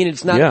 you know what I mean?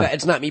 It's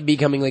not me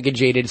becoming like a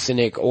jaded,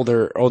 cynic,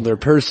 older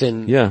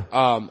person. Yeah.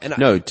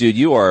 No, dude,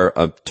 you are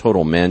a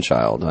total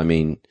man-child. I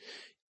mean,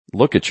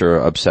 look at your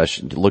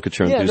obsession. Look at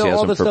your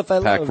enthusiasm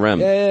for Pac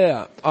Rim.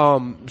 Yeah.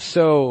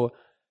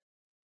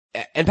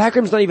 And Pac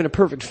Rim's not even a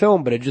perfect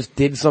film, but it just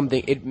did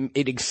something.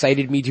 It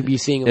excited me to be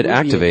seeing a movie. It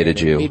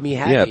activated you. It made me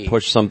happy. Yeah,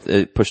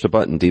 it pushed a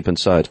button deep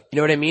inside. You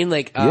know what I mean?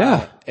 Like,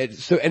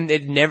 that's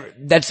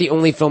the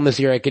only film this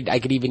year I could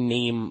even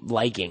name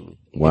liking.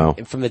 Wow.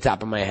 From the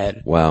top of my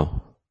head.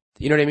 Wow.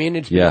 You know what I mean?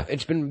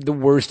 It's been the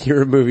worst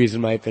year of movies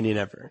in my opinion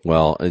ever.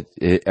 Well,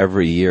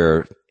 every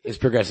year it's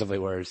progressively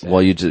worse.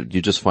 Well, you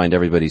just find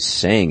everybody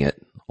saying it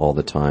all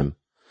the time.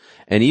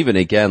 And even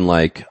again,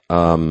 like,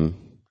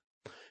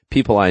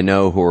 people I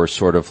know who are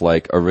sort of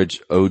like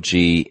OG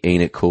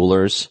Ain't It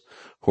Coolers,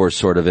 who are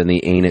sort of in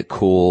the Ain't It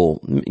Cool,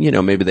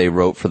 maybe they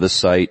wrote for the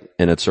site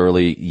in its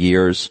early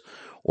years,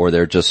 or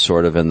they're just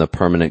sort of in the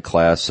permanent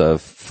class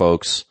of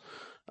folks,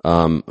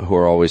 who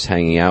are always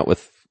hanging out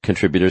with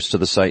contributors to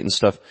the site and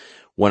stuff.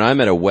 When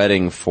I'm at a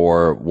wedding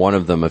for one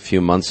of them a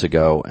few months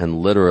ago, and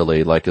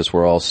literally, like, as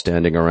we're all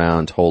standing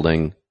around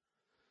holding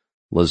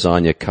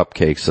lasagna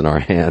cupcakes in our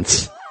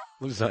hands.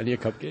 Lasagna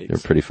cupcakes? They're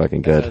pretty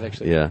fucking good.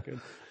 Yeah. Good.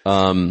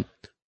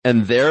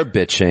 And they're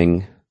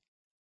bitching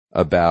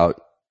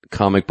about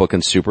comic book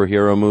and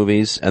superhero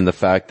movies and the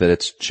fact that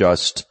it's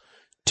just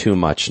too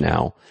much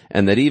now.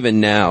 And that even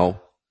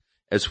now,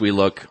 as we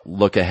look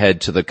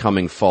ahead to the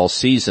coming fall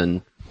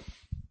season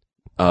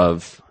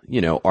of,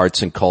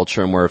 arts and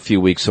culture, and we're a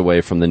few weeks away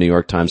from the New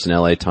York Times and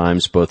LA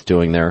Times both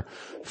doing their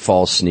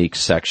fall sneak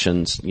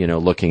sections,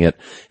 looking at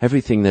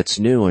everything that's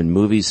new in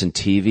movies and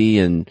TV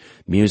and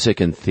music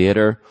and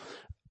theater.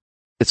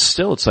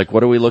 It's like,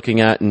 what are we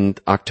looking at in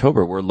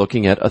October? We're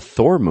looking at a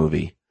Thor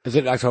movie. Is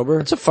it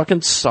October? It's a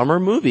fucking summer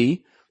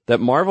movie that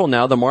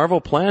the Marvel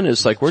plan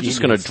is like, we're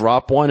just going to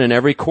drop one in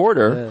every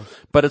quarter. Yeah.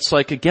 But it's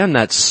like, again,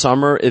 that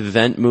summer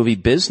event movie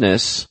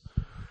business,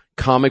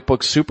 comic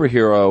book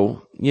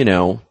superhero,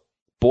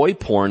 boy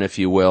porn, if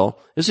you will,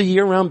 is a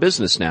year-round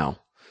business now.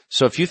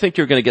 So if you think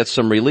you're going to get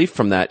some relief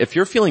from that, if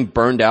you're feeling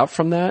burned out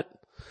from that,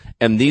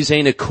 and these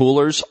Ain't It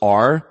Coolers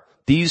are,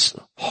 these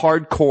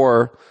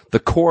hardcore, the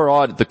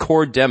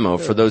core demo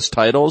for those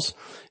titles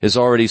is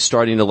already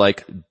starting to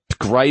like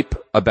gripe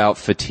about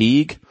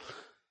fatigue,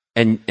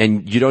 and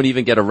you don't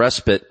even get a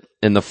respite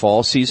in the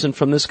fall season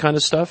from this kind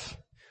of stuff.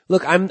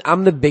 Look,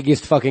 I'm the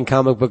biggest fucking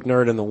comic book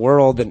nerd in the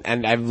world,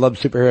 and I've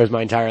loved superheroes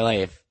my entire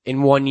life.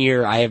 In 1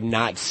 year, I have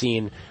not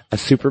seen a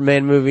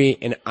Superman movie,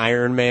 an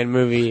Iron Man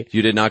movie.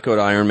 You did not go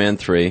to Iron Man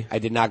 3. I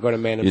did not go to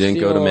Man of Steel. You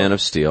didn't go to Man of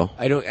Steel.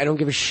 I don't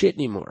give a shit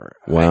anymore.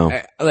 Wow.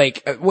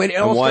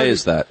 Why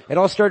is that? It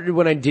all started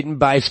when I didn't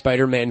buy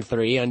Spider-Man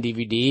 3 on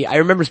DVD. I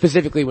remember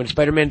specifically when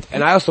Spider-Man,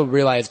 and I also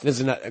realized, this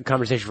is a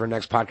conversation for our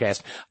next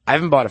podcast, I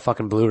haven't bought a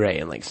fucking Blu-ray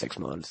in like 6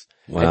 months.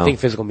 Wow. I think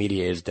physical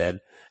media is dead,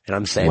 and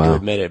I'm sad to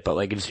admit it, but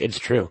like it's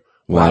true.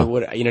 Wow. Why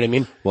would, you know what I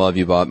mean? Well, have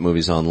you bought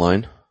movies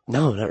online?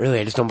 No, not really.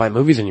 I just don't buy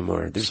movies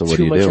anymore. There's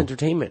too much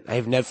entertainment. I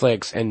have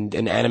Netflix and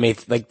anime,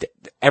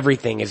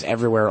 everything is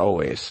everywhere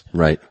always.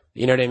 Right.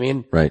 You know what I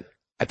mean? Right.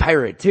 I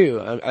pirate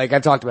too.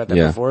 I've talked about that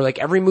before. Like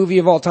every movie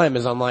of all time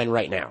is online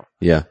right now.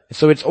 Yeah.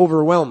 So it's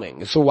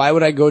overwhelming. So why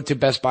would I go to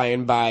Best Buy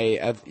and buy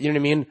you know what I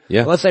mean?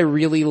 Yeah. Unless I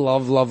really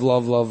love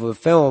a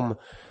film.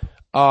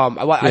 You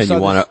want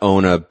to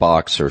own a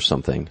box or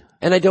something.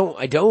 And I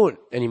don't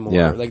anymore.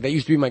 Yeah. Like that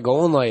used to be my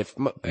goal in life.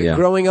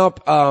 Growing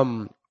up,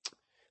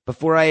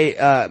 before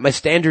my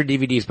standard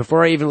DVDs,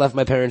 before I even left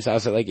my parents'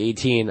 house at like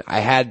 18, I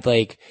had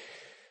like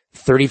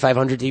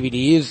 3,500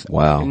 DVDs.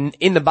 Wow.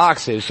 In the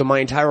boxes. So my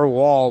entire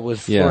wall was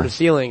floor to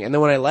ceiling. And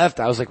then when I left,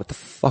 I was like, what the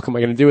fuck am I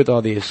going to do with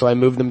all these? So I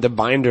moved them to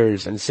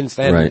binders. And since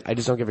then, I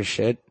just don't give a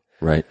shit.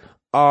 Right.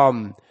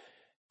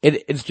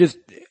 It's just.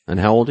 And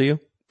how old are you?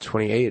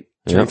 28.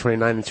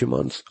 29 in 2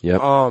 months.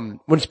 Yep.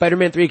 When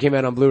Spider-Man 3 came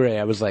out on Blu-ray,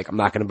 I was like, I'm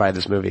not going to buy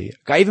this movie.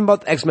 I even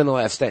bought X-Men The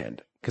Last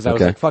Stand. Cause I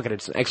was like, fuck it,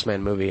 it's an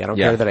X-Men movie. I don't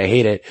care that I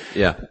hate it.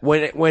 Yeah.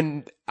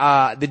 When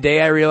the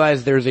day I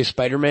realized there's a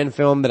Spider-Man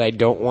film that I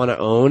don't want to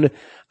own,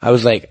 I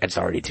was like, it's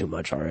already too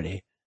much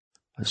already.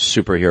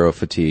 Superhero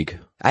fatigue.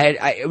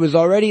 It was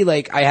already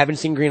like, I haven't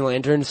seen Green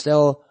Lantern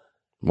still.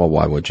 Well,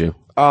 why would you?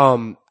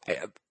 I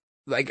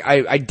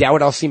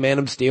doubt I'll see Man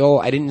of Steel.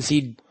 I didn't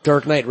see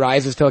Dark Knight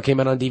Rises till it came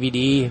out on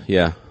DVD.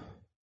 Yeah.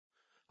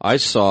 I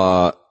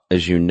saw,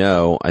 as you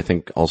know, I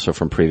think also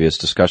from previous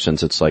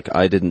discussions, it's like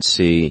I didn't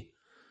see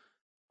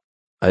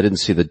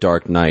The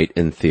Dark Knight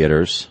in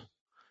theaters,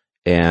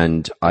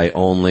 and I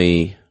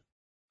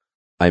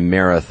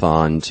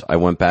marathoned. I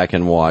went back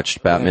and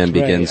watched Batman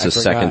Begins the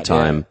second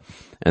time,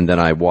 and then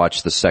I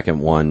watched the second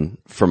one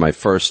for my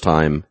first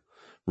time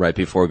right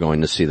before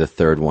going to see the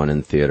third one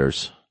in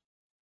theaters.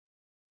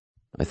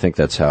 I think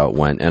that's how it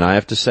went. And I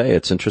have to say,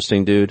 it's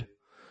interesting, dude.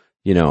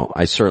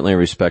 I certainly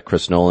respect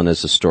Chris Nolan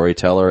as a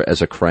storyteller,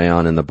 as a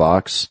crayon in the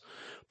box,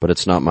 but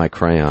it's not my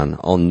crayon.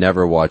 I'll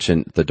never watch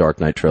the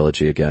Dark Knight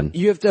trilogy again.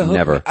 You have to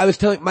never. I was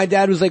telling, my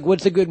dad was like,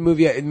 what's a good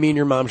movie me and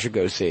your mom should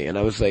go see? And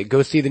I was like,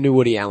 go see the new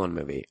Woody Allen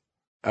movie.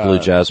 Blue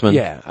Jasmine?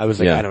 Yeah. I was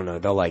like, I don't know.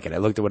 They'll like it. I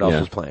looked at what else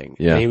was playing.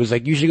 Yeah. And he was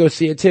like, you should go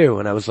see it too.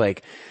 And I was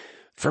like,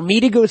 for me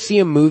to go see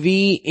a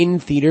movie in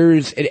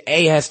theaters,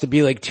 it has to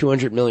be like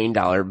 $200 million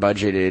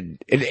budgeted.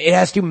 It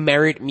has to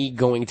merit me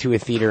going to a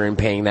theater and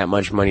paying that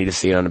much money to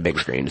see it on a big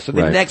screen. So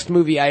the next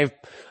movie I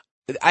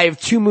have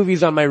 2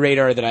 movies on my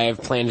radar that I have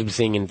plans of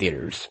seeing in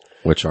theaters.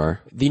 Which are?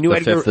 The new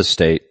Fifth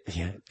Estate.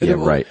 Yeah.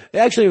 Right. It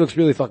actually looks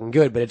really fucking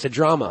good, but it's a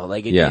drama.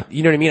 Like, you know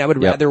what I mean? I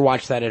would rather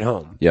watch that at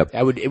home. Yep.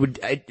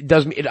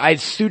 It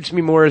suits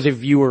me more as a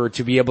viewer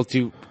to be able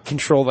to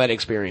control that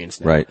experience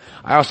now. Right.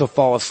 I also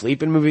fall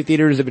asleep in movie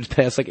theaters if it's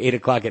past like 8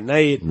 o'clock at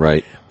night.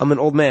 Right. I'm an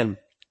old man.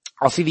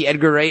 I'll see the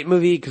Edgar Wright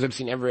movie because I've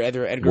seen every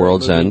other Edgar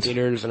World's Wright movie End. in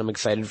theaters, and I'm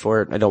excited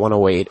for it. I don't want to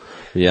wait.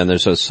 Yeah, and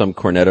there's some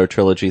Cornetto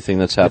trilogy thing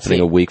that's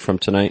happening a week from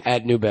tonight.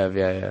 At New Bev,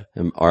 yeah.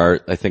 And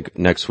I think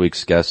next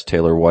week's guest,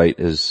 Taylor White,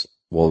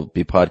 will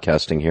be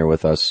podcasting here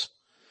with us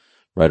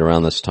right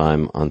around this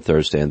time on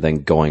Thursday, and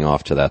then going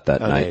off to that night.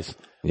 Nice.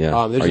 Yeah.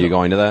 Are you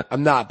going to that?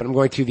 I'm not, but I'm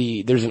going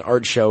to there's an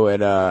art show at,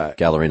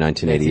 Gallery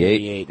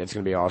 1988. That's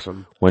going to be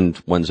awesome.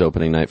 When's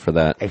opening night for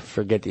that? I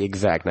forget the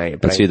exact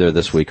night, but It's either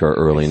this week or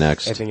early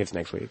next. I think it's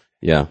next week.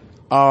 Yeah.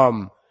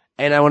 And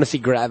I want to see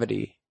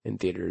Gravity in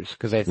theaters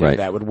because I think Right.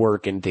 that would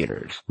work in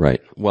theaters.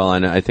 Right. Well,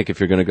 and I think if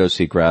you're going to go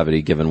see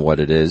Gravity, given what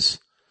it is,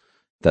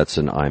 that's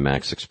an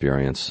IMAX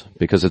experience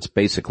because it's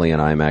basically an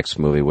IMAX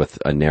movie with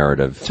a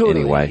narrative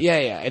anyway.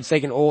 Yeah. It's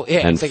like an old,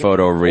 And it's like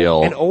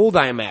photoreal. an old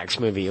IMAX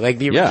movie, like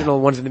the original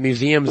ones in the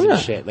museums and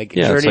shit, like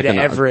Yeah, it's Journey like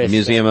to Everest. a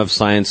Museum of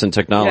Science and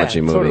Technology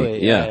movie.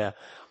 Totally, yeah.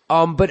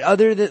 But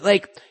other than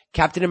like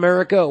Captain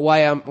America,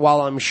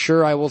 while I'm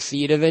sure I will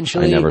see it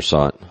eventually, I never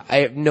saw it. I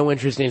have no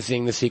interest in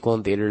seeing the sequel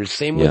in theaters.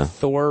 Same Yeah. with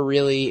Thor,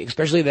 really,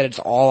 especially that it's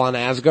all on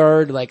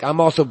Asgard. Like,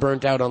 I'm also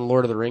burnt out on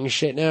Lord of the Rings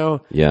shit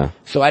now. Yeah.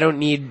 So I don't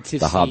need to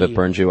The Hobbit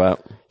burned you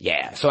out?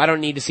 Yeah, so I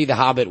don't need to see The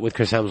Hobbit with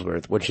Chris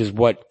Hemsworth, which is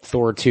what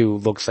Thor 2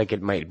 looks like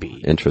it might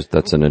be.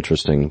 That's an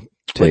interesting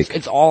take.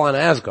 It's all on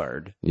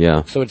Asgard.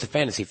 Yeah. So it's a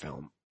fantasy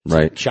film. It's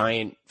Right. a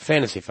giant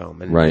fantasy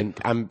film. And, Right.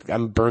 and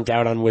I'm burnt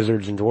out on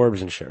wizards and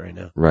dwarves and shit right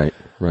now. Right.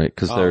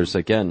 Cause there's,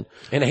 again,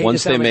 and I hate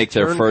once to they sound like make a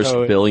their turncoat. first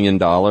 $1 billion,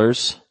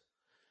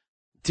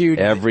 Dude.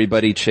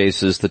 everybody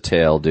chases the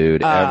tail,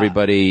 dude. How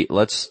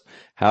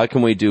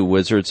can we do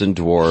wizards and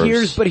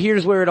dwarves?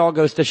 Here's where it all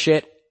goes to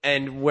shit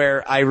and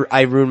where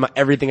I ruin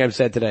everything I've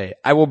said today.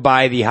 I will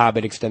buy the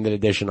Hobbit extended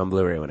edition on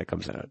Blu-ray when it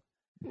comes out.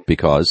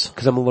 Because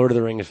I'm a Lord of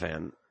the Rings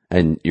fan.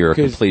 And you're a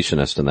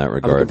completionist in that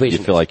regard. You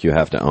feel like you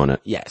have to own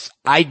it. Yes.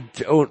 I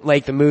don't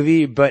like the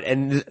movie, but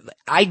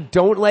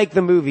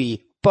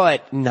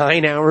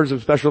 9 hours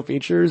of special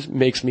features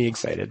makes me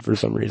excited for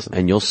some reason.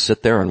 And you'll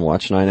sit there and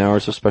watch 9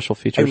 hours of special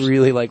I features?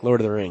 really like Lord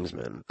of the Rings,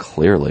 man.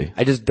 Clearly.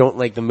 I just don't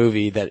like the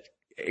movie that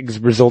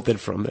resulted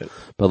from it.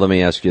 But let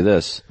me ask you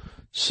this.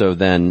 So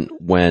then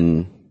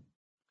when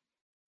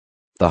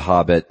The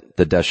Hobbit,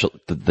 the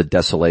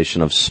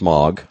Desolation of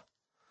Smaug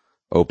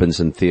opens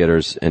in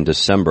theaters in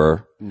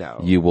December, No.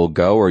 you will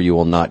go or you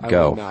will not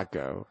go? I will not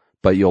go.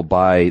 But you'll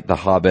buy The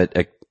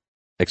Hobbit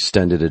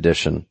extended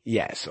edition.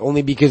 Yes,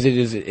 only because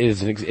it's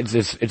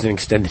an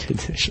extended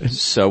edition.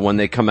 So when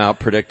they come out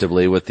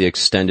predictably with the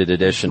extended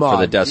edition for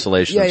the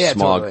Desolation of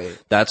Smaug, totally.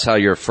 that's how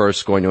you're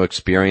first going to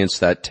experience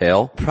that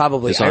tale?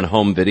 Probably. Is on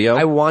home video?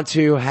 I want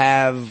to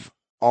have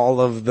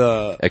all of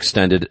the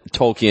extended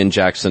Tolkien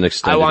Jackson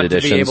extended I want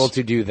editions. to be able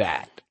to do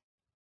that.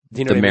 Do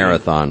you know The what I mean?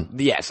 marathon.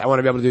 Yes, I want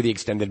to be able to do the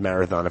extended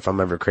marathon if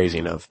I'm ever crazy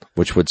enough.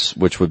 Which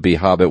would be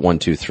Hobbit 1,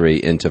 2,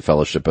 3 into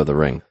Fellowship of the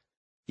Ring.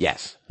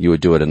 Yes. You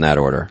would do it in that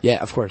order.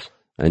 Yeah, of course.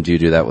 And do you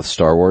do that with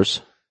Star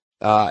Wars?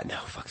 No,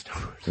 fuck Star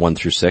Wars. 1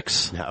 through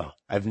 6? No,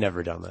 I've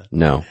never done that.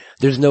 No.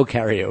 There's no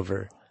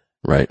carryover.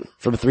 Right.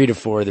 From 3 to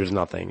 4, there's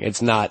nothing.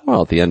 It's not.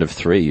 Well, at the end of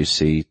 3, you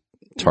see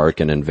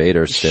Tarkin and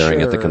Vader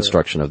staring at the Sure.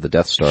 construction of the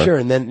Death Star. Sure,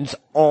 and then it's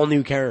all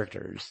new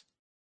characters.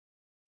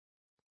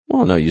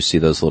 Well, no, you see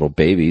those little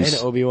babies.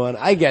 And Obi-Wan.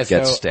 I guess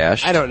Get so.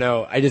 stashed. I don't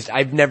know.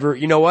 I've never,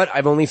 you know what?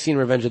 I've only seen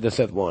Revenge of the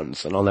Sith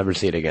once, and I'll never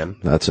see it again.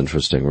 That's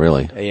interesting,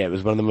 really. Yeah, it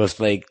was one of the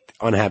most,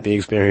 unhappy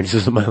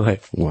experiences of my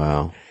life.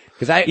 Wow.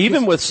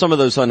 Even with some of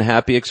those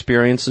unhappy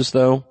experiences,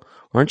 though,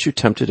 aren't you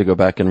tempted to go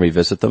back and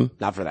revisit them?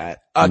 Not for that.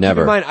 Never.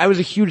 Keep in mind, I was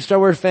a huge Star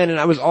Wars fan, and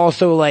I was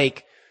also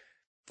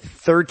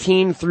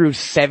 13 through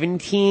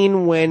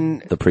 17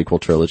 when The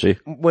prequel trilogy?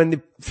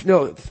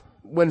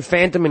 when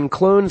Phantom and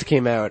Clones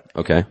came out.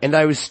 Okay. And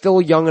I was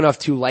still young enough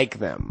to like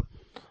them.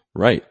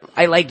 Right.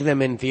 I liked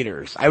them in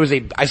theaters. I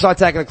saw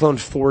Attack of the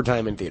Clones 4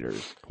 times in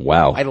theaters.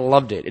 Wow. I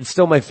loved it. It's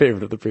still my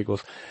favorite of the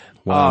prequels.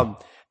 Wow.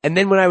 And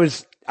then when I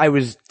was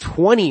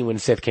 20 when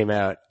Sith came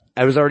out,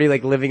 I was already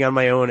living on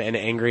my own and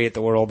angry at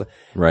the world.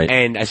 Right.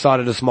 And I saw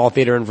it at a small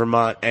theater in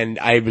Vermont, and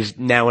I was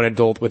now an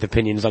adult with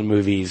opinions on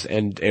movies,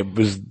 and it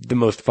was the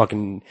most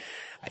fucking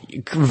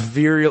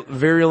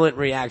virulent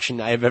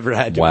reaction I've ever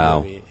had to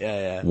a movie.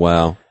 Yeah.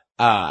 Wow.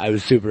 I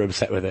was super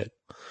upset with it.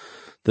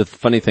 The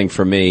funny thing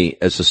for me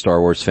as a Star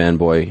Wars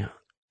fanboy,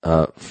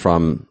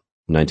 from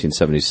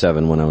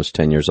 1977 when I was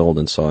 10 years old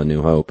and saw A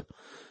New Hope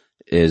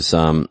is,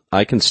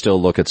 I can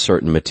still look at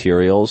certain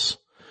materials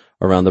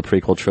around the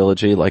prequel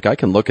trilogy. I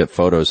can look at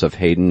photos of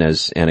Hayden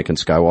as Anakin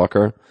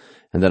Skywalker,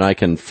 and then I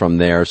can from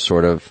there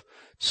sort of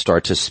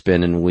start to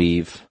spin and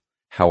weave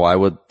how I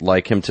would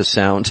like him to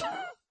sound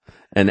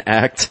and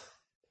act.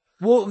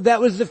 Well, that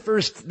was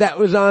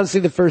honestly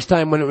the first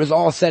time when it was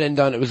all said and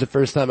done. It was the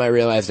first time I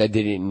realized I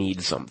didn't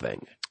need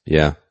something.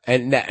 Yeah.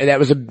 And that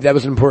was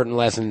an important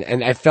lesson.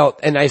 And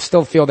I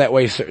still feel that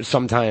way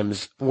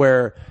sometimes,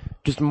 where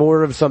just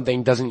more of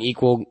something doesn't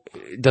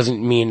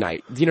mean do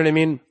you know what I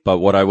mean? But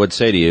what I would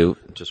say to you,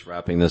 just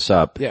wrapping this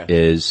up,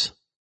 is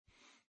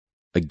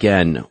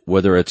again,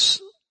 whether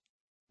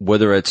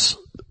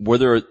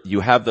you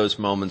have those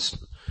moments,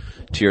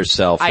 to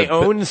yourself. I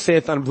own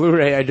Sith on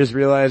Blu-ray, I just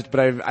realized, but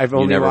I've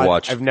only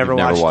watched it. I've never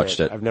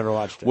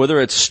watched it. Whether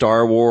it's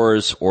Star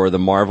Wars or the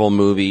Marvel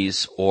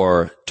movies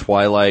or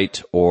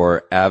Twilight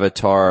or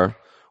Avatar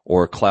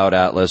or Cloud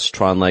Atlas,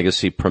 Tron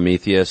Legacy,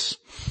 Prometheus,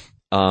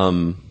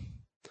 the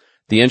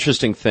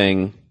interesting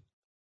thing,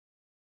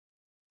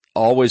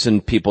 always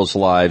in people's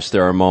lives,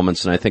 there are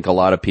moments, and I think a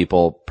lot of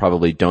people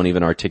probably don't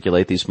even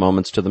articulate these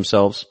moments to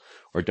themselves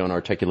or don't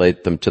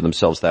articulate them to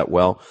themselves that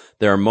well.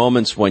 There are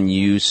moments when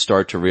you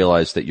start to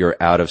realize that you're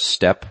out of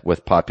step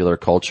with popular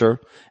culture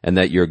and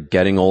that you're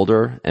getting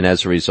older. And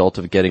as a result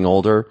of getting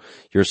older,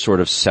 you're sort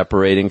of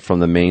separating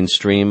from the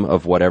mainstream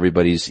of what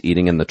everybody's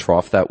eating in the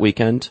trough that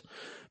weekend.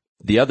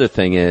 The other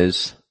thing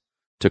is,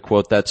 to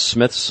quote that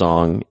Smiths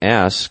song,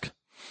 Ask,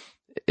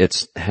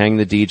 it's hang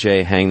the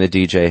DJ, hang the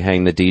DJ,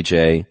 hang the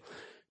DJ,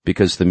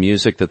 because the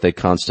music that they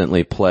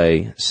constantly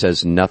play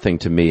says nothing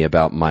to me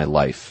about my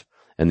life.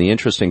 And the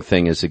interesting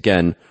thing is,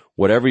 again,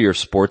 whatever your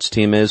sports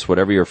team is,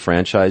 whatever your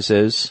franchise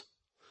is,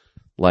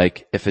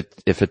 like, if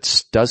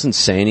it doesn't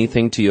say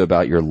anything to you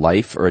about your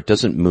life or it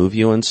doesn't move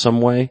you in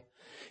some way,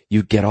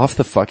 you get off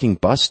the fucking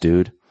bus,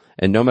 dude.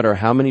 And no matter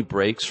how many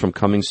breaks from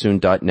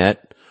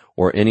comingsoon.net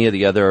or any of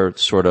the other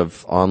sort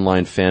of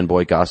online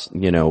fanboy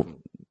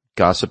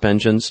gossip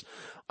engines,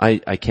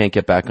 I can't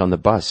get back on the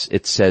bus.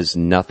 It says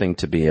nothing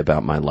to me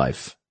about my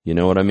life. You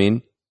know what I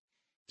mean?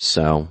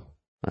 So,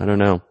 I don't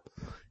know.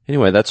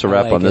 Anyway, that's a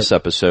wrap on this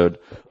episode.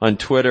 On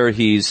Twitter,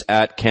 he's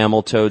at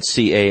Cameltoad,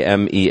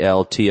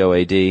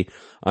 CAMELTOAD.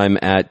 I'm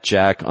at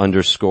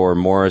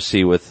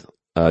Jack_Morrissey with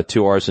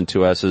 2 R's and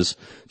 2 S's,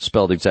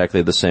 spelled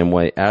exactly the same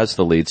way as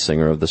the lead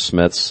singer of the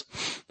Smiths.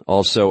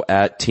 Also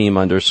at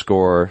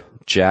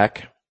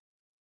Team_Jack.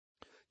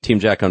 Team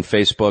Jack on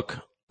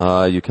Facebook.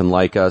 You can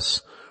like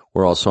us.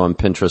 We're also on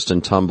Pinterest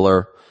and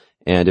Tumblr.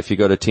 And if you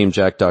go to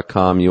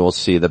teamjack.com, you will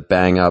see the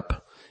Bang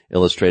Up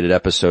illustrated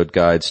episode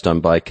guides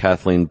done by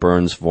Kathleen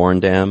Burns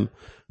Vorndam,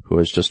 who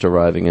is just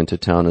arriving into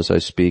town as I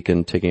speak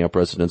and taking up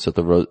residence at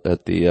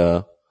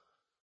the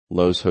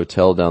Lowe's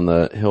Hotel down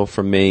the hill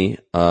from me.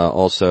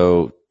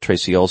 Also,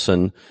 Tracy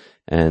Olson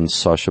and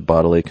Sasha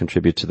Bodley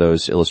contribute to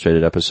those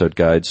illustrated episode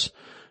guides.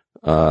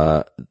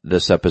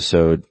 This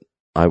episode,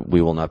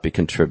 we will not be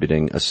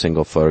contributing a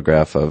single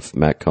photograph of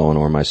Matt Cohen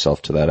or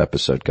myself to that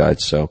episode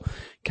guide. So,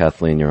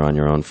 Kathleen, you're on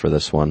your own for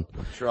this one.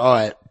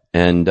 Draw it.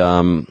 And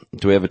do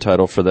we have a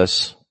title for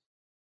this?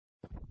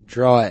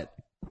 Draw it.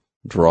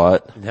 Draw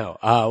it? No.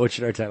 What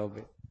should our title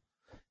be?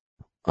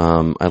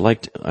 I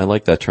like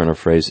that turn of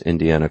phrase,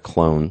 Indiana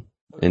Clone.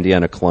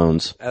 Indiana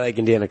Clones. I like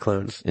Indiana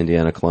Clones.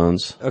 Indiana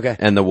Clones. Okay.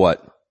 And the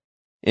what?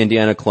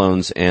 Indiana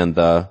Clones and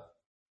the...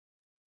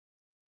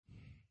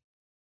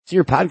 It's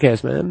your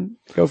podcast, man.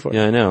 Go for it.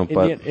 Yeah, I know,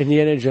 but...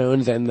 Indiana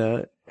Jones and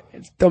the...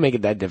 Don't make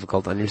it that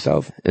difficult on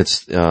yourself.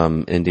 It's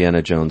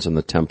Indiana Jones and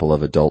the Temple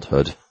of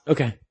Adulthood.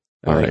 Okay.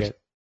 All right. It.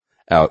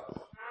 Out.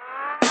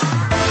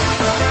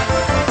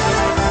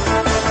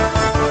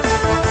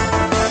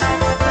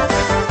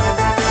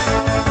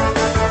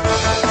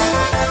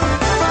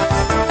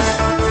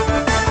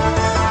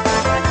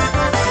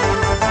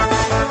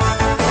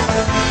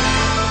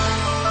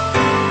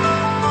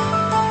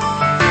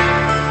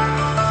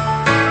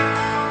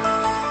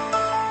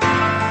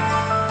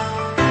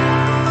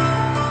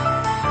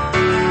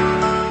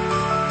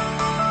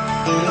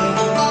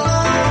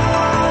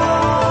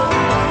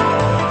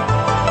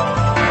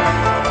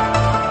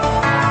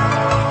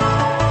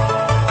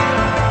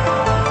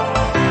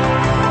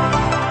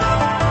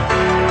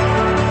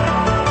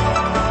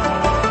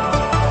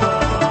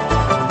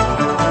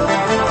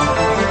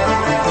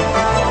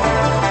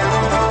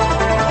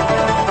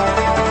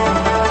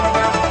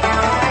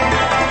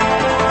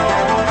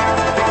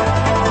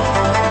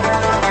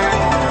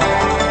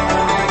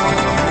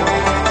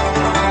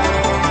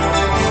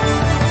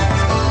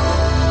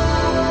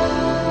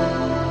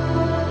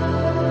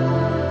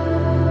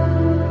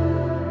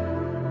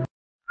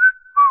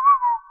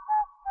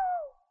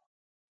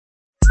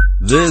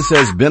 This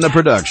has been a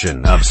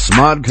production of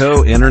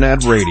Smodco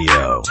Internet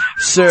Radio.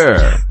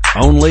 Sir,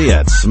 only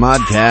at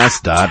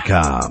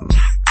smodcast.com.